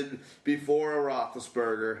drafted before a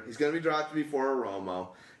Roethlisberger. He's going to be drafted before a Romo.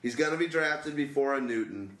 He's going to be drafted before a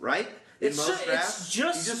Newton, right? In most drafts, he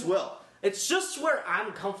just will. It's just where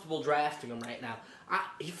I'm comfortable drafting him right now.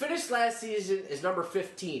 He finished last season as number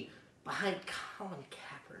 15, behind Colin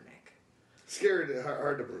Kaepernick. Scared,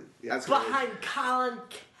 hard to believe. Yeah, behind Colin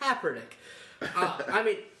Kaepernick. I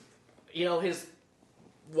mean, you know, his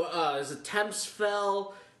attempts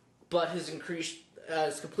fell, but his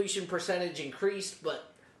completion percentage increased,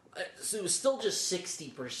 but it was still just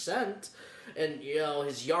 60%. And, you know,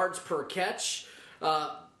 his yards per catch,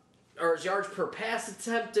 or his yards per pass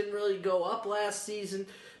attempt didn't really go up last season.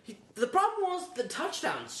 The problem was the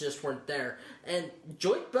touchdowns just weren't there. And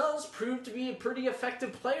Joik Bell's proved to be a pretty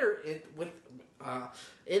effective player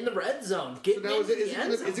in the red zone. So now is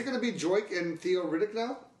it going to be Joik and Theo Riddick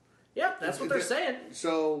now? Yep, that's what they're saying.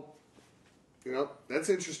 So, you know, that's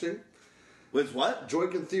interesting. With what?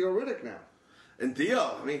 Joik and Theo Riddick now. And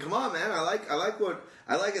Theo, I mean, come on, man. I like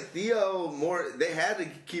a Theo more. They had to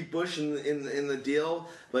keep Bush in the deal,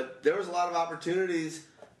 but there was a lot of opportunities.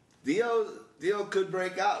 Theo could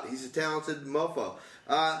break out. He's a talented mofo.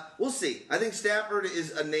 We'll see. I think Stafford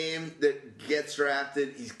is a name that gets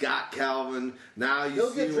drafted. He's got Calvin. Now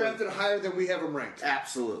he'll get drafted higher than we have him ranked.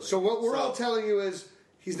 Absolutely. So what we're all telling you is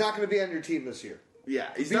he's not going to be on your team this year. Yeah,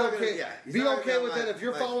 be okay with that. If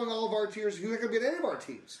you're following all of our tiers, he's not going to be on any of our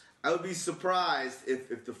teams. I would be surprised if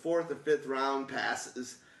the 4th or 5th round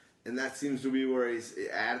passes, and that seems to be where he's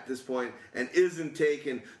at this point, and isn't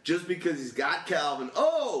taken just because he's got Calvin.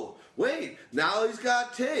 Oh, wait, now he's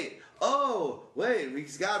got Tate. Oh, wait,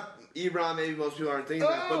 he's got Ebron. Maybe most people aren't thinking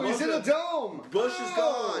that. But he's in a dome. Bush is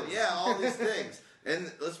gone. Yeah, all these things.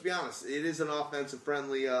 And let's be honest, it is an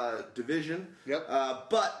offensive-friendly division. Yep.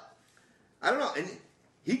 But I don't know. And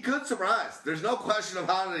he could surprise. There's no question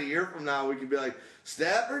about it. A year from now, we could be like,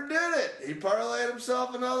 Stafford did it. He parlayed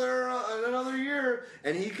himself another year,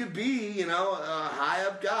 and he could be, you know, a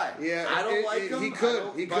high-up guy. Yeah, I don't like him. He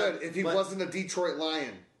could if he wasn't a Detroit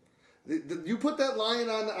Lion. You put that lion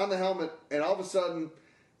on the helmet, and all of a sudden,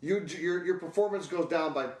 your performance goes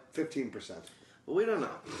down by 15%. Well, we don't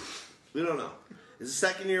know. It's the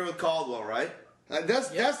second year with Caldwell, right? That's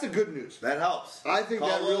the good news. That helps. I think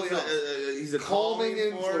Caldwell's that really helps. He's a calming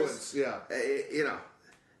influence. Yeah. You know,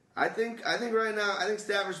 I think right now,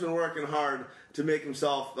 Stafford's been working hard to make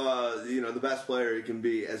himself, the best player he can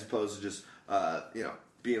be, as opposed to just,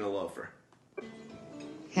 being a loafer.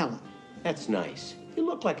 Helen, that's nice. You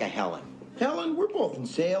look like a Helen. Helen, we're both in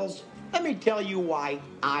sales. Let me tell you why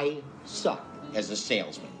I suck as a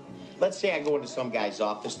salesman. Let's say I go into some guy's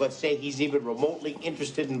office. Let's say he's even remotely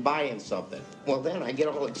interested in buying something. Well, then I get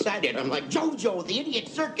all excited. I'm like, Jojo, the idiot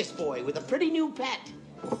circus boy with a pretty new pet.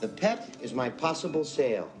 The pet is my possible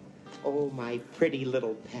sale. Oh, my pretty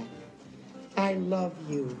little pet. I love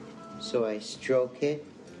you. So I stroke it,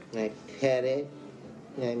 and I pet it,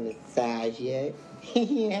 and I massage it.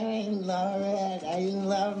 Yeah, I love it. I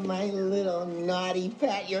love my little naughty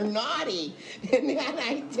pet. You're naughty. And then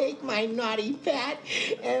I take my naughty pet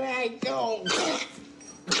and I go.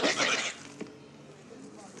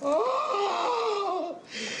 Oh!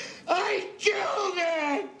 I killed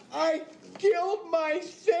it! I killed my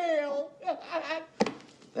sale.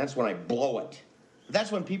 That's when I blow it.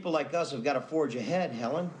 That's when people like us have got to forge ahead,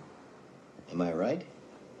 Helen. Am I right?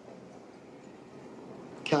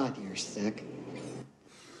 God, you're sick.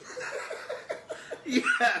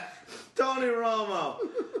 Yeah, Tony Romo.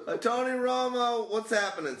 Tony Romo, what's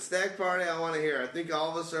happening? Stag party, I want to hear. I think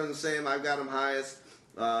all of us are in the same. I've got him highest.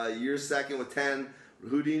 You're second with 10.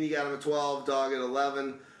 Houdini got him at 12. Dog at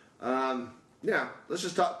 11. Let's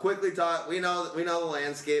just quickly talk. We know the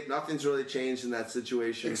landscape. Nothing's really changed in that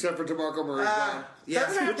situation. Except for DeMarco Murray's gone.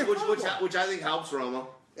 Yes, which I think helps Romo.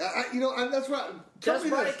 That's what. Just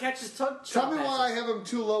Bryant catches touchdowns. Tell me why I have him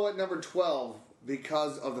too low at number 12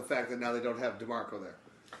 because of the fact that now they don't have DeMarco there.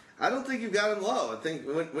 I don't think you've got him low. I think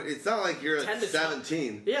it's not like you're at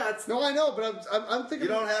 17. Yeah, no, I know, but I'm thinking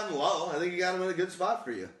you don't have him low. I think you got him in a good spot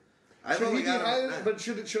for you. Should he be higher? But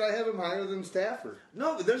should I have him higher than Stafford?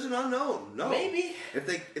 No, but there's an unknown. No, maybe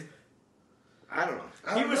I don't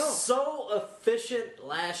know. He was so efficient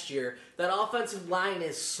last year. That offensive line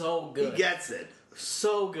is so good. He gets it.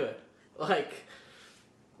 So good.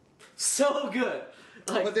 So good.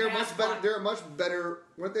 But they're much better. They're much better.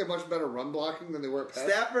 Weren't they much better run blocking than they were at pass?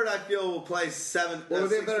 Stafford, I feel, will play 7. Well,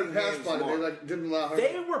 they better pass blocking. They didn't allow her.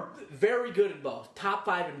 They were very good in both. Top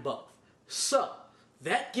 5 in both. So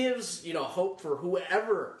that gives hope for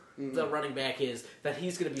whoever the running back is that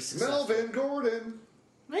he's going to be successful. Melvin Gordon.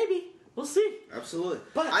 Maybe. We'll see. Absolutely.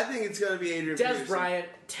 But I think it's going to be Adrian Des Peterson. Bryant,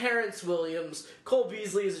 Terrence Williams, Cole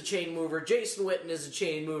Beasley is a chain mover, Jason Witten is a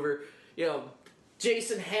chain mover,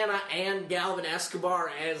 Jason Hanna and Galvin Escobar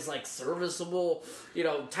as serviceable,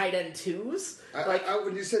 tight end twos.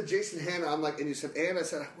 When you said Jason Hanna, I'm like, and you said and I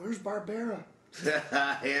said, where's Barbera?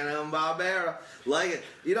 Hanna and Barbera. Like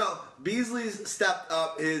it. Beasley's stepped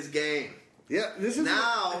up his game. Yeah, this is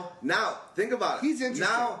now. Think about it. He's interesting.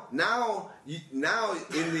 Now in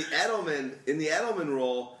the Edelman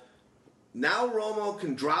role, now Romo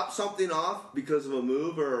can drop something off because of a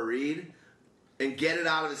move or a read, and get it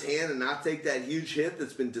out of his hand and not take that huge hit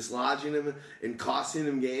that's been dislodging him and costing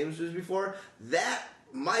him games before. That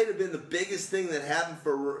might have been the biggest thing that happened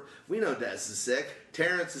for. We know Des is sick.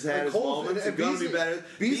 Terrence has had his moments. It's going to be better.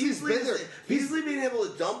 Beasley being able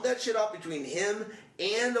to dump that shit up between him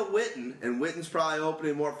and a Witten, and Witten's probably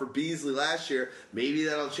opening more for Beasley last year. Maybe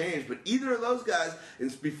that'll change. But either of those guys,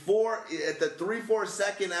 it's before at the 3-4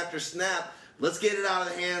 second after snap. Let's get it out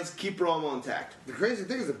of the hands. Keep Romo intact. The crazy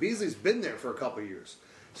thing is that Beasley's been there for a couple of years,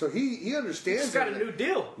 so he understands. He's got a new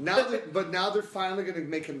deal. Now they're finally going to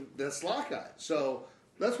make him that slot guy. So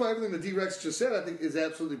that's why everything that D-Rex just said, I think, is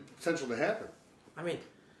absolutely potential to happen. I mean,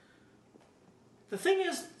 the thing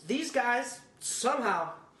is, these guys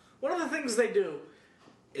somehow, one of the things they do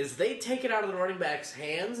is they take it out of the running back's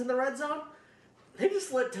hands in the red zone. They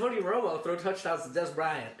just let Tony Romo throw touchdowns to Des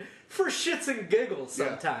Bryant for shits and giggles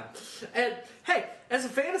sometimes. Yeah. And, hey, as a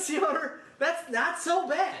fantasy owner, that's not so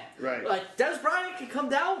bad. Right. Like, Des Bryant can come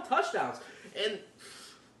down with touchdowns. And,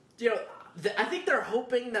 I think they're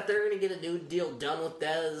hoping that they're going to get a new deal done with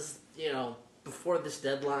Des, before this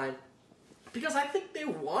deadline. Because I think they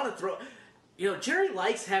want to throw... Jerry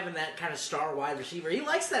likes having that kind of star wide receiver. He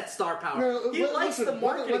likes that star power. He likes the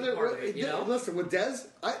marketing part of it, Listen, with Dez,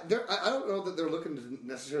 I don't know that they're looking to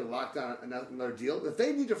necessarily lock down another deal. If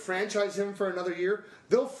they need to franchise him for another year,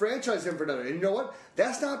 they'll franchise him for another year. And you know what?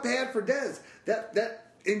 That's not bad for Dez.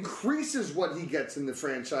 That increases what he gets in the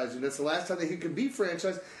franchise, and that's the last time that he can be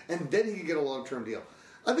franchised, and then he can get a long-term deal.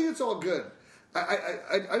 I think it's all good.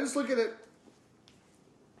 I just look at it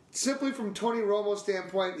simply from Tony Romo's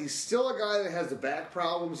standpoint. He's still a guy that has the back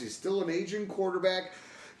problems. He's still an aging quarterback.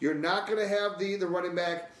 You're not going to have the running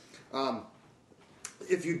back.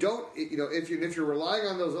 If you don't, if you're relying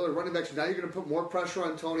on those other running backs, now you're going to put more pressure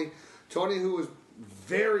on Tony. Tony, who was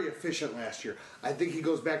very efficient last year. I think he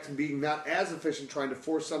goes back to being not as efficient, trying to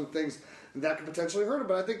force some things that could potentially hurt him.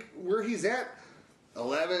 But I think where he's at,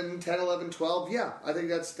 10, 11, 12, yeah, I think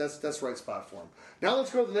that's the right spot for him. Now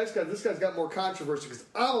let's go to the next guy. This guy's got more controversy because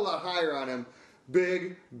I'm a lot higher on him.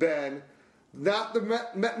 Big Ben. Not the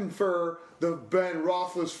Mettenfur, the Ben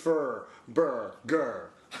Roethlisberger.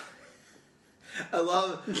 I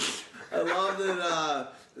love that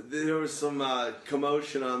there was some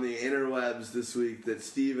commotion on the interwebs this week that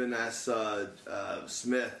Stephen S.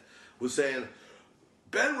 Smith was saying,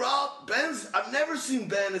 I've never seen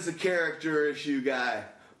Ben as a character issue guy.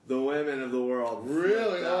 The women of the world.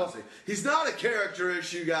 Really? He's not a character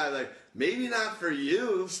issue guy. Like, maybe not for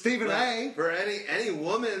you. Stephen A. For any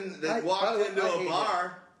woman that walked into a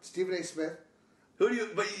bar. Stephen A. Smith. But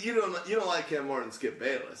you don't like him more than Skip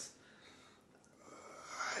Bayless.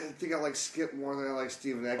 I think I like Skip more than I like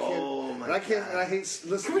Stephen. I hate.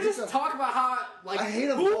 Listen, can we just talk about how I hate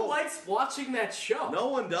them who both. likes watching that show? No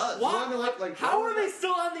one does. Why? How are they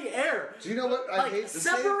still on the air? Do you know what I hate?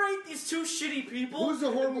 Separate these two shitty people. Who's the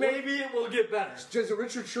horrible? Maybe it will get better. Does it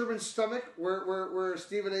Richard Sherman's stomach where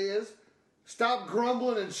Stephen A. is? Stop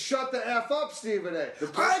grumbling and shut the F up, Stephen A.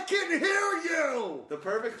 I can hear you! The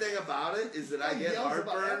perfect thing about it is that I get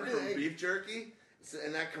heartburn from beef jerky.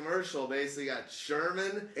 And that commercial basically got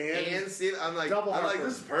Sherman and Steve. I'm like,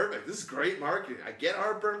 this is perfect. This is great marketing. I get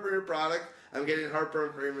heartburn for your product. I'm getting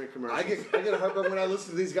heartburn for your commercial. I get heartburn when I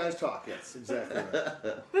listen to these guys talk. Yes, exactly.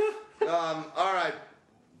 All right.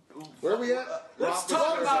 Where are we at? Let's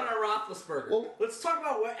talk about our Roethlisberger. Well, let's talk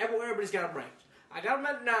about where everybody's got him ranked. I got him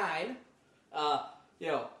at 9.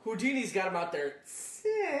 Houdini's got him out there at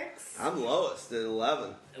 6. I'm lowest at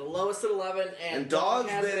 11. Lowest at 11, and Dog's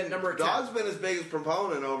has been it at number 10. Dog's been his biggest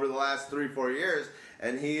proponent over the last 3-4 years,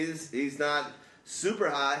 and he's not super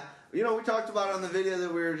high. We talked about it on the video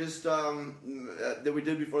that we were just that we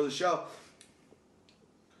did before the show.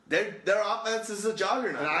 Their offense is a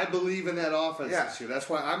juggernaut, and I believe in that offense this year. That's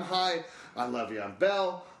why I'm high on Le'Veon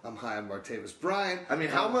Bell. I'm high on Martavis Bryant. I mean,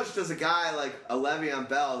 how much does a guy like a Le'Veon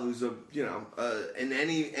Bell, who's in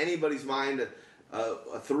anybody's mind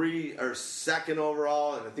a 3 or 2nd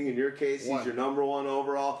overall, and I think in your case he's your number 1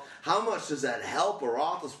 overall. How much does that help a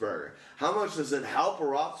Roethlisberger? How much does it help a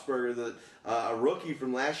Roethlisberger that a rookie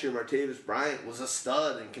from last year, Martavis Bryant, was a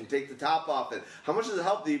stud and can take the top off it? How much does it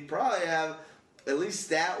help that you probably have, at least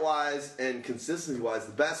stat-wise and consistency-wise,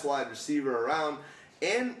 the best wide receiver around,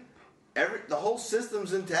 and the whole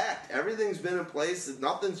system's intact. Everything's been in place.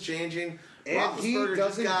 Nothing's changing. And he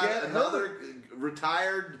doesn't get another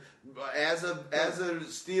retired as a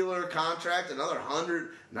Steeler contract, another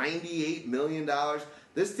 $198 million.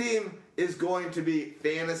 This team is going to be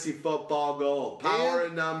fantasy football gold. Power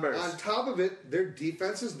and numbers. On top of it, their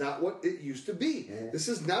defense is not what it used to be. Yeah. This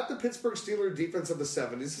is not the Pittsburgh Steelers defense of the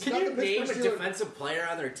 70s. Can you name a defensive player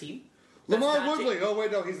on their team? Lamar Woodley. Oh,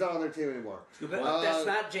 wait, no, he's not on their team anymore. That's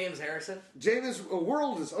not James Harrison? James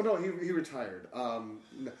World is... Oh, no, he retired.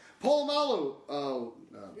 Polamalu.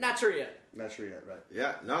 Not sure yet. Not sure yet, right.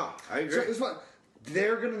 Yeah, no, I agree. So, this is what,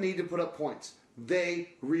 they're going to need to put up points. They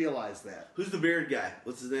realize that. Who's the beard guy?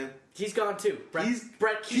 What's his name? He's gone too. Brett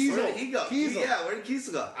Kiesel. Where did he go? Kiesel. Yeah, where did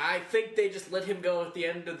Kiesel go? I think they just let him go at the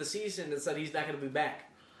end of the season and said he's not going to be back.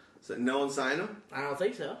 So no one signed him? I don't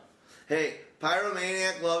think so. Hey,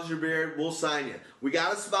 Pyromaniac loves your beard. We'll sign you. We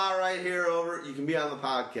got a spot right here over. You can be on the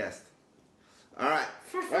podcast. All right.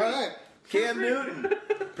 All right. Cam Newton,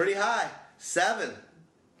 pretty high. 7.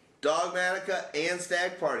 Dogmatica and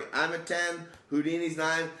Stag Party. I'm at 10. Houdini's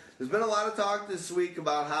 9. There's been a lot of talk this week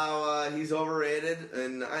about how he's overrated,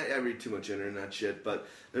 and I read too much internet shit. But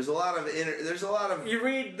there's a lot of You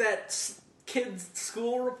read that kids'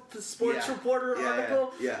 school sports reporter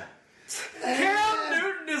article. Yeah. Cam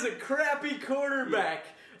Newton is a crappy quarterback.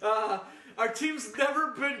 Our team's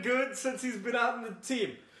never been good since he's been on the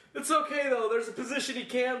team. It's okay though. There's a position he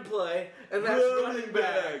can play, and that's running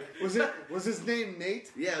back. Was his name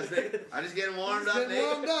Nate? Yeah, it was Nate. I just get him warmed up.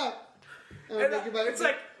 Warmed up. It's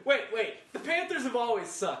like, wait. The Panthers have always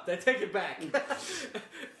sucked. I take it back.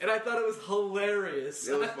 And I thought it was hilarious.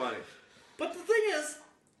 It was funny. But the thing is,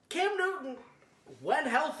 Cam Newton, when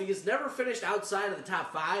healthy, has never finished outside of the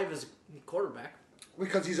top 5 as a quarterback.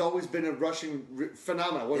 Because he's always been a rushing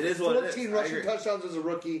phenomenon. It is what it is. 14 rushing touchdowns as a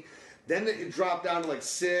rookie. Then it dropped down to like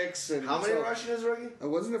 6. And how many rushing as a rookie?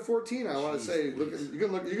 Wasn't it 14? I want to say. Look, you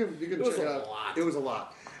can check it out. Lot. It was a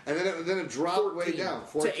lot. And then it dropped way down.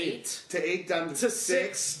 14 to 8. To 8 down to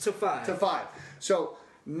 6 to 5. To 5. So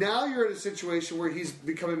now you're in a situation where he's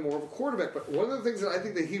becoming more of a quarterback. But one of the things that I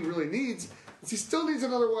think that he really needs is he still needs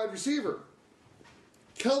another wide receiver.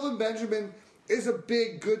 Kelvin Benjamin is a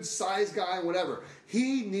big, good size guy, whatever.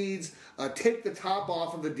 He needs take the top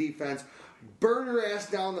off of the defense, burn your ass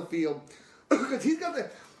down the field, because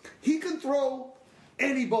he can throw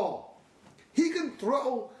any ball. He can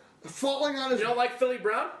throw falling on his. You don't like Philly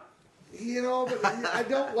Brown? But I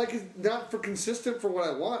don't like it. Not for consistent for what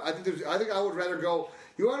I want. I think I would rather go.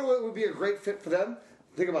 You want to know what would be a great fit for them?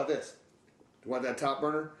 Think about this. You want that top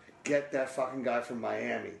burner? Get that fucking guy from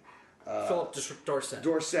Miami. Philip Dorsett.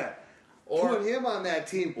 Or put him on that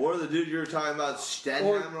team. Or the dude you were talking about,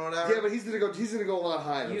 Stenham or whatever. Yeah, but he's gonna go a lot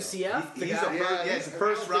higher. UCF? He's a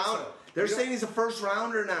first rounder. They're saying he's a first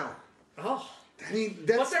rounder now. Oh.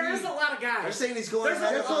 But there is a lot of guys. They're saying he's going.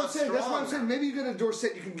 That's what I'm saying. Maybe you get a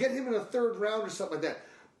Dorsett. You can get him in a 3rd round or something like that.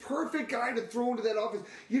 Perfect guy to throw into that offense.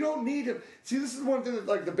 You don't need him. See, this is one thing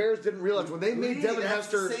that the Bears didn't realize when they made Devin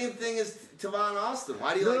Hester. That's the same thing as Tavon Austin.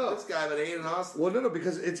 Why do you like this guy but hating Austin? Well, no,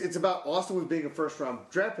 because it's about Austin was being a 1st round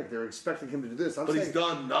draft pick. They're expecting him to do this. But he's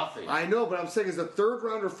done nothing. I know, but I'm saying as a 3rd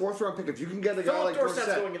round or 4th round pick, if you can get a guy like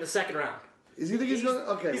Dorsett's going in the 2nd round. You think he's going?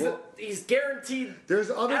 Okay, he's guaranteed. There's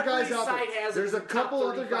other guys out there. There's a couple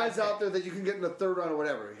other guys out there that you can get in the 3rd round or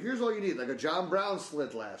whatever. Here's all you need, like a John Brown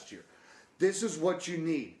slid last year. This is what you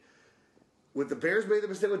need. When the Bears made the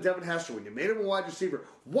mistake with Devin Hester, when you made him a wide receiver,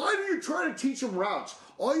 why do you try to teach him routes?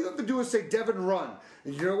 All you have to do is say, Devin, run.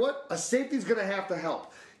 And you know what? A safety's going to have to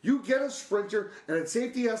help. You get a sprinter, and a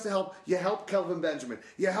safety has to help. You help Kelvin Benjamin.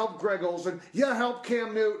 You help Greg Olsen. You help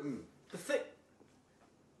Cam Newton. The thing...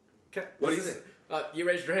 What do you think? You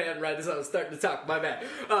raised your hand right as I was starting to talk. My bad.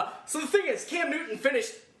 So the thing is, Cam Newton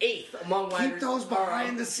finished 8th among wide receivers. Keep those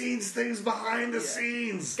behind the scenes things behind the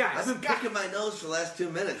scenes. Guys, I've been picking my nose for the last 2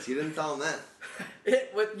 minutes. You didn't tell him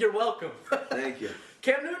that. You're welcome. Thank you.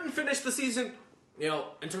 Cam Newton finished the season, in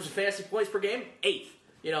terms of fantasy points per game, 8th.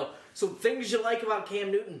 So things you like about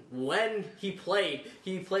Cam Newton, when he played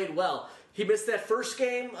well. He missed that first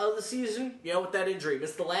game of the season, with that injury.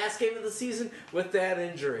 Missed the last game of the season with that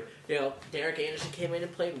injury. Derek Anderson came in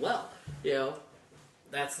and played well.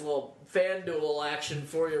 That's a little FanDuel action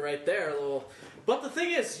for you right there. But the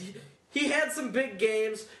thing is, he had some big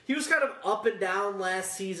games. He was kind of up and down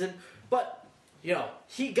last season. But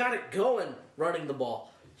he got it going running the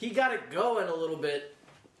ball. He got it going a little bit.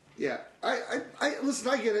 Yeah, I listen.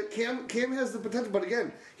 I get it. Cam has the potential, but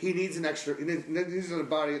again, he needs an extra. He needs a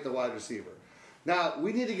body at the wide receiver. Now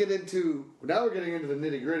we need to get into. Now we're getting into the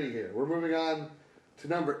nitty gritty here. We're moving on to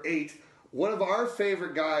number 8. One of our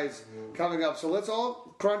favorite guys coming up. So let's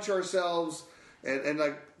all crunch ourselves and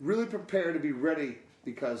like really prepare to be ready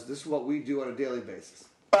because this is what we do on a daily basis.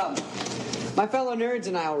 Well, my fellow nerds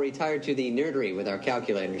and I will retire to the nerdery with our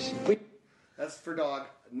calculators. That's for Dog.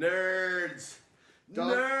 Nerds.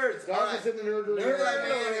 Nerds. Dog is in the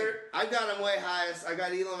nerdery. I got him way highest. I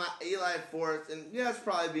got Eli at 4th, and it's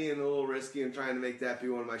probably being a little risky and trying to make that be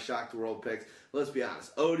one of my shock the world picks. Let's be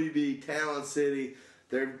honest. ODB, Talent City.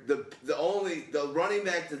 They're the running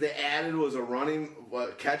back that they added was a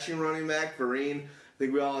catching running back, Vereen. I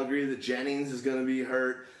think we all agree that Jennings is going to be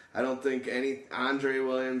hurt. I don't think Andre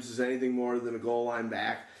Williams is anything more than a goal line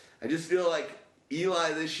back. I just feel like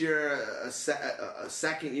Eli this year, a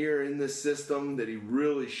second year in this system that he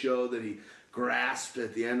really showed that he grasped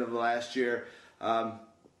at the end of last year.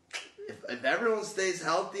 If everyone stays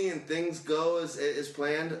healthy and things go as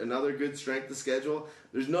planned, another good strength of schedule,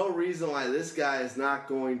 there's no reason why this guy is not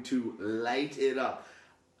going to light it up.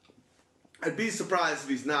 I'd be surprised if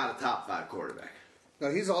he's not a top 5 quarterback. Now,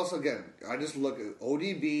 he's also, again, I just look at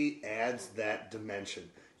ODB adds that dimension.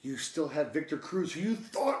 You still have Victor Cruz, who you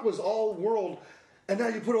thought was all world, and now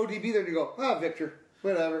you put ODB there and you go, Victor,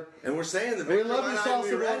 whatever. And we're saying that Victor might not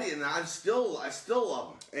be ready, and I still love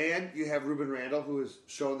him. And you have Ruben Randall, who has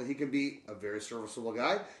shown that he can be a very serviceable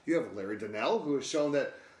guy. You have Larry Donnell, who has shown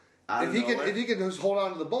that if he can just hold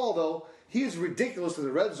on to the ball, though, he is ridiculous in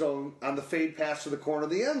the red zone on the fade pass to the corner of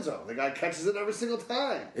the end zone. The guy catches it every single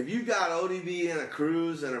time. If you got ODB and a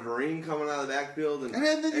Cruz and a Vereen coming out of the backfield, and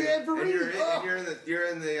then you add Vereen, and you're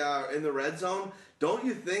in the red zone, don't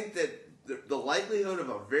you think that the likelihood of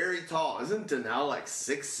a very tall, isn't Donnell like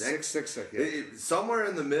 6'6"? 6'6", yeah. Somewhere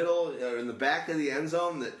in the middle or in the back of the end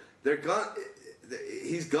zone that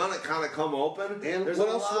he's gonna kind of come open. And there's a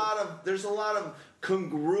lot of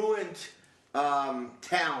congruent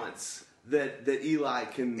talents that Eli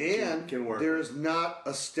can work. There is not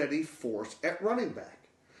a steady force at running back.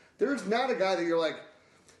 There is not a guy that you're like,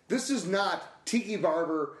 this is not Tiki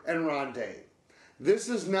Barber and Rondé. This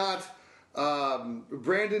is not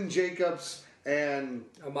Brandon Jacobs and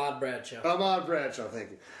Ahmad Bradshaw.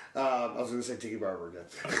 Thank you. I was going to say Tiki Barber again.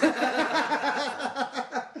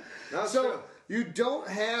 True. You don't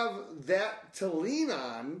have that to lean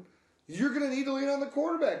on. You're going to need to lean on the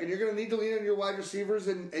quarterback, and you're going to need to lean on your wide receivers,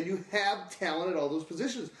 and you have talent at all those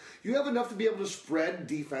positions. You have enough to be able to spread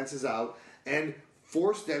defenses out and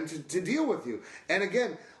force them to deal with you. And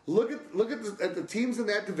again, look at the teams in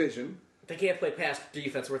that division. They can't play pass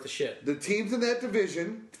defense worth of shit. The teams in that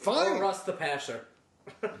division, fine. Or Russ the passer.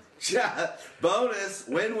 Yeah, bonus,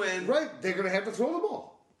 win-win. Right, they're going to have to throw the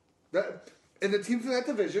ball. And the teams in that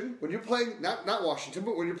division, when you're playing, not Washington,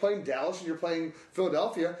 but when you're playing Dallas and you're playing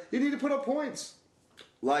Philadelphia, you need to put up points.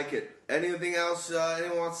 Like it. Anything else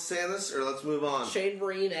anyone wants to say on this, or let's move on? Shane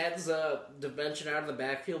Vereen adds a dimension out of the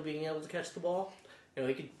backfield, being able to catch the ball.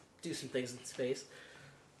 He could do some things in space.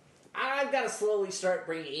 I've got to slowly start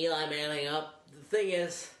bringing Eli Manning up. The thing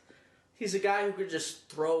is, he's a guy who could just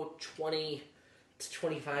throw 20 to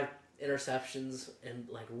 25 interceptions and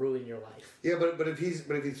ruin your life. Yeah, but if he's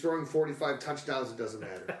throwing 45 touchdowns, it doesn't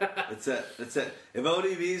matter. That's it. If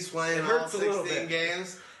ODB's playing all 16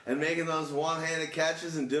 games and making those one-handed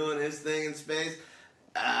catches and doing his thing in space,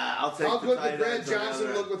 I'll take. How the good tight did Brad ends on the Johnson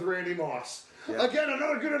other look end. with Randy Moss? Yeah. Again,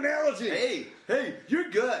 another good analogy. Hey, you're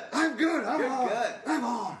good. I'm good. I'm on. Good. I'm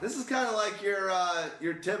on. This is kind of like your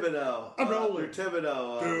Thibodeau. I'm rolling. Your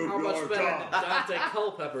Thibodeau. How much better did Dante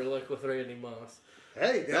Culpepper look with Randy Moss?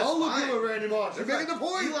 Hey, they all look good with Randy Moss. You're making the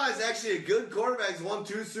point. Eli's actually a good quarterback. He's won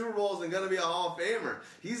 2 Super Bowls and going to be a Hall of Famer.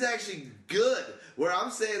 He's actually good. Where I'm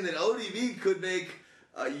saying that ODB could make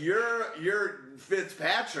your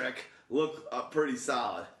Fitzpatrick look pretty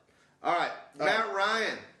solid. All right, Matt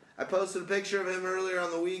Ryan. I posted a picture of him earlier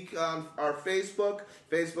on the week on our Facebook,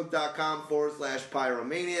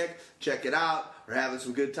 facebook.com/Pyromaniac. Check it out. We're having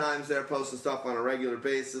some good times there, posting stuff on a regular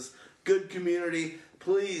basis. Good community.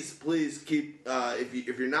 Please keep, if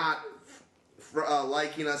you're not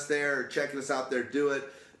liking us there or checking us out there, do it.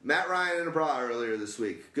 Matt Ryan in a bra earlier this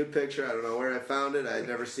week. Good picture. I don't know where I found it. I had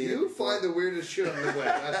never seen it before. You find the weirdest shit on the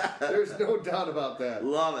web. There's no doubt about that.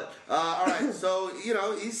 Love it. All right, so,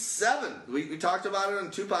 he's 7. We talked about it on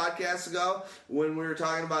 2 podcasts ago when we were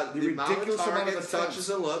talking about the amount of targets, touches,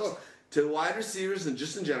 and looks to wide receivers and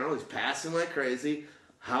just in general. He's passing like crazy.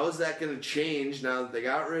 How is that going to change now that they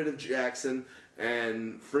got rid of Jackson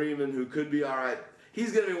and Freeman, who could be all right.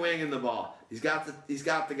 He's going to be winging the ball. He's got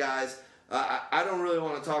the guys. I don't really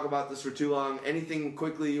want to talk about this for too long. Anything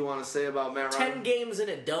quickly you want to say about Matt Ryan? 10 games in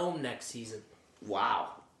a dome next season.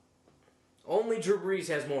 Wow. Only Drew Brees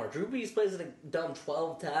has more. Drew Brees plays in a dome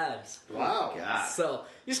 12 times. Wow. God. So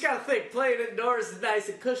you just got to think, playing indoors is nice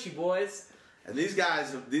and cushy, boys. And these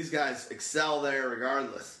guys excel there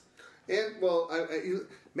regardless. And, well,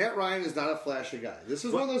 Matt Ryan is not a flashy guy. This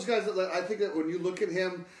is one of those guys that I think that when you look at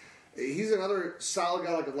him, he's another solid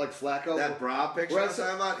guy like Flacco. That bra picture I was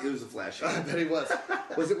talking about, he was a flashy guy. I bet he was.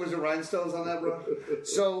 Was it rhinestones on that, bro?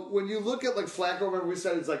 So when you look at like Flacco, remember we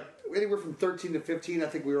said it's like anywhere from 13 to 15. I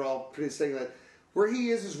think we were all pretty saying that where he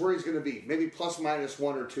is where he's going to be. Maybe plus minus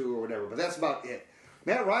 1 or 2 or whatever. But that's about it.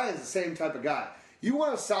 Matt Ryan's the same type of guy. You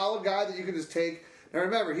want a solid guy that you can just take. Now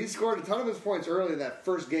remember, he scored a ton of his points early in that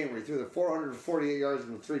first game where he threw the 448 yards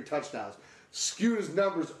and the 3 touchdowns. Skewed his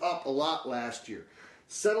numbers up a lot last year.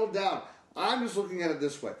 Settled down. I'm just looking at it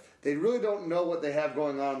this way. They really don't know what they have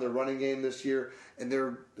going on in their running game this year. And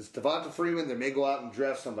it's Devonta Freeman. They may go out and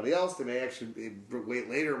draft somebody else. They may actually wait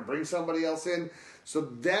later and bring somebody else in. So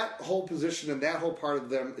that whole position and that whole part of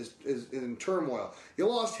them is in turmoil. You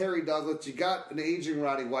lost Harry Douglas. You got an aging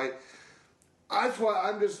Roddy White. That's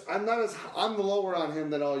why I'm the lower on him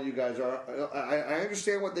than all you guys are. I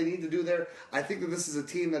understand what they need to do there. I think that this is a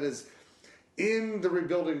team that is in the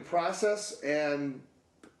rebuilding process and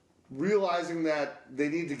realizing that they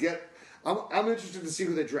need to get. I'm interested to see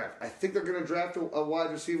who they draft. I think they're going to draft a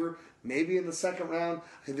wide receiver, maybe in the second round.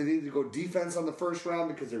 I think they need to go defense on the first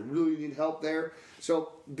round because they really need help there.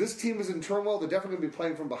 So this team is in turmoil. They're definitely going to be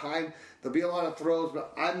playing from behind. There'll be a lot of throws,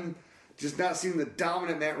 but I'm just not seeing the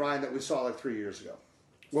dominant Matt Ryan that we saw like 3 years ago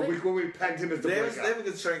when we pegged him as the breakout. They have a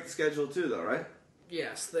good strength of schedule too, though, right?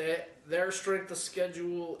 Yes, their strength of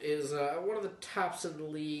schedule is one of the tops in the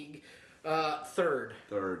league. Third.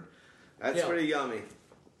 That's pretty yummy.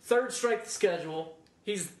 Third strength of schedule.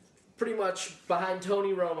 He's pretty much behind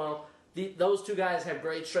Tony Romo. Those two guys have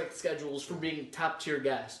great strength schedules for being top-tier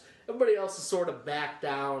guys. Everybody else is sort of back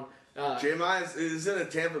down. J-My is in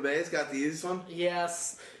Tampa Bay. He's got the easiest one.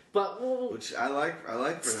 Yes, but which I like. I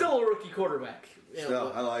like. Still a rookie quarterback.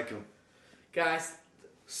 I like him. Guys,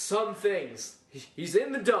 some things. He's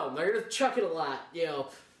in the dome. They're going to chuck it a lot.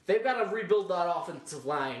 They've got to rebuild that offensive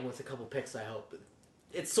line with a couple picks, I hope.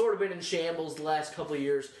 It's sort of been in shambles the last couple of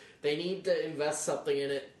years. They need to invest something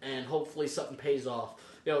in it, and hopefully something pays off.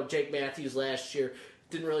 Jake Matthews last year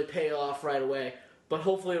didn't really pay off right away, but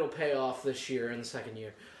hopefully it'll pay off this year in the second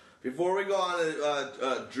year. Before we go on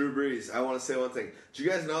to Drew Brees, I want to say one thing. Did you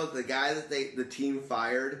guys know that the guy that the team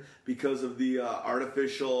fired because of the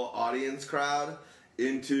artificial audience crowd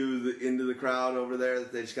into the crowd over there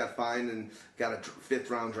that they just got fined and got a 5th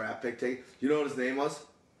round draft pick taken? You know what his name was?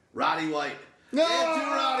 Roddy White. No! They had 2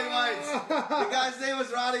 Roddy Whites. The guy's name was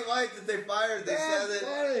Roddy White that they fired. They said that.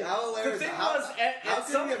 Funny. How hilarious. The thing was, at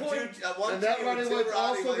some point, and that Roddy White's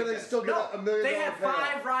also going to still get $1 million. They had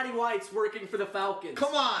 5 Roddy Whites working for the Falcons.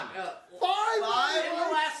 Come on. 5 in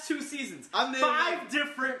the last 2 seasons. I'm naming 5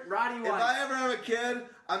 different Roddy Whites. If I ever have a kid,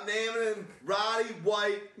 I'm naming him Roddy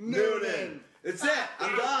White Noonan. That's it.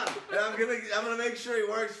 I'm done. And I'm gonna make sure he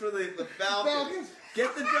works for the Falcons.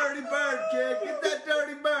 Get the dirty bird, kid. Get that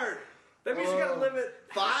dirty bird. That means you gotta limit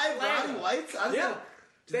 5 Roddy Whites? Yeah.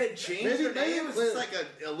 Did they change their name? Is this like an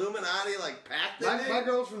Illuminati pact? My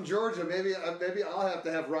girl's from Georgia. Maybe I'll have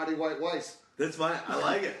to have Roddy White Weiss. That's fine. I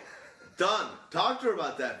like it. Done. Talk to her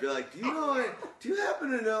about that. Be like, do you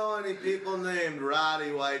happen to know any people named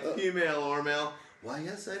Roddy White, female or male? Why,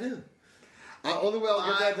 yes, I do. Only way I'll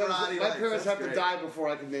get that done is my parents have to die before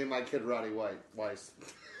I can name my kid Roddy Weiss.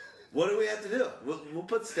 What do we have to do? We'll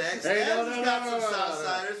put Stags. Hey, Stags has got some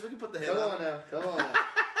Southsiders. We can put the him on now. Come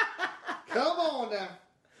on now.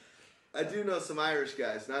 I do know some Irish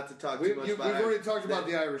guys. Not to talk too much about We've already talked about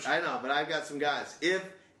the Irish. I know, but I've got some guys. If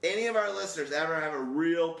any of our listeners ever have a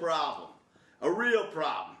real problem,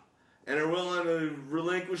 and are willing to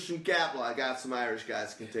relinquish some capital, I got some Irish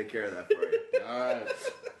guys who can take care of that for you. All right.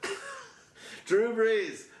 Drew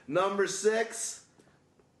Brees, number 6.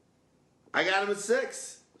 I got him at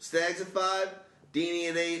 6. Stags at 5. Deanie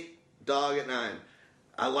at 8. Dog at 9.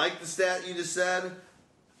 I like the stat you just said.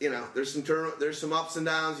 There's some ups and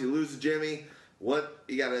downs. You lose to Jimmy.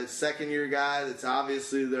 You got a second-year guy that's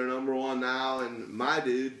obviously their number 1 now, and my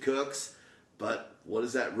dude, Cooks. But what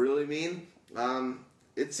does that really mean?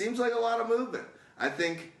 It seems like a lot of movement. I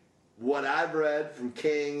think what I've read from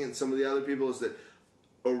King and some of the other people is that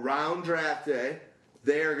around draft day,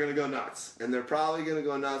 they are going to go nuts. And they're probably going to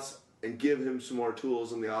go nuts and give him some more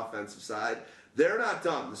tools on the offensive side they're not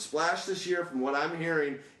done. The splash this year, from what I'm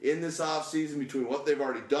hearing in this offseason, between what they've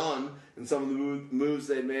already done and some of the moves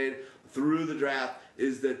they made through the draft,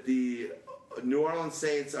 is that the New Orleans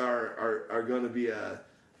Saints are going to be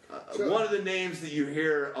one of the names that you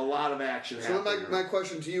hear a lot of action happening. So my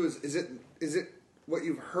question to you is it what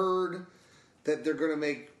you've heard that they're going to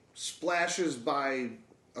make splashes by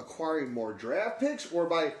acquiring more draft picks, or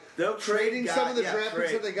by trading some of the draft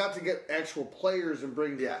picks that they got to get actual players and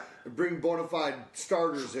bring bona fide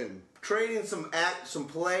starters in? Trading some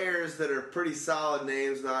players that are pretty solid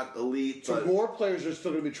names, not elite. So more players are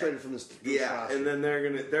still going to be traded from this. Yeah, and then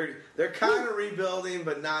they're kind of rebuilding,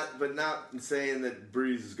 but not saying that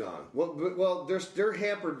Breeze is gone. Well, they're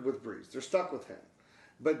hampered with Breeze. They're stuck with him,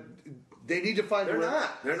 but they need to find. They're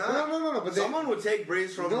not. No. But someone would take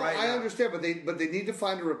Breeze from right now. I understand, but they need to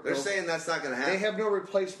find a. They're saying that's not going to happen. They have no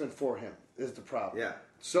replacement for him. Is the problem? Yeah.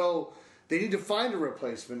 So. They need to find a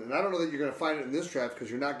replacement, and I don't know that you're going to find it in this draft because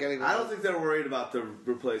you're not getting. I don't think they're worried about the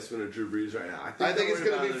replacement of Drew Brees right now. I think it's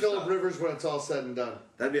going to be Phillip Rivers when it's all said and done.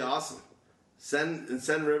 That'd be awesome. Send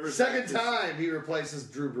Rivers. Second time he replaces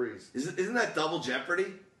Drew Brees. Isn't that double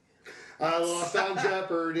jeopardy? I lost on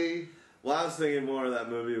Jeopardy. Well, I was thinking more of that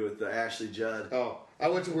movie with Ashley Judd. Oh, I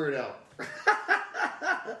went to Weird Al.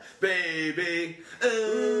 Baby,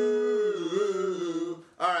 ooh.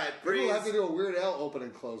 All right, Breeze. We'll have to do a Weird Al open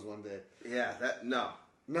and close one day. Yeah, No?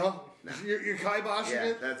 You're kiboshing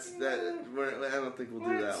it? I don't think we'll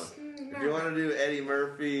do that one. If you want to do Eddie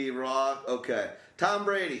Murphy, Rock, okay. Tom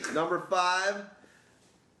Brady, number 5.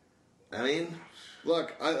 I mean,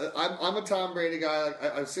 look, I'm a Tom Brady guy.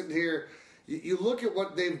 I'm sitting here. You look at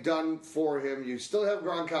what they've done for him. You still have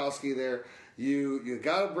Gronkowski there. You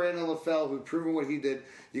got a Brandon LaFell who's proven what he did.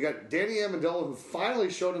 You got Danny Amendola who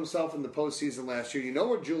finally showed himself in the postseason last year. You know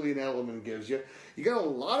what Julian Edelman gives you. You got a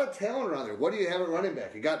lot of talent around there. What do you have at running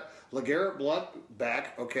back? You got LeGarrette Blount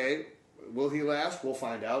back. Okay, will he last? We'll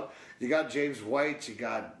find out. You got James White. You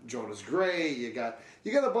got Jonas Gray. You got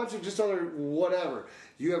a bunch of just other whatever.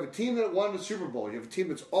 You have a team that won the Super Bowl. You have a team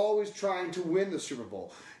that's always trying to win the Super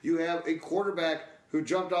Bowl. You have a quarterback who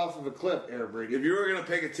jumped off of a cliff, Aaron Brady. If you were going to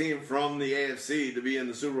pick a team from the AFC to be in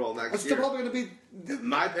the Super Bowl next year, it's probably going to be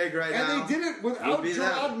my pick right now. And they did it without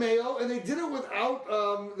Gerard Mayo, and they did it without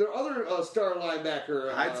their other star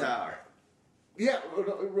linebacker, Hightower. Yeah,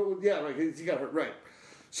 right. He got hurt, right.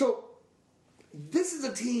 So this is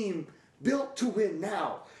a team built to win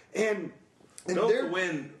now, and built to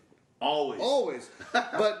win always.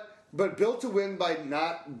 but built to win by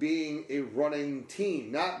not being a running team,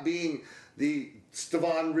 not being the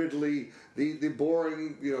Stevan Ridley, the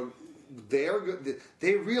boring,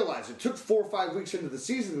 they realized it took 4 or 5 weeks into the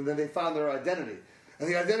season, and then they found their identity. And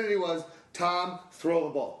the identity was, Tom, throw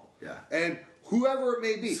the ball. Yeah. And whoever it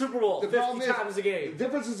may be. Super Bowl, 50 times a game. The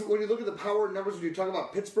difference is when you look at the power numbers, when you talk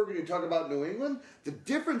about Pittsburgh and you talk about New England, the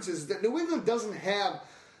difference is that New England doesn't have,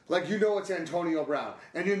 it's Antonio Brown,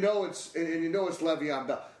 and you know it's Le'Veon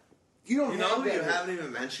Bell. You don't have who that. You haven't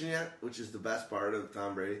even mentioned yet, which is the best part of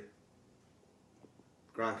Tom Brady?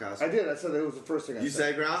 Gronkowski. I did. I said that was the first thing I said. You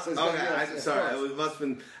said Gronk? Okay, sorry.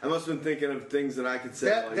 I must have been thinking of things that I could say.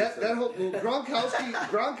 Gronkowski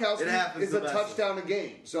is a touchdown a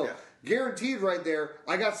game. So guaranteed right there.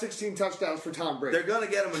 I got 16 touchdowns for Tom Brady. They're going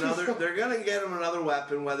to get him another. They're going to get him another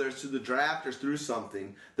weapon, whether it's through the draft or through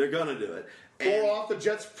something. They're going to do it. Or off the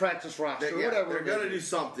Jets practice roster, whatever. They're going to do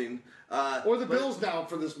something. Or the Bills now,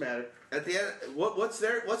 for this matter. At the end, what's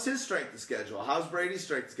his strength of schedule? How's Brady's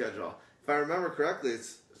strength of schedule? If I remember correctly,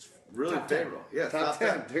 it's really favorable. Yeah, top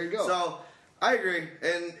 10. There you go. So I agree,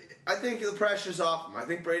 and I think the pressure's off him. I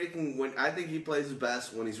think Brady can win. I think he plays his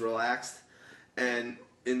best when he's relaxed, and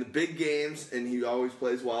in the big games, and he always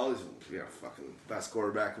plays well. He's fucking best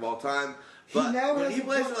quarterback of all time. But when he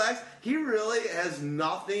plays relaxed, he really has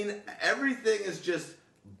nothing. Everything is just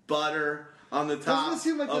butter on the top of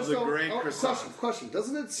the great croissant. Question.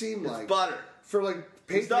 Doesn't it seem it's like butter for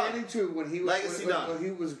Peyton Manning too when he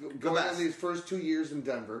was going on these first 2 years in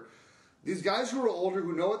Denver? These guys who are older,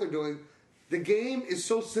 who know what they're doing, the game is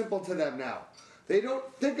so simple to them now. They don't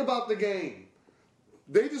think about the game.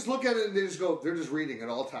 They just look at it and they just go, they're just reading at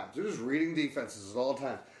all times. They're just reading defenses at all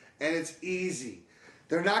times. And it's easy.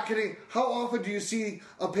 They're not getting... How often do you see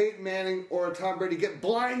a Peyton Manning or a Tom Brady get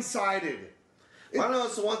blindsided? I know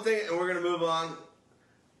it's the one thing, and we're going to move on.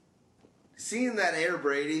 Seeing that Air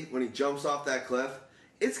Brady, when he jumps off that cliff,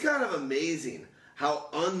 it's kind of amazing how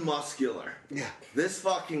unmuscular this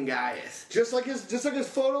fucking guy is. Just like his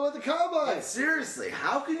photo at the combine. But seriously,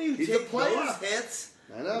 how can you take those hits?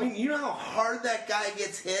 I know. I mean, you know how hard that guy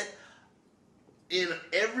gets hit? in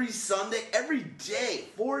every Sunday, every day,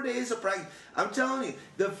 4 days of practice. I'm telling you,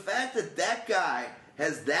 the fact that guy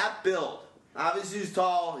has that build. Obviously, he's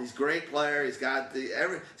tall. He's a great player. He's got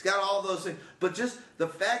all those things. But just the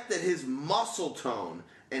fact that his muscle tone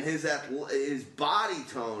and his body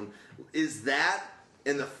tone is that,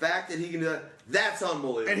 and the fact that he can do that, that's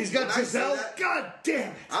unbelievable. And he's got Giselle. God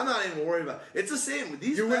damn it! I'm not even worried about it. It's the same with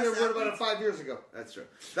these. You wouldn't have worried about it 5 years ago. That's true.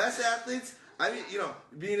 Best athletes. I mean,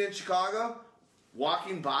 being in Chicago,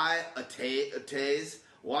 walking by a Taze,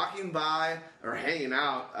 walking by or hanging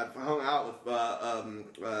out. I've hung out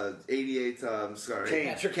with 88.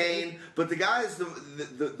 Kane. But the guy is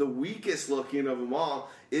the weakest looking of them all.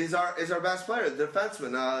 Is our best player, the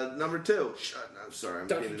defenseman, number 2. I'm sorry, I'm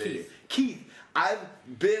being an idiot. Keith. I've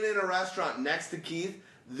been in a restaurant next to Keith.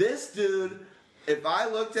 This dude, if I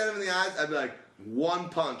looked at him in the eyes, I'd be like, one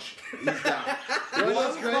punch, he's down.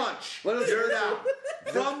 One punch, you're down.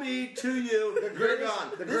 From me to you, you're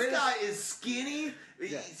gone. This guy is skinny.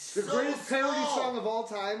 Yeah. The greatest parody song of all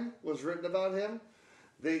time was written about him.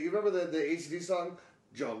 You remember the ACD song?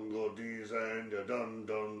 Jungle Deeds and the Dun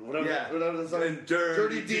Dun, whatever the song. And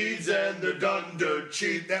Dirty Deeds and the Dun Dun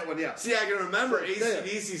Cheat. That one, yeah. See, I can remember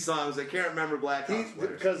AC/DC songs. I can't remember Black House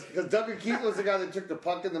players. Because Duncan Keith was the guy that took the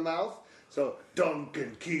puck in the mouth. So,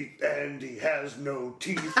 Duncan Keith and he has no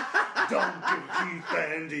teeth. Duncan Keith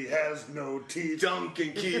and he has no teeth.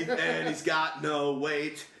 Duncan Keith and he's got no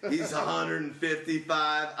weight. He's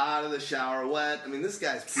 155 out of the shower wet. I mean, this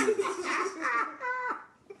guy's puny.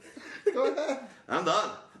 Go ahead. I'm done.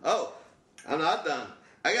 Oh, I'm not done.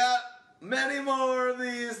 I got many more of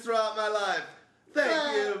these throughout my life.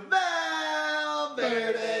 Thank you,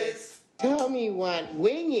 Valverdes. Tell me what,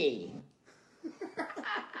 wingy.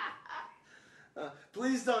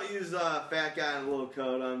 Please don't use fat guy in a little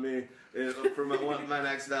coat on me for my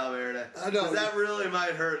next Valverde. Because that really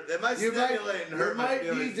might hurt. It might stimulate and hurt my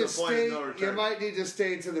feelings to the point of no return. You might need to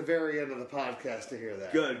stay to the very end of the podcast to hear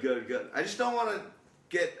that. Good. I just don't want to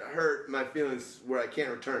get hurt my feelings where I can't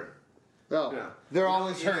return. No, they're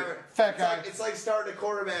always hurt. Fat guy. It's like starting a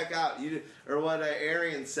quarterback out. Or what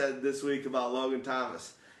Arian said this week about Logan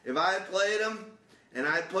Thomas. If I had played him and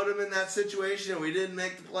I put him in that situation and we didn't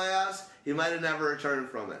make the playoffs, he might have never returned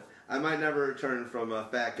from it. I might never return from a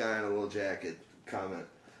fat guy in a little jacket comment.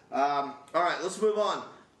 All right, let's move on.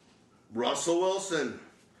 Russell Wilson.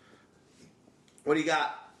 What do you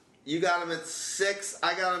got? You got him at 6.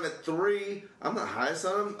 I got him at 3. I'm the highest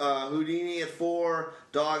on him. Houdini at 4.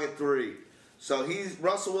 Dog at 3. So he's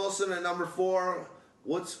Russell Wilson at number 4.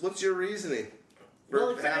 What's your reasoning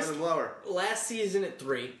for having him lower? Last season at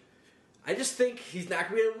 3. I just think he's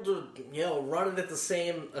not going to be able to, run it at the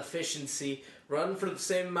same efficiency, run for the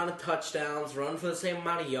same amount of touchdowns, run for the same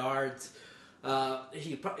amount of yards.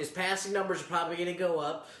 His passing numbers are probably going to go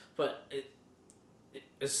up, but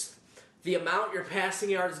the amount your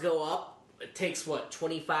passing yards go up, it takes,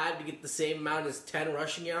 25 to get the same amount as 10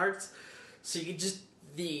 rushing yards? So you can just,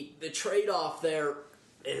 the trade-off there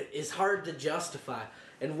is hard to justify.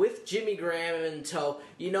 And with Jimmy Graham in tow,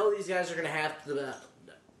 these guys are going to have to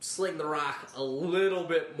sling the rock a little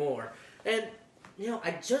bit more. And,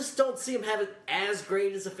 I just don't see him having as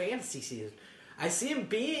great as a fantasy season. I see him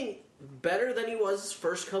being better than he was his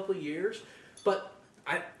first couple of years, but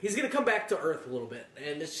he's going to come back to earth a little bit,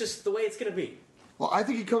 and it's just the way it's going to be. Well, I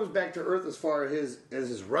think he comes back to earth as far as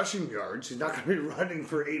his rushing yards. He's not going to be running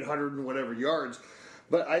for 800 and whatever yards,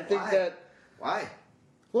 but I think Why?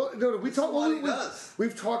 Well, no, we've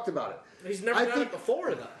talked about it. He's never done it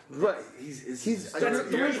before, though. Right. Here's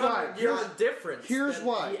why. Here's the difference. Here's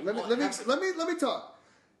why. Let me talk.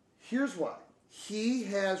 Here's why. He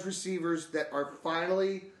has receivers that are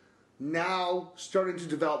finally now starting to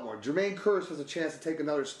develop more. Jermaine Kearse has a chance to take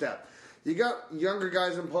another step. You got younger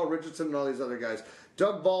guys in Paul Richardson and all these other guys.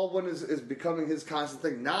 Doug Baldwin is becoming his constant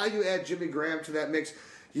thing. Now you add Jimmy Graham to that mix.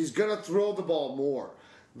 He's going to throw the ball more.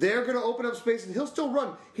 They're going to open up space, and he'll still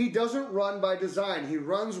run. He doesn't run by design. He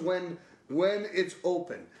runs when it's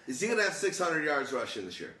open. Is he going to have 600 yards rushing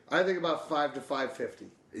this year? I think about 5 to 550.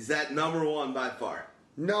 Is that number 1 by far?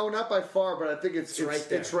 No, not by far, but I think it's right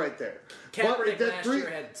there. It's right there. Kaepernick but last year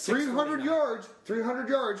had 300 yards,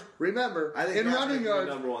 remember, in running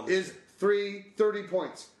yards is 30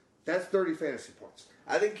 points. That's 30 fantasy points.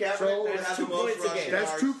 I think Kaepernick has the most rushing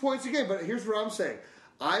yards. That's 2 points a game, but here's what I'm saying.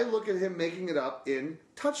 I look at him making it up in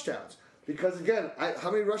touchdowns. Because, again,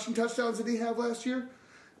 how many rushing touchdowns did he have last year?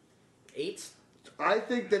 8. I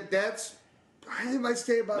think that's... I think it might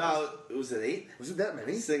stay about... No, was it 8? Was it that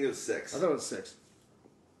many? I think it was 6. I thought it was 6.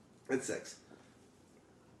 It's 6.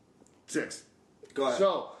 6. Go ahead.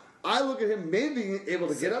 So, I look at him maybe being able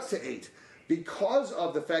to get up to 8 because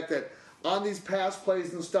of the fact that on these pass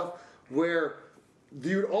plays and stuff where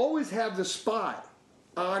you'd always have the spy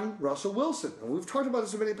on Russell Wilson. And we've talked about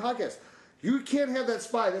this in many podcasts. You can't have that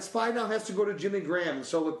spy. That spy now has to go to Jimmy Graham. And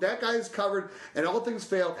so if that guy is covered and all things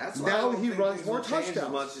fail, now he runs more touchdowns. As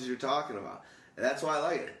much as you're talking about. And that's why I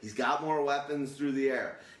like it. He's got more weapons through the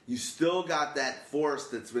air. You still got that force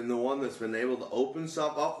that's been the one that's been able to open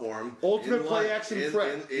stuff up for him. Ultimate play action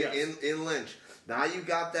threat. In Lynch. Now you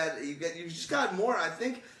got that. You just got more. I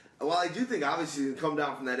think. Well, I do think obviously you can come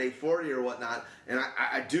down from that 840 or whatnot, and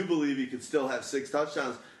I do believe he could still have 6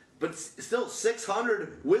 touchdowns, but still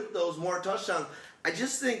 600 with those more touchdowns. I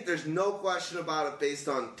just think there's no question about it based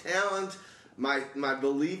on talent. My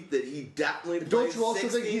belief that he definitely plays 16 games. Don't you also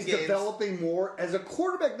think he's developing more as a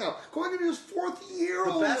quarterback now, going into his 4th year?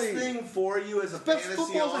 The best thing for you as a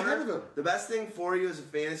fantasy owner, the best thing for you as a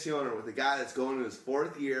fantasy owner with a guy that's going into his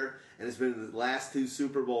 4th year and has been in the last 2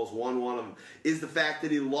 Super Bowls, won one of them, is the fact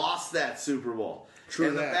that he lost that Super Bowl. True.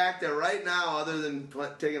 And the fact that right now, other than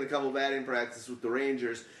taking a couple batting practice with the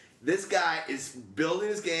Rangers, this guy is building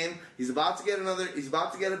his game. He's about to get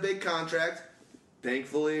a big contract.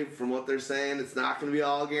 Thankfully, from what they're saying, it's not going to be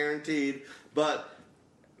all guaranteed. But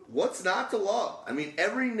what's not to love? I mean,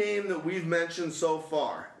 every name that we've mentioned so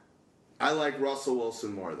far, I like Russell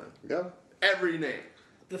Wilson more than. Yeah. Every name.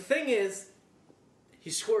 The thing is,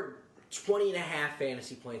 he scored 20.5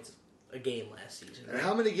 fantasy points a game last season. And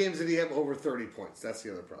how many games did he have over 30 points? That's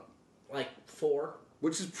the other problem. Like 4.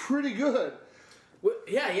 Which is pretty good. Well,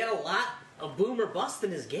 yeah, he had a lot of boom or bust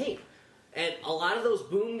in his game. And a lot of those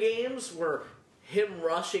boom games were him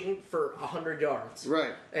rushing for 100 yards.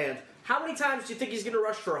 Right. And how many times do you think he's going to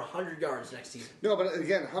rush for 100 yards next season? No, but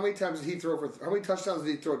again, how many touchdowns did he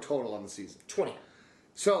throw total on the season? 20.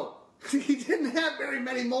 So, he didn't have very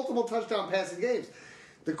many multiple touchdown passing games.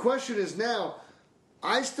 The question is now,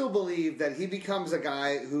 I still believe that he becomes a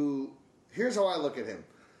guy who, here's how I look at him,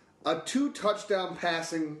 a 2 touchdown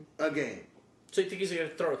passing a game. So you think he's going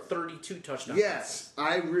to throw 32 touchdowns? Yes,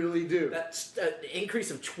 I really do. That's an increase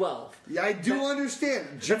of 12. Yeah, I do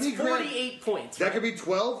understand. Jimmy that's 48 Graham, points. That right? could be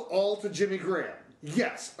 12 all to Jimmy Graham.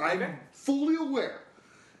 Yes, I'm fully aware.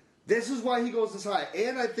 This is why he goes this high.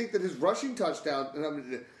 And I think that his rushing touchdown, and I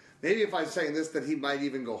mean, maybe if I'm saying this, that he might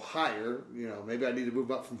even go higher, maybe I need to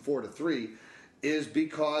move up from 4 to 3, is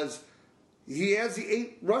because he has the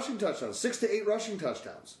 8 rushing touchdowns, 6 to 8 rushing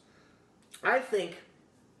touchdowns. I think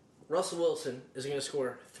Russell Wilson is going to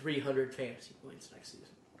score 300 fantasy points next season.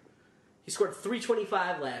 He scored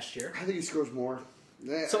 325 last year. I think he scores more.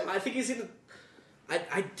 So I think he's going to...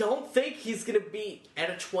 I don't think he's going to be at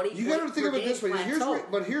a 20 You got to think of it this way.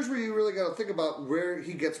 plateau. Here's where you really got to think about where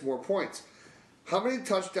he gets more points. How many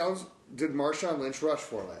touchdowns did Marshawn Lynch rush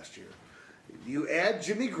for last year? You add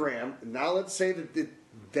Jimmy Graham. Now let's say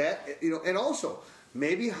that and also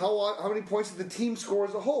maybe how many points did the team score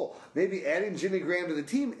as a whole? Maybe adding Jimmy Graham to the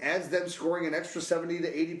team adds them scoring an extra 70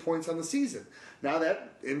 to 80 points on the season. Now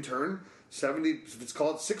that in turn 70, let's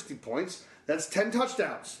call it 60 points. That's 10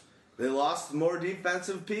 touchdowns. They lost more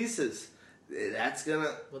defensive pieces. That's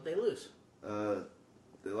gonna. What'd they lose?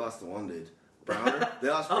 They lost the one dude. Browner. They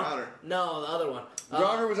lost Browner. No, the other one.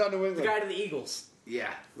 Browner was on New England. The guy to the Eagles. Yeah.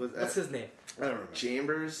 What's his name? I don't remember.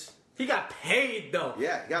 Chambers. He got paid though.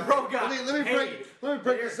 Yeah, he got Bro paid. got Let me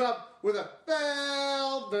break this up with a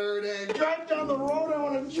Valverde. Drive down the road, I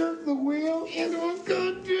want to jerk the wheel into a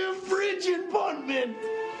goddamn bridge in Bunman.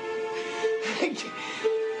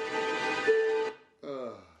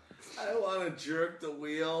 I want to jerk the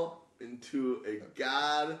wheel into a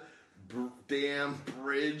goddamn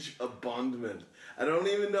bridge abundant. I don't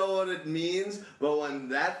even know what it means, but when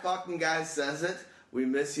that fucking guy says it, we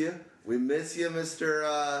miss you. We miss you,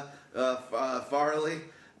 Mr. Farley.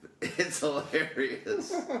 It's hilarious.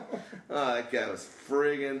 That guy was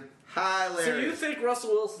friggin' hilarious. So you think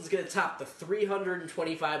Russell Wilson's going to top the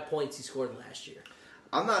 325 points he scored last year?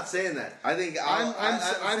 I'm not saying that. I think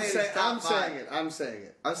I'm saying it.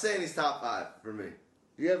 I'm saying he's top 5 for me.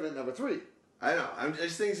 You have it number 3. I know. I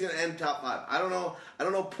just think he's going to end top 5. I don't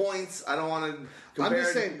know points. I don't want to compare I'm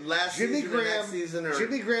just saying, last Jimmy season Graham, to next season. Or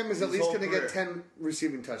Jimmy Graham is at least going to career. get 10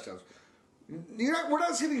 receiving touchdowns. We're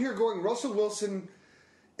not sitting here going, Russell Wilson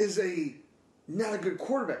is not a good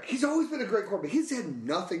quarterback. He's always been a great quarterback. He's had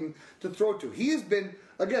nothing to throw to. He has been,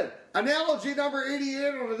 again, analogy number 88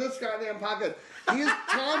 on this goddamn podcast. He is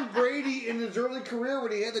Tom Brady in his early career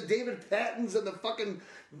when he had the David Pattons and the fucking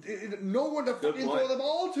no one to fucking throw the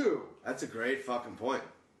ball to. That's a great fucking point.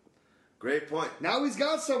 Great point. Now he's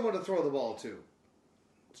got someone to throw the ball to.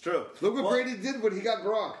 It's true. Look what Brady did when he got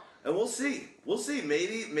Gronk. And we'll see. We'll see.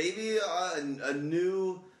 Maybe a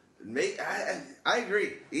new. I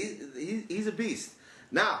agree. He's a beast.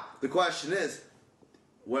 Now, the question is,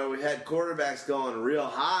 where we had quarterbacks going real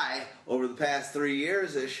high over the past 3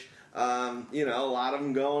 years-ish, a lot of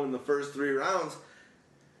them going in the first 3 rounds.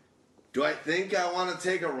 Do I think I want to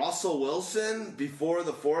take a Russell Wilson before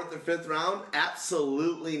the 4th or 5th round?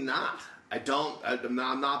 Absolutely not. I don't. I'm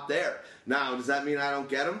not there. Now, does that mean I don't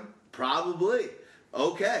get him? Probably.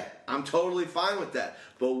 Okay, I'm totally fine with that.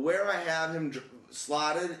 But where I have him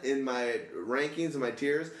slotted in my rankings and my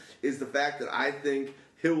tiers is the fact that I think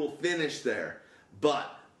he will finish there.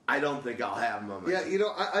 But I don't think I'll have him on my team.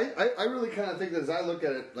 I really kind of think that as I look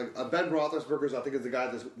at it, like Ben Roethlisberger, I think is the guy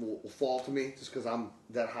that will fall to me just because I'm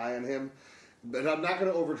that high on him. But I'm not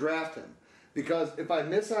going to overdraft him because if I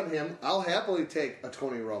miss on him, I'll happily take a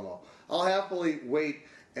Tony Romo. I'll happily wait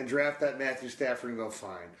and draft that Matthew Stafford and go,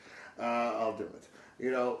 fine, I'll do it.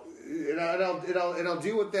 And I'll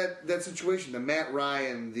deal with that situation. The Matt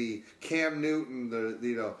Ryan, the Cam Newton,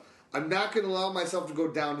 I'm not going to allow myself to go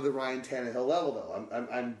down to the Ryan Tannehill level, though.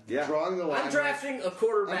 I'm drawing the line. I'm drafting a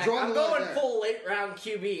quarterback. I'm going full late round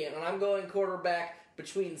QB, and I'm going quarterback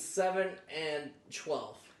between 7 and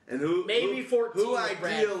 12. And maybe 14.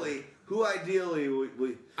 Who ideally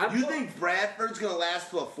you think Bradford's going to last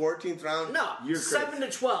to a 14th round? No, you're 7 to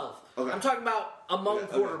 12. Okay. I'm talking about among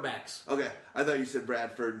quarterbacks. Okay, I thought you said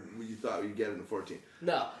Bradford. You thought you'd get him to 14.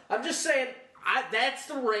 No, I'm just saying. That's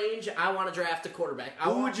the range I want to draft a quarterback.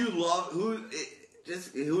 Would you love?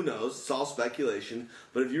 Who knows? It's all speculation.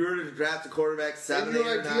 But if you were to draft a quarterback 7, 8,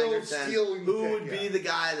 or 9, or 10, who would be the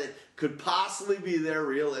guy that could possibly be there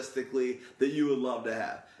realistically that you would love to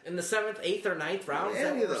have in the 7th, 8th, or 9th round?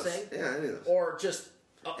 Any of those? Saying? Yeah, any of those. Or just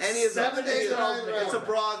any of those? It's a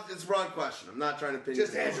broad question. I'm not trying to pin.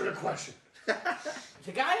 Just answer the question.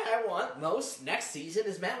 The guy I want most next season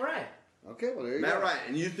is Matt Ryan. Okay, well, there you go. Matt Ryan,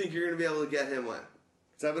 and you think you're going to be able to get him when?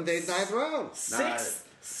 7th, 8th, 9th round.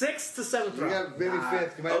 6th to 7th round. Yeah, maybe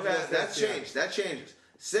 5th. Okay, that's changed. That changes.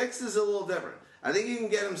 6th is a little different. I think you can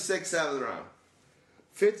get him 6th, 7th round.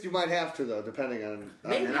 5th, you might have to, though, depending on...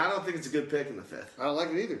 And I don't think it's a good pick in the 5th. I don't like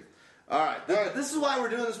it either. All right. This is why we're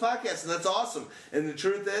doing this podcast, and that's awesome. And the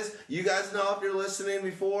truth is, you guys know if you're listening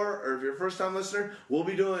before, or if you're a first-time listener, we'll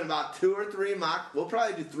be doing about 2 or 3 we'll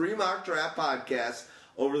probably do 3 mock draft podcasts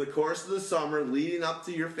over the course of the summer leading up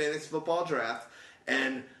to your fantasy football draft.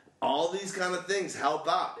 And all these kind of things help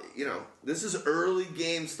out. This is early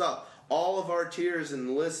game stuff. All of our tiers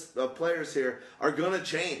and list of players here are going to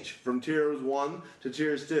change from tiers 1 to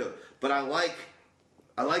tiers 2. But I like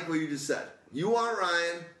what you just said. You want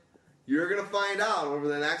Ryan. You're going to find out over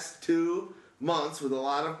the next 2 months with a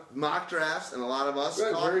lot of mock drafts and a lot of us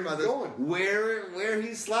talking about this, where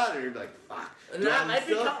he's slotted. You're like, fuck. And that might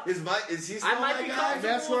be is he still my guy? And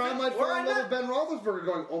that's where I might fall in love with Ben Roethlisberger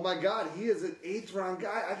going, oh my God, he is an 8th round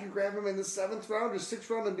guy. I can grab him in the 7th round or 6th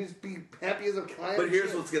round and just be happy as a client. But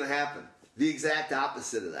here's what's going to happen. The exact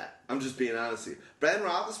opposite of that. I'm just being honest with you. Ben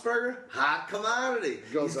Roethlisberger, hot commodity.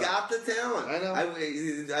 He's got the talent. I know.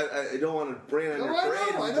 I don't want to bring on your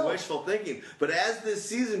parade into wishful thinking. But as this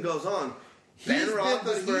season goes on, Ben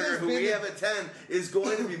Roethlisberger, who we have at 10, is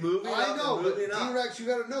going to be moving up and moving up. D-Rex, you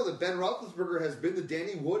got to know that Ben Roethlisberger has been the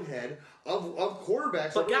Danny Woodhead of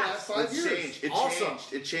quarterbacks over the last 5 years.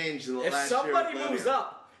 It changed in the if last year. If somebody moves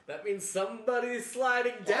up, that means somebody's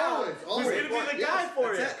sliding down. Who's going to be the guy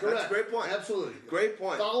for you? That's a great point. Absolutely. Great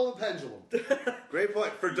point. Follow the pendulum. Great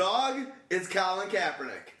point. For Dog, it's Colin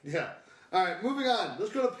Kaepernick. Yeah. All right, moving on.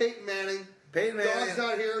 Let's go to Peyton Manning. Dog's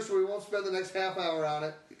not here, so we won't spend the next half hour on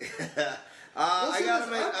it. I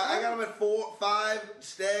got him at 4, 5,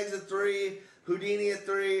 Stags at 3, Houdini at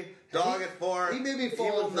 3, Dog at 4. He may be He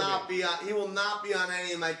will not be on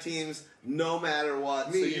any of my teams, no matter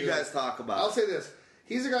what. So you guys talk about it. I'll say this: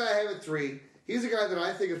 he's a guy I have at 3. He's a guy that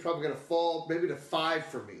I think is probably going to fall maybe to 5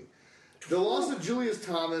 for me. The loss of Julius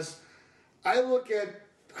Thomas, I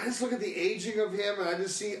just look at the aging of him, and I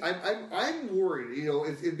just see I'm worried.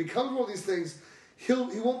 It becomes one of these things. He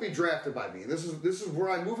won't be drafted by me. And this is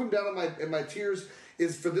where I move him down in my tiers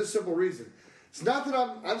is for this simple reason. It's not that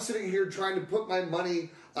I'm sitting here trying to put my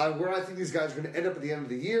money on where I think these guys are going to end up at the end of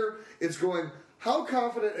the year. It's going, how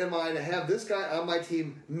confident am I to have this guy on my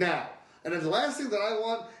team now? And then the last thing that I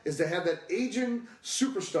want is to have that aging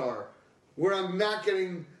superstar where I'm not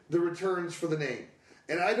getting the returns for the name.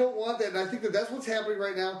 And I don't want that. And I think that that's what's happening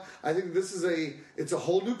right now. I think this is it's a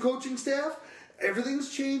whole new coaching staff.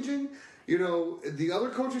 Everything's changing. The other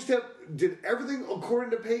coaching staff did everything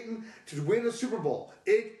according to Peyton to win a Super Bowl.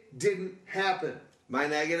 It didn't happen. My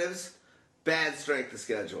negatives, bad strength of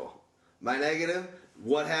schedule. My negative,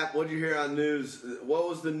 what happened? What did you hear on news? What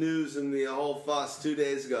was the news in the whole fuss 2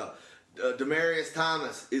 days ago? Demarius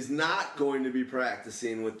Thomas is not going to be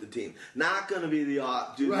practicing with the team. Not going to be the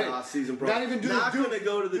off-season program. Not going to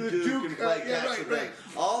go to the Duke and play catch with them.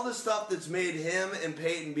 All the stuff that's made him and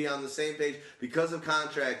Peyton be on the same page because of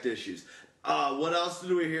contract issues. What else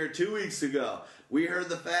did we hear 2 weeks ago? We heard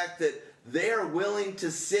the fact that they are willing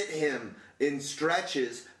to sit him in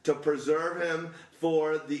stretches to preserve him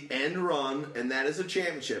for the end run, and that is a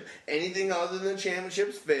championship. Anything other than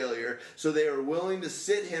championship's failure. So they are willing to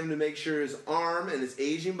sit him to make sure his arm and his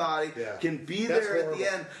aging body can be there at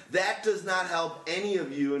the end. That does not help any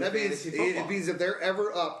of you in fantasy football. It means if they're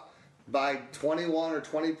ever up by 21 or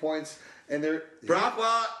 20 points, and they're Brock,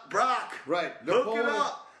 right? They're pulling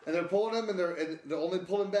up, and they're pulling him, and they're only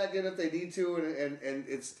pulling back in if they need to, and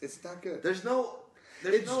it's not good. There's no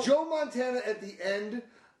Joe Montana at the end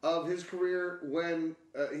of his career when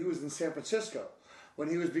he was in San Francisco, when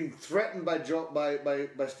he was being threatened by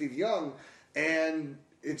Steve Young, and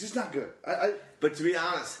it's just not good. But to be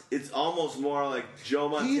honest, it's almost more like Joe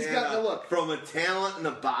Montana from a talent and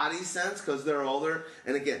a body sense because they're older.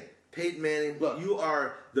 And again, Peyton Manning, you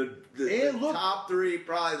are the top three,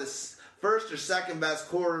 probably the first or second best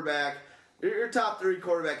quarterback. You're top three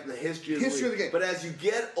quarterback in the history of the game. But as you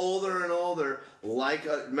get older and older, do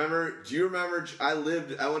you remember, I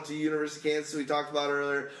went to University of Kansas, we talked about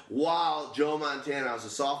earlier, while Joe Montana, I was a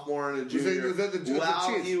sophomore and a junior,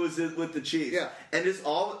 while he was with the Chiefs. Yeah. And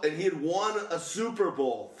he had won a Super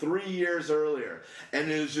Bowl 3 years earlier. And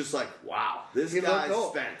it was just like, wow, this guy's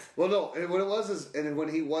spent. Well, no, and what it was is, and when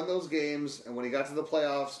he won those games, and when he got to the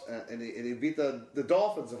playoffs, and he beat the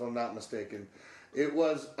Dolphins, if I'm not mistaken, it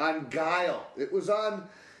was on Guile. It was on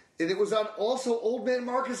also old man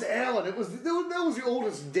Marcus Allen. That was the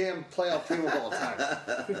oldest damn playoff team of all time.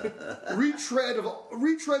 Retreads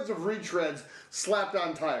of retreads slapped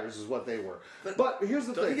on tires is what they were. But here's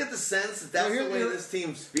the thing. Don't you get the sense that that's the way this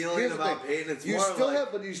team's feeling about Peyton? It's you still have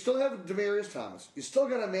Demarius Thomas. You still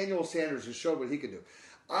got Emmanuel Sanders who showed what he could do.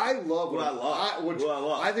 I love what I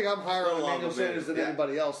love. I think I'm higher on Emmanuel Sanders than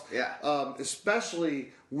anybody else. Yeah.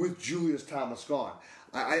 Especially with Julius Thomas gone.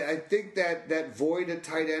 I think that void at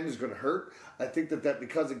tight end is going to hurt. I think that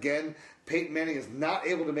because, again, Peyton Manning is not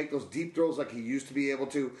able to make those deep throws like he used to be able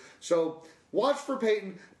to. So watch for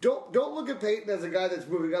Peyton. Don't look at Peyton as a guy that's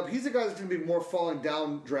moving up. He's a guy that's going to be more falling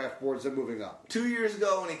down draft boards than moving up. 2 years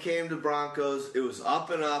ago when he came to Broncos, it was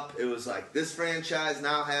up and up. It was like, this franchise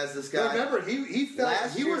now has this guy. Remember, he fell.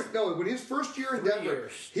 When his first year in Denver,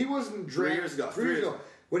 he wasn't drafted. 3 years ago. 3 years ago.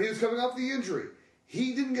 When he was coming off the injury.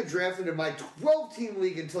 He didn't get drafted in my 12-team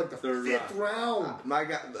league until like the fifth round.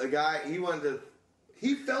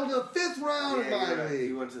 He fell to the fifth round in my league.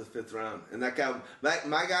 He went to the fifth round. And that guy,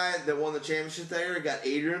 my guy that won the championship that year, got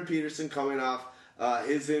Adrian Peterson coming off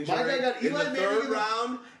his injury. My guy got Eli in the third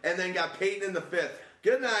round, and then got Peyton in the fifth.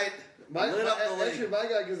 Good night. Actually, my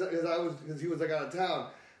guy, because he was like out of town,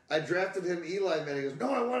 I drafted him Eli Manning. He goes,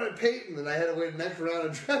 no, I wanted Peyton. And I had to wait an extra round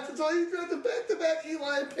and draft. So he drafted back-to-back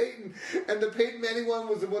Eli and Peyton. And the Peyton Manning one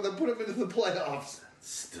was the one that put him into the playoffs.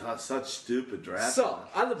 Such stupid draft. So,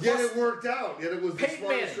 on the plus, yet it worked out. Yet it was the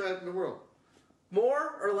smartest draft in the world.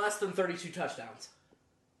 More or less than 32 touchdowns?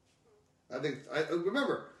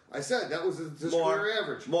 Remember, I said that was his career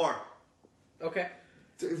average. More. Okay.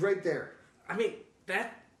 Right there. I mean,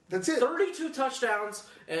 that's it. 32 touchdowns,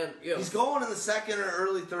 and he's going in the second or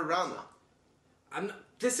early third round though.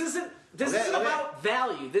 This isn't about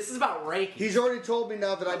value. This is about ranking. He's already told me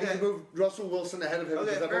now that I need to move Russell Wilson ahead of him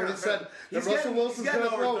because I've already said that Russell Wilson's going to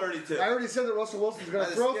throw 32. I already said that Russell Wilson's going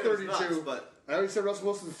to throw 32. I already said Russell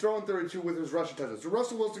Wilson's throwing 32 with his rushing touchdowns. So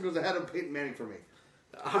Russell Wilson goes ahead of Peyton Manning for me.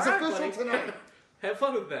 It's official tonight. Have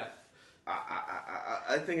fun with that.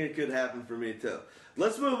 I think it could happen for me too.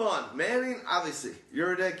 Let's move on. Manning, obviously,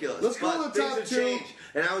 you're ridiculous. Let's go to the top two. Changed.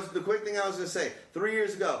 And the quick thing I was going to say, 3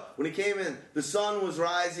 years ago, when he came in, the sun was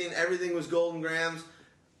rising, everything was golden grams.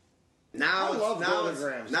 Now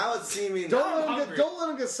it's seeming... Don't let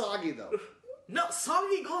him get soggy, though. No,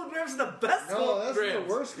 soggy golden grams are the best golden grams. No, that's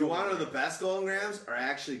the worst. You want to know the best golden grams are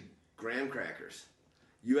actually graham crackers.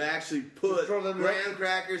 You actually put graham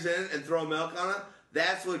crackers in and throw milk on it.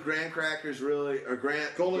 That's what graham crackers really, or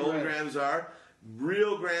golden grams are.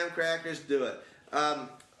 Real graham crackers do it.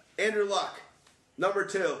 Andrew Luck, number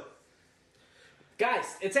 2.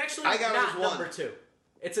 Guys, it's actually not number 2.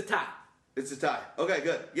 It's a tie. It's a tie. Okay,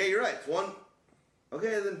 good. Yeah, you're right. It's 1.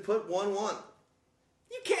 Okay, then put 1-1.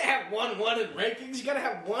 You can't have 1-1 in rankings. You gotta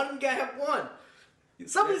have 1. You gotta have 1.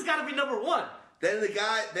 Somebody's gotta be number 1.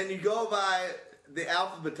 Then you go by the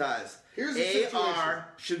alphabetized. Here's the situation. AR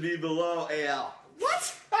should be below AL.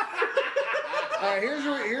 What? right, here's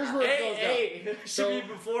where it goes down. Should be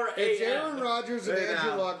before it's A.M. Aaron Rodgers and Hey,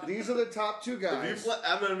 Andrew now. Luck. These are the top two guys.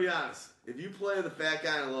 I'm going to be honest. If you play the fat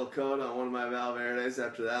guy in a little coat on one of my Valverde's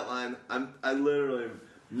after that line, I literally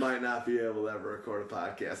might not be able to ever record a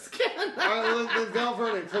podcast again. All right, then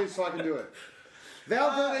Valverde, please, so I can do it.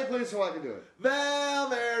 Valverde, please, so I can do it.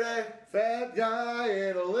 Valverde. Fat guy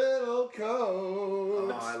in a little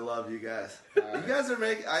coat. Oh, I love you guys. You guys are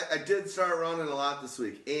making... I did start running a lot this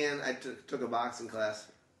week, and I took a boxing class.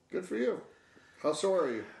 Good for you. How sore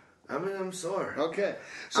are you? I'm sore. Okay.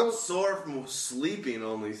 So, I'm sore from sleeping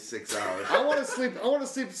only 6 hours. I want to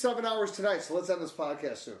sleep 7 hours tonight, so let's end this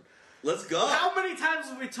podcast soon. Let's go. How many times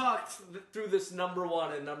have we talked through this number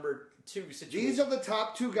 1 and number 2 situation? These are the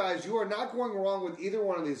top two guys. You are not going wrong with either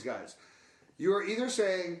one of these guys. You are either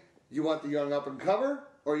saying you want the young up and comer,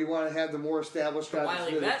 or you want to have the more established guy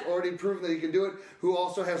that's already proven that he can do it, who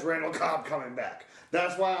also has Randall Cobb coming back.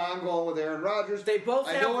 That's why I'm going with Aaron Rodgers. They both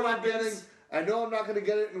I have know what weapons. I'm getting. I know I'm not going to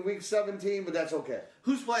get it in week 17, but that's okay.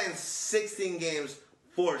 Who's playing 16 games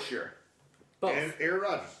for sure? Both. And Aaron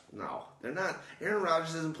Rodgers. No, they're not. Aaron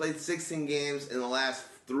Rodgers hasn't played 16 games in the last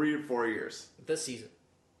 3 or 4 years. This season.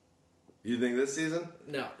 You think this season?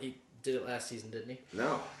 No, he did it last season, didn't he?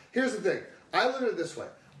 No. Here's the thing. I look at it this way.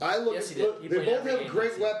 Yes, he did. He They played both every have game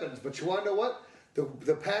great last weapons, but you want to know what?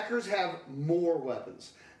 The Packers have more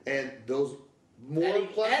weapons, and those more Eddie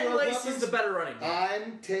plethora of Lacy's weapons. the better running back.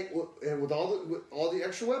 And with all the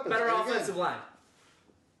extra weapons. Better and again, offensive line.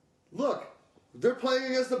 Look, they're playing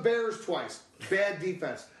against the Bears twice. Bad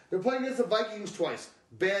defense. They're playing against the Vikings twice.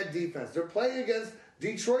 Bad defense. They're playing against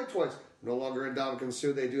Detroit twice. No longer in Dominican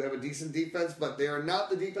Sue. They do have a decent defense, but they are not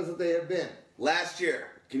the defense that they have been. Last year,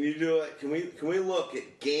 can you do it? Can we look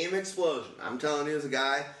at game explosion? I'm telling you as a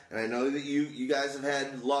guy, and I know that you guys have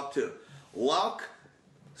had Luck too. Luck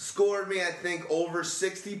scored me, I think, over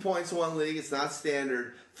 60 points in one league. It's not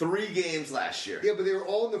standard. 3 games last year. Yeah, but they were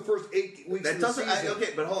all in the first 8 weeks That of the doesn't. season.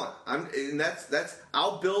 Okay, but hold on.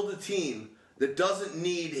 I'll build a team that doesn't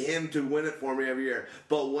need him to win it for me every year,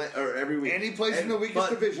 or every week. And he plays in the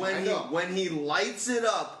weakest division. When he lights it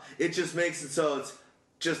up, it just makes it so it's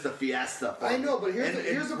just a fiesta. I know, but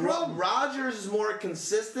here's the problem. Rodgers is more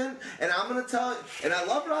consistent, and I'm going to tell you, and I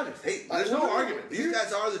love Rodgers. Hey, there's no argument. These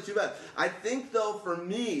guys are the two best. I think, though, for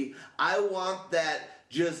me, I want that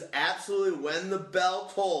just absolutely when the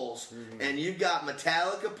bell tolls, and you've got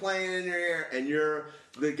Metallica playing in your ear, and you're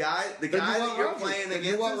the guy that you're playing against.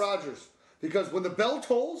 You want Rodgers. Because when the bell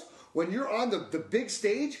tolls, when you're on the big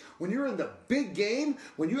stage, when you're in the big game,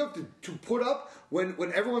 when you have to put up, when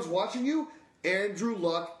everyone's watching you, Andrew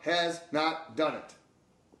Luck has not done it.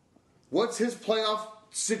 What's his playoff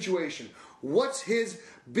situation? What's his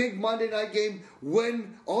big Monday night game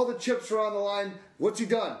when all the chips are on the line? What's he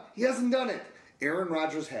done? He hasn't done it. Aaron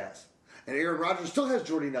Rodgers has. And Aaron Rodgers still has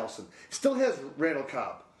Jordy Nelson. Still has Randall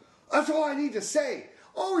Cobb. That's all I need to say.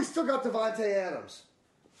 Oh, he's still got Devontae Adams.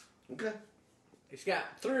 Okay. He's got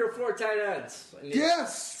 3 or 4 tight ends.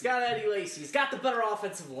 Yes! He's got Eddie Lacy. He's got the better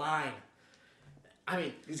offensive line. I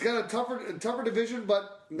mean, he's got a tougher division,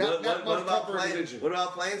 but not much tougher division. What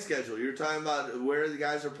about playing schedule? You're talking about where the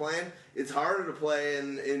guys are playing. It's harder to play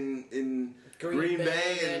in Green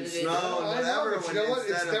Bay and snow and whatever. You know what?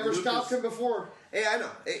 It's never stopped him before. Hey, I know.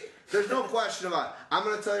 Hey, there's no question about it. I'm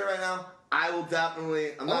going to tell you right now. I will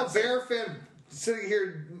definitely. I'm a Bear fan sitting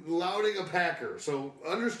here lauding a Packer, so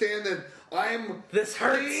understand that I'm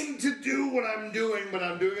trained to do what I'm doing, but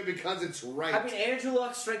I'm doing it because it's right. I mean, Andrew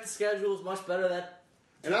Luck's strength of schedule is much better than.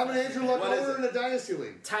 And I'm an Andrew Luck owner in the Dynasty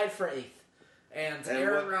League. Tied for 8th. And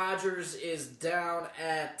Aaron Rodgers is down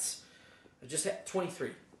at just at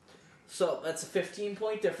 23. So that's a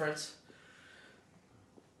 15-point difference.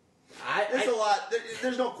 There's a lot.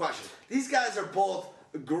 There's no question. These guys are both.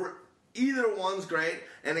 Either one's great.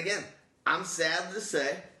 And again, I'm sad to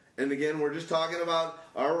say. And again, we're just talking about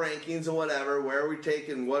our rankings and whatever, where we take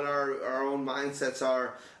and what our own mindsets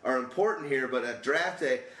are important here. But at draft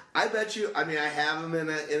day, I bet you. I mean, I have them in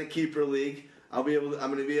a keeper league. I'm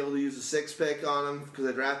going to be able to use a 6th pick on them because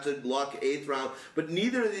I drafted Luck 8th round. But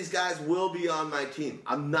neither of these guys will be on my team.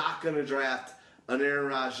 I'm not going to draft an Aaron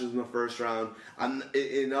Rodgers in the 1st round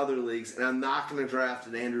in other leagues, and I'm not going to draft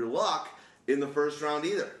an Andrew Luck in the 1st round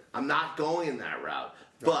either. I'm not going in that route.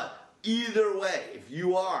 No. But either way, if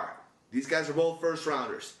you are, these guys are both 1st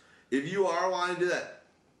rounders. If you are wanting to do that,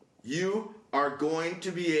 you are going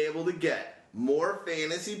to be able to get more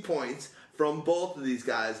fantasy points from both of these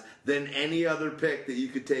guys than any other pick that you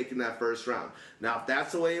could take in that 1st round. Now, if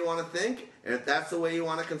that's the way you want to think, and if that's the way you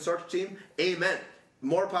want to construct a team, amen.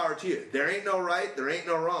 More power to you. There ain't no right, there ain't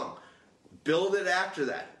no wrong. Build it after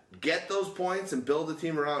that. Get those points and build a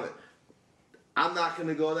team around it. I'm not going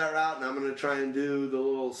to go that route, and I'm going to try and do the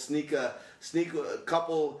little sneak a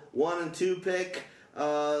couple 1 and 2 pick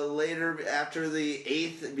later after the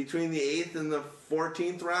 8th, between the 8th and the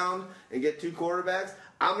 14th round, and get 2 quarterbacks.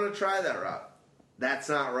 I'm going to try that route. That's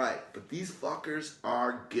not right. But these fuckers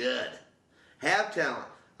are good. Have talent.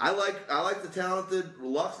 I like the talent that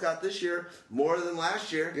Luck's got this year more than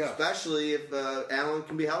last year, especially if Allen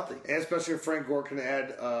can be healthy. And especially if Frank Gore can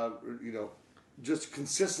add, just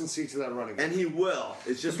consistency to that running game. And he will.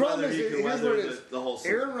 It's just whether he can weather the whole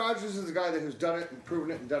season. Aaron Rodgers is a guy who's done it and proven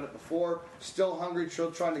it and done it before. Still hungry, still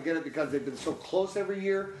trying to get it because they've been so close every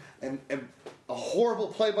year. And a horrible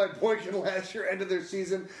play by Boykin last year, end of their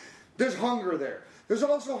season. There's hunger there. There's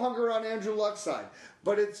also hunger on Andrew Luck's side.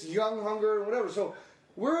 But it's young hunger and whatever. So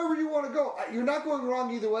wherever you want to go, you're not going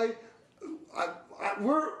wrong either way.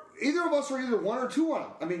 Either of us are either 1 or 2 on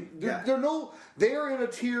them. I mean, they are in a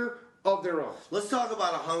tier of their own. Let's talk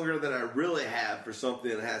about a hunger that I really have for something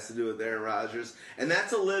that has to do with Aaron Rodgers, and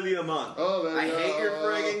that's Olivia Munn. I hate your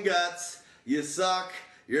friggin' guts. You suck.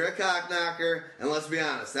 You're a cock knocker. And let's be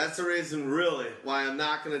honest, that's the reason really why I'm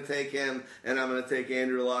not going to take him and I'm going to take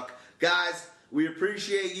Andrew Luck. Guys, we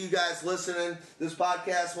appreciate you guys listening. This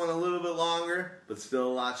podcast went a little bit longer, but still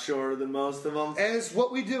a lot shorter than most of them. And it's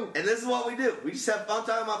what we do. And this is what we do. We just have fun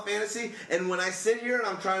talking about fantasy. And when I sit here and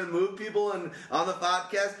I'm trying to move people on the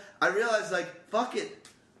podcast, I realize, fuck it.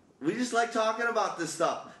 We just like talking about this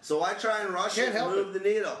stuff. So I try and rush it and move the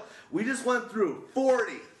needle. We just went through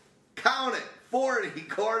 40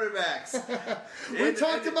 quarterbacks. We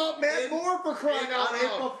talked about Matt Moore for crying out loud.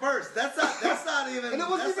 On April 1st. That's not even. And it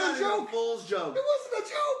wasn't even a joke. A fool's joke. It wasn't a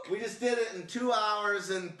joke. We just did it in 2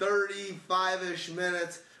 hours and 35-ish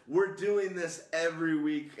minutes. We're doing this every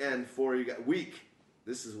weekend for you guys.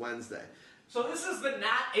 This is Wednesday. So this is the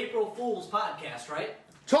Not April Fool's podcast, right?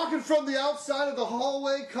 Talking from the outside of the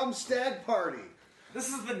hallway come stag party. This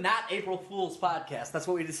is the Not April Fool's podcast. That's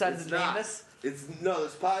what we decided to name this? This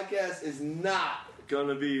podcast is not going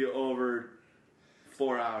to be over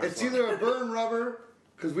 4 hours. It's either a burn rubber,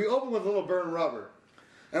 because we opened with a little burn rubber.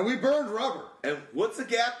 And we burned rubber. And what's the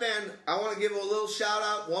gap band? I want to give a little shout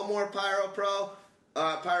out. One more Pyro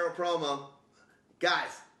promo.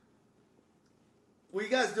 Guys, will you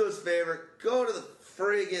guys do us a favor? Go to the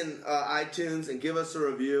friggin' iTunes and give us a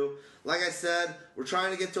review. Like I said, we're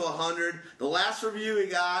trying to get to 100. The last review we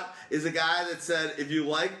got is a guy that said, if you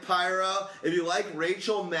like Pyro, if you like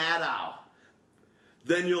Rachel Maddow,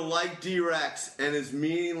 then you'll like D-Rex and his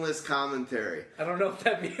meaningless commentary. I don't know what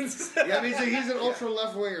that means. Yeah, it means that he's an ultra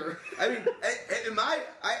left winger. I mean, am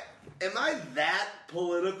I that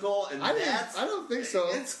political? And I don't think so.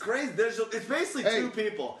 It's crazy. It's basically 2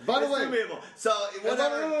 people. By the way, 2 people. So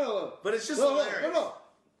whatever. No. But it's just hilarious. No.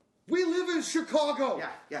 We live in Chicago.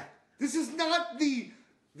 Yeah. This is not the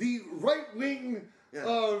right wing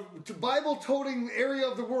Bible-toting area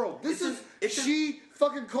of the world. This is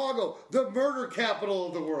fucking Chicago, the murder capital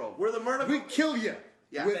of the world. We're the murder. We kill you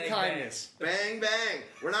with bang, kindness. Bang bang.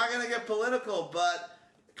 We're not gonna get political, but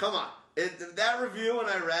come on. That review, when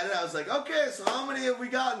I read it, I was like, okay, so how many have we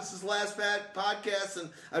gotten since the last podcast? And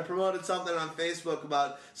I promoted something on Facebook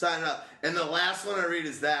about signing up, and the last one I read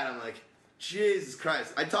is that. I'm like, Jesus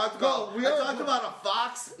Christ! I talked about a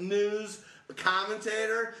Fox News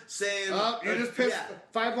commentator saying, you just pissed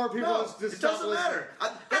 5 more people. No, it doesn't matter.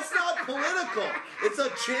 That's not political. It's a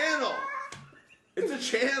channel. It's a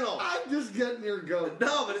channel. I'm just getting your goat.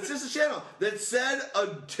 No, but it's just a channel that said a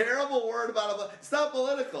terrible word about it's not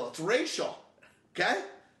political. It's racial. Okay?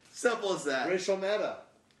 Simple as that. Racial meta.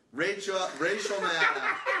 Racial meta.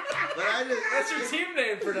 But that's your team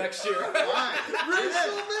name for next year. Why?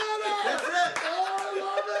 Racial meta. That's it. Oh, I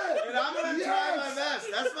love it. And I'm going to try my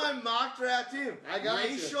best. That's my mock draft team. I got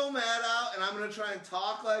Racial Maddow, and I'm going to try and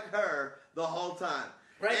talk like her the whole time.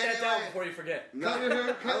 Write that down before you forget. Cut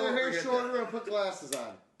your hair shorter and put glasses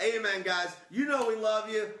on. Amen, guys. You know we love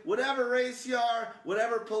you. Whatever race you are,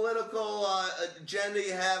 whatever political agenda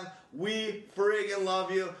you have, we friggin'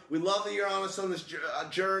 love you. We love that you're on us on this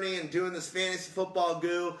journey and doing this fantasy football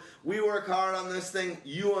goo. We work hard on this thing.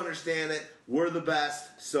 You understand it. We're the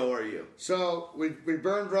best. So are you. So we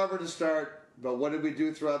burned rubber to start. But what did we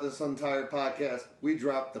do throughout this entire podcast? We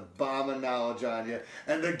dropped the bomb of knowledge on you.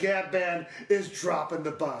 And the Gap Band is dropping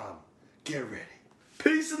the bomb. Get ready.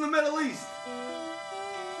 Peace in the Middle East.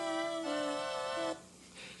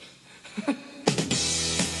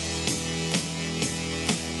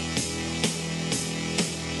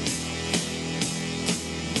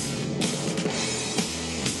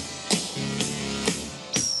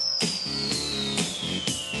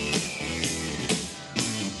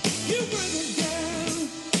 You bring it down,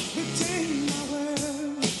 you take my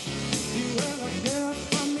word. You ever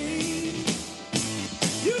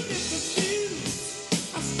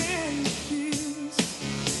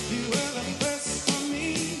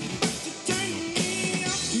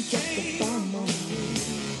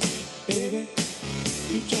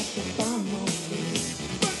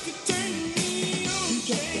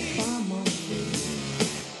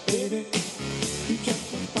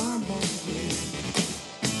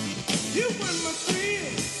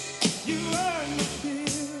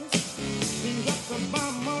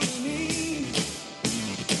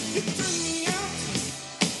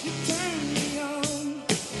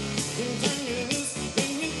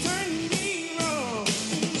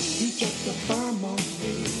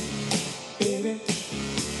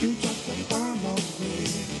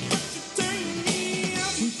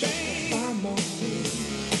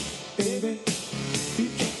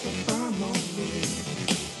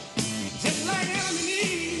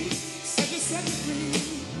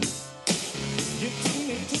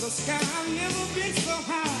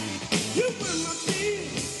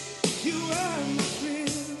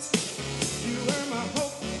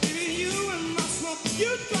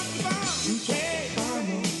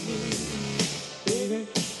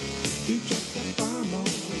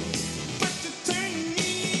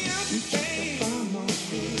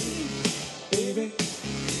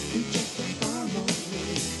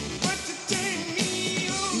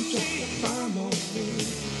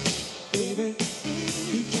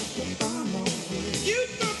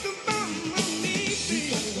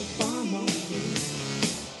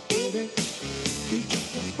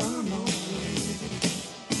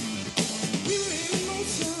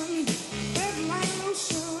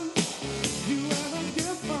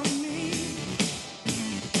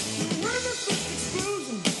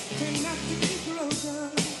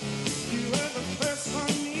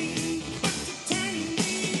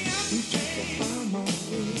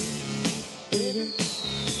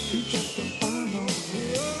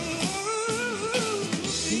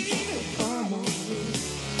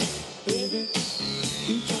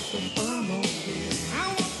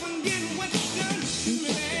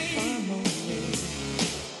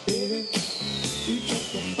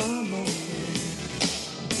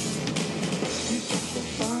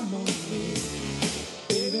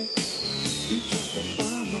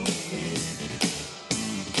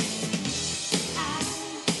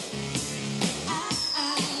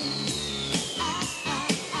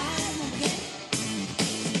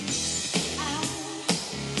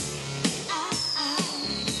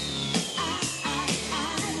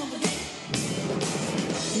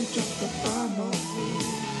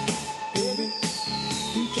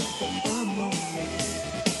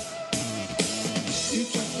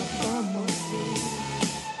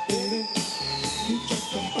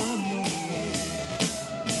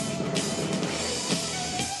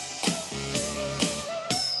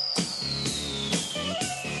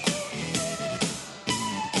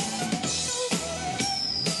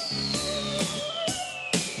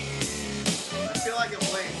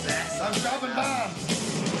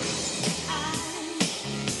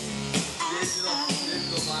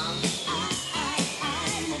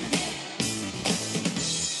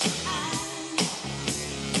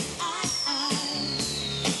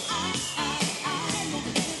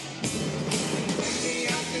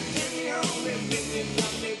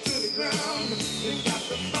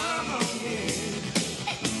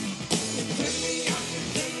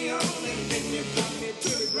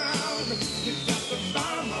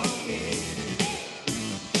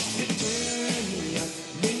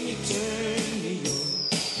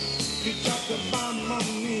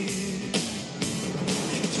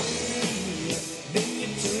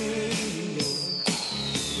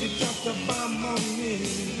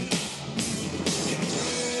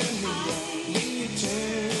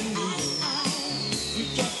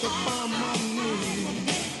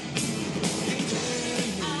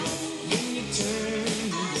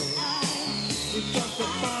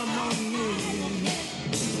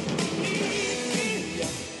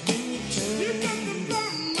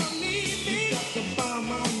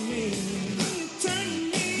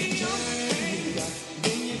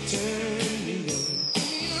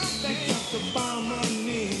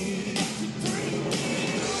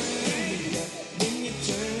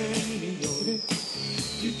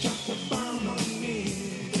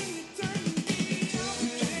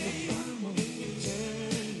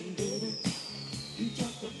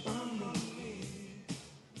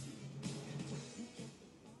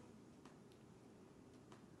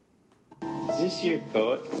Is this your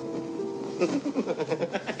coat?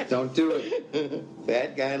 Don't do it.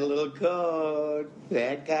 That guy in a little coat.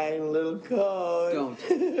 That guy in a little coat.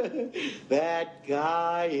 Don't. That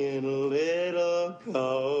guy in a little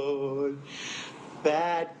coat.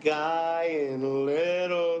 That guy in a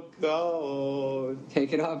little coat.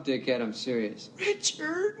 Take it off, dickhead. I'm serious.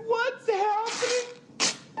 Richard, what's happening